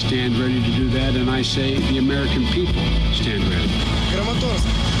 We stand ready to do that, and I say the American people stand ready.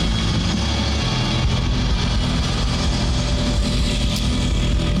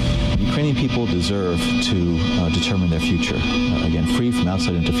 Ukrainian people deserve to determine their future, again, free from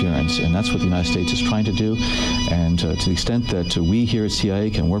outside interference. And that's what the United States is trying to do. And to the extent that we here at CIA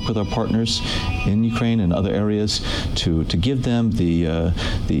can work with our partners in Ukraine and other areas to give them the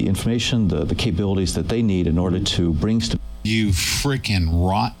information, the capabilities that they need in order to bring stability. You freaking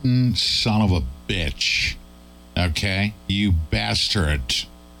rotten son of a bitch. Okay? You bastard.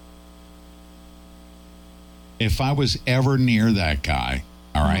 If I was ever near that guy,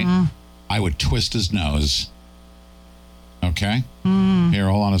 all right, I would twist his nose. Okay? Here,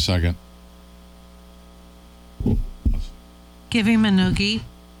 hold on a second. Give him a noogie.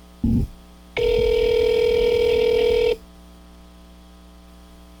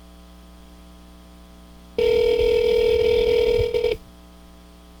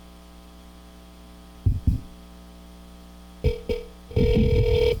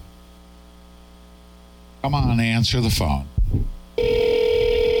 Come on, answer the phone.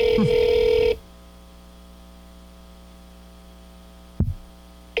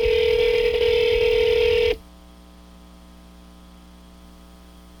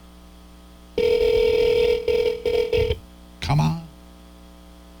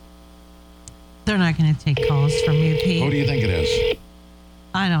 They're not going to take calls from you, Pete. Who do you think it is?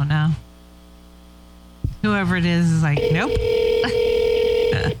 I don't know. Whoever it is like, nope.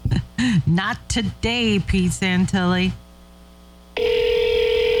 Not today, Pete Santilli.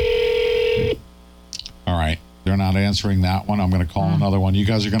 All right. They're not answering that one. I'm going to call another one. You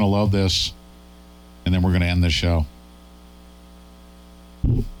guys are going to love this. And then we're going to end the show.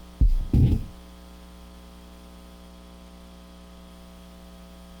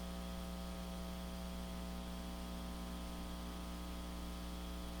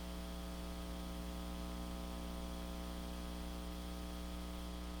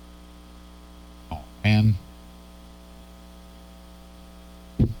 Oh, man.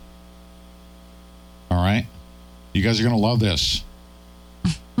 All right. You guys are going to love this.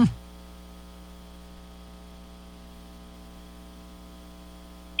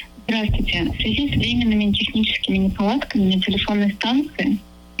 Здравствуйте. В связи с временными техническими неполадками на телефонной станции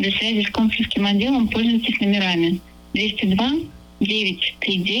для связи с консульским отделом пользуйтесь номерами 202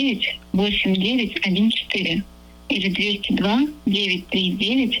 939 8914 или 202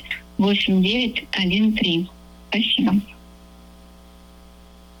 939 8913. Спасибо.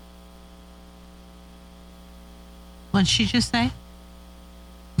 What'd she just say?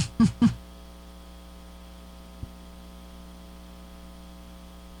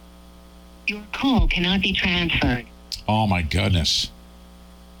 Your call cannot be transferred. Oh, my goodness.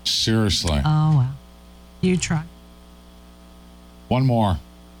 Seriously. Oh, wow. You try. One more.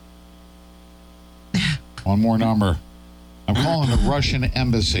 One more number. I'm calling the Russian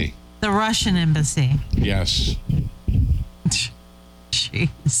embassy. The Russian embassy. Yes.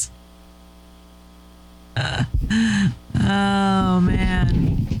 Jeez. Oh,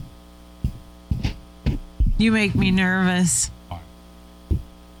 man. You make me nervous.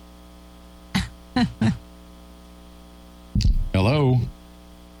 Hello?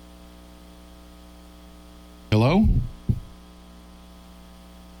 Hello?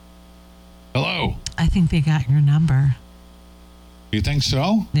 Hello? I think they got your number. You think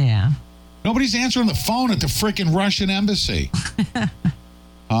so? Yeah. Nobody's answering the phone at the freaking Russian embassy.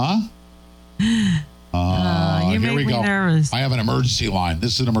 Huh? You here make we me go. nervous. I have an emergency line.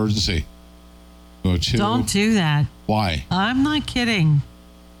 This is an emergency. Go to. Don't do that. Why? I'm not kidding.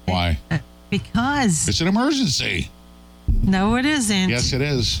 Why? Because. It's an emergency. No, it isn't. Yes, it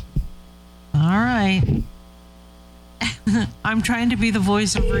is. All right. I'm trying to be the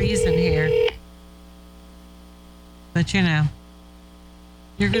voice of reason here. But you know,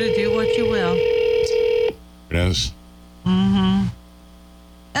 you're going to do what you will. It is. Mm-hmm.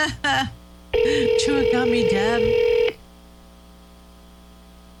 Chew a gummy, Deb.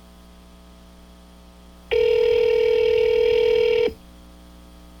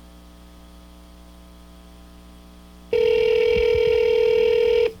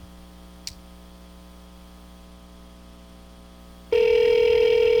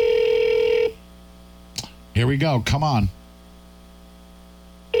 Here we go. Come on.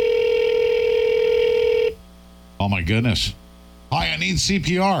 Oh, my goodness. Hi, I need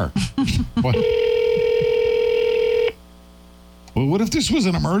CPR. What? Well, what if this was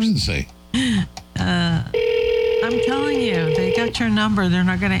an emergency? I'm telling you, they got your number. They're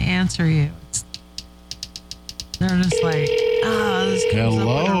not going to answer you. They're just like, this comes up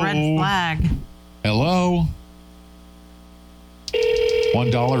with a red flag. Hello?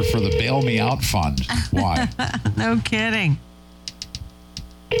 $1 for the Bail Me Out Fund. Why? No kidding.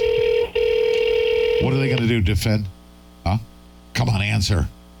 What are they going to do? Defend? Huh? Come on, answer.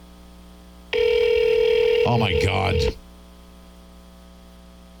 Oh, my God.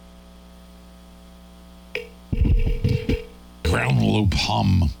 Ground loop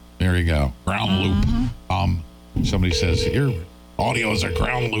hum. There you go. Ground loop hum. Somebody says, your audio is a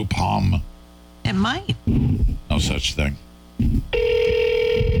ground loop hum. It might. No such thing.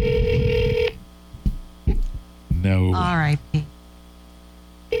 No. All right, Pete.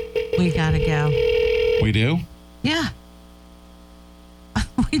 We got to go. We do? Yeah.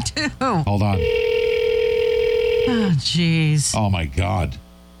 We do. Hold on. Oh, jeez. Oh, my God.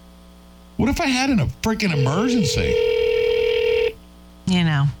 What if I had a freaking emergency? You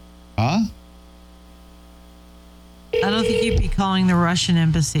know. Huh? I don't think you'd be calling the Russian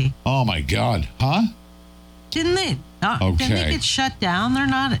embassy. Oh, my God. Huh? Didn't they? Okay. Didn't they get shut down?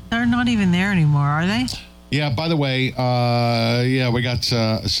 They're not even there anymore, are they? Yeah, by the way, we got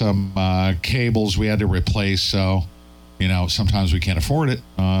some cables we had to replace. So, sometimes we can't afford it.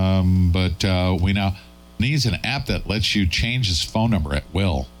 But we now needs an app that lets you change his phone number at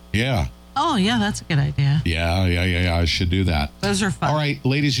will. Yeah. Oh, yeah, that's a good idea. Yeah. I should do that. Those are fun. All right,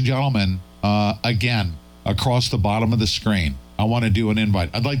 ladies and gentlemen, again, across the bottom of the screen, I want to do an invite.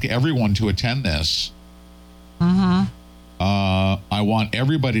 I'd like everyone to attend this. Mm-hmm. I want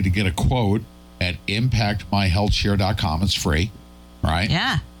everybody to get a quote at impactmyhealthshare.com. It's free, right?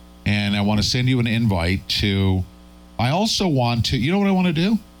 Yeah. And I want to send you an invite to, I also want to, you know what I want to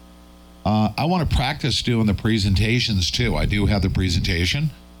do? I want to practice doing the presentations too. I do have the presentation.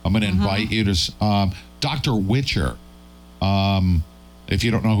 I'm going to invite you to Dr. Witcher. If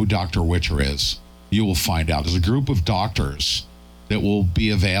you don't know who Dr. Witcher is, you will find out. There's a group of doctors that will be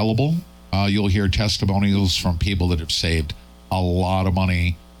available. You'll hear testimonials from people that have saved a lot of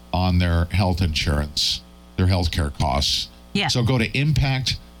money on their health insurance, their health care costs. Yeah. So go to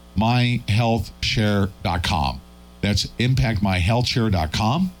impactmyhealthshare.com. That's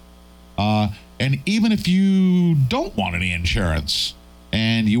impactmyhealthshare.com. And even if you don't want any insurance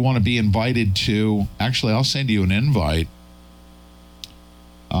and you want to be invited to, actually, I'll send you an invite.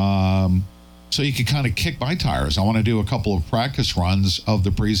 So you can kind of kick my tires. I want to do a couple of practice runs of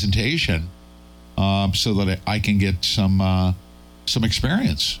the presentation so that I can get some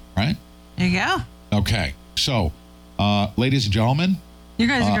experience, right? There you go. Okay. So, ladies and gentlemen. You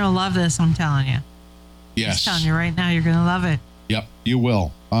guys are going to love this, I'm telling you. Yes. I'm telling you right now, you're going to love it. Yep, you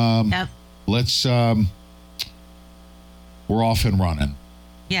will. Yep. Let's, we're off and running.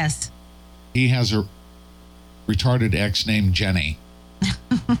 Yes. He has a retarded ex named Jenny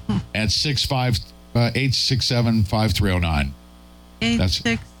at 867-5309.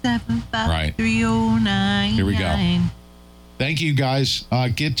 867-5309. Here we go. Thank you, guys.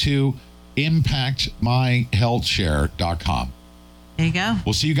 Get to impactmyhealthshare.com. There you go.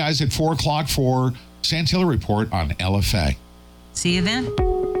 We'll see you guys at 4 o'clock for Santilli Report on LFA. See you then.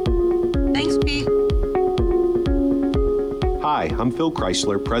 Thanks, Pete. Hi, I'm Phil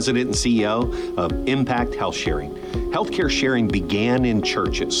Chrysler, President and CEO of Impact Health Sharing. Healthcare sharing began in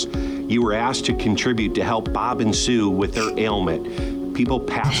churches. You were asked to contribute to help Bob and Sue with their ailment. People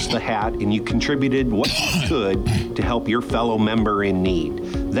passed the hat and you contributed what you could to help your fellow member in need.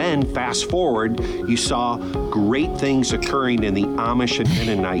 Then, fast forward, you saw great things occurring in the Amish and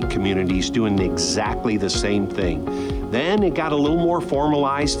Mennonite communities doing exactly the same thing. Then it got a little more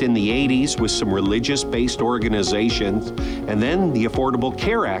formalized in the 80s with some religious-based organizations, and then the Affordable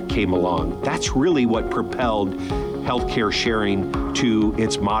Care Act came along. That's really what propelled healthcare sharing to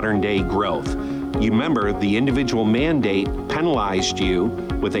its modern-day growth. You remember the individual mandate penalized you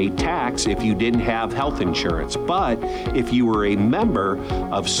with a tax if you didn't have health insurance. But if you were a member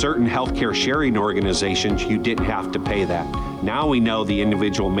of certain healthcare sharing organizations, you didn't have to pay that. Now we know the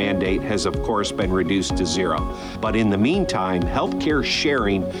individual mandate has, of course, been reduced to zero. But in the meantime, healthcare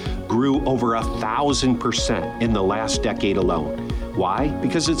sharing grew over 1,000% in the last decade alone. Why?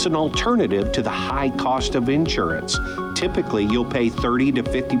 Because it's an alternative to the high cost of insurance. Typically, you'll pay 30 to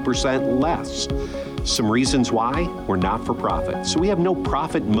 50% less. Some reasons why? We're not for profit. So we have no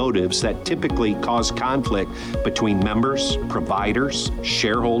profit motives that typically cause conflict between members, providers,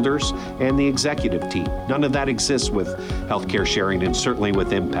 shareholders, and the executive team. None of that exists with healthcare sharing and certainly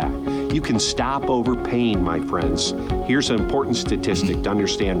with Impact. You can stop overpaying, my friends. Here's an important statistic to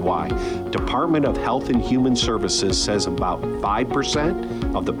understand why. Department of Health and Human Services says about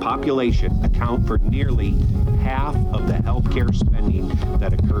 5% of the population account for nearly half of the healthcare spending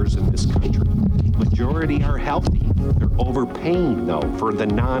that occurs in this country. Majority are healthy. They're overpaying, though, for the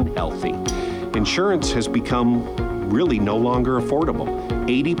non-healthy. Insurance has become really no longer affordable.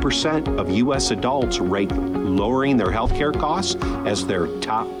 80% of U.S. adults rate lowering their healthcare costs as their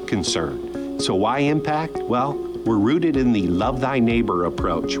top concern. So why Impact? Well, we're rooted in the Love Thy Neighbor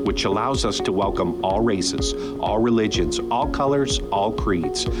approach, which allows us to welcome all races, all religions, all colors, all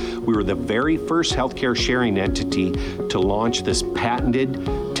creeds. We were the very first healthcare sharing entity to launch this patented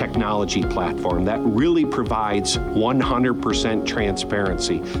technology platform that really provides 100%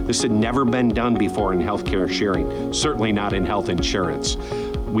 transparency. This had never been done before in healthcare sharing, certainly not in health insurance.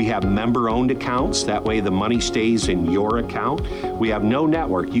 We have member-owned accounts. That way the money stays in your account. We have no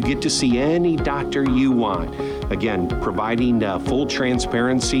network. You get to see any doctor you want. Again, providing full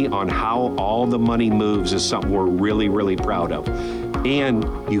transparency on how all the money moves is something we're really, really proud of. And,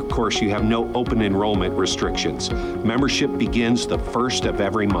 of course, you have no open enrollment restrictions. Membership begins the first of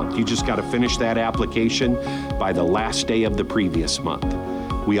every month. You just got to finish that application by the last day of the previous month.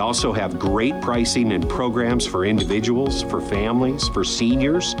 We also have great pricing and programs for individuals, for families, for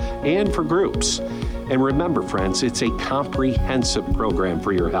seniors, and for groups. And remember, friends, it's a comprehensive program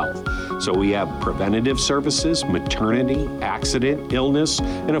for your health. So we have preventative services, maternity, accident, illness,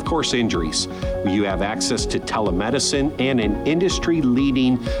 and of course, injuries. You have access to telemedicine and an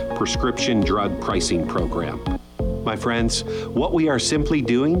industry-leading prescription drug pricing program. My friends, what we are simply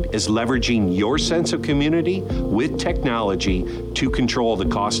doing is leveraging your sense of community with technology to control the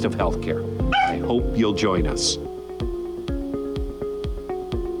cost of healthcare. I hope you'll join us.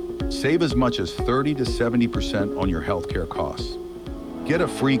 Save as much as 30 to 70% on your healthcare costs. Get a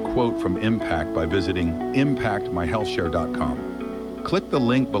free quote from Impact by visiting impactmyhealthshare.com. Click the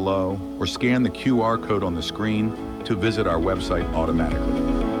link below or scan the QR code on the screen to visit our website automatically.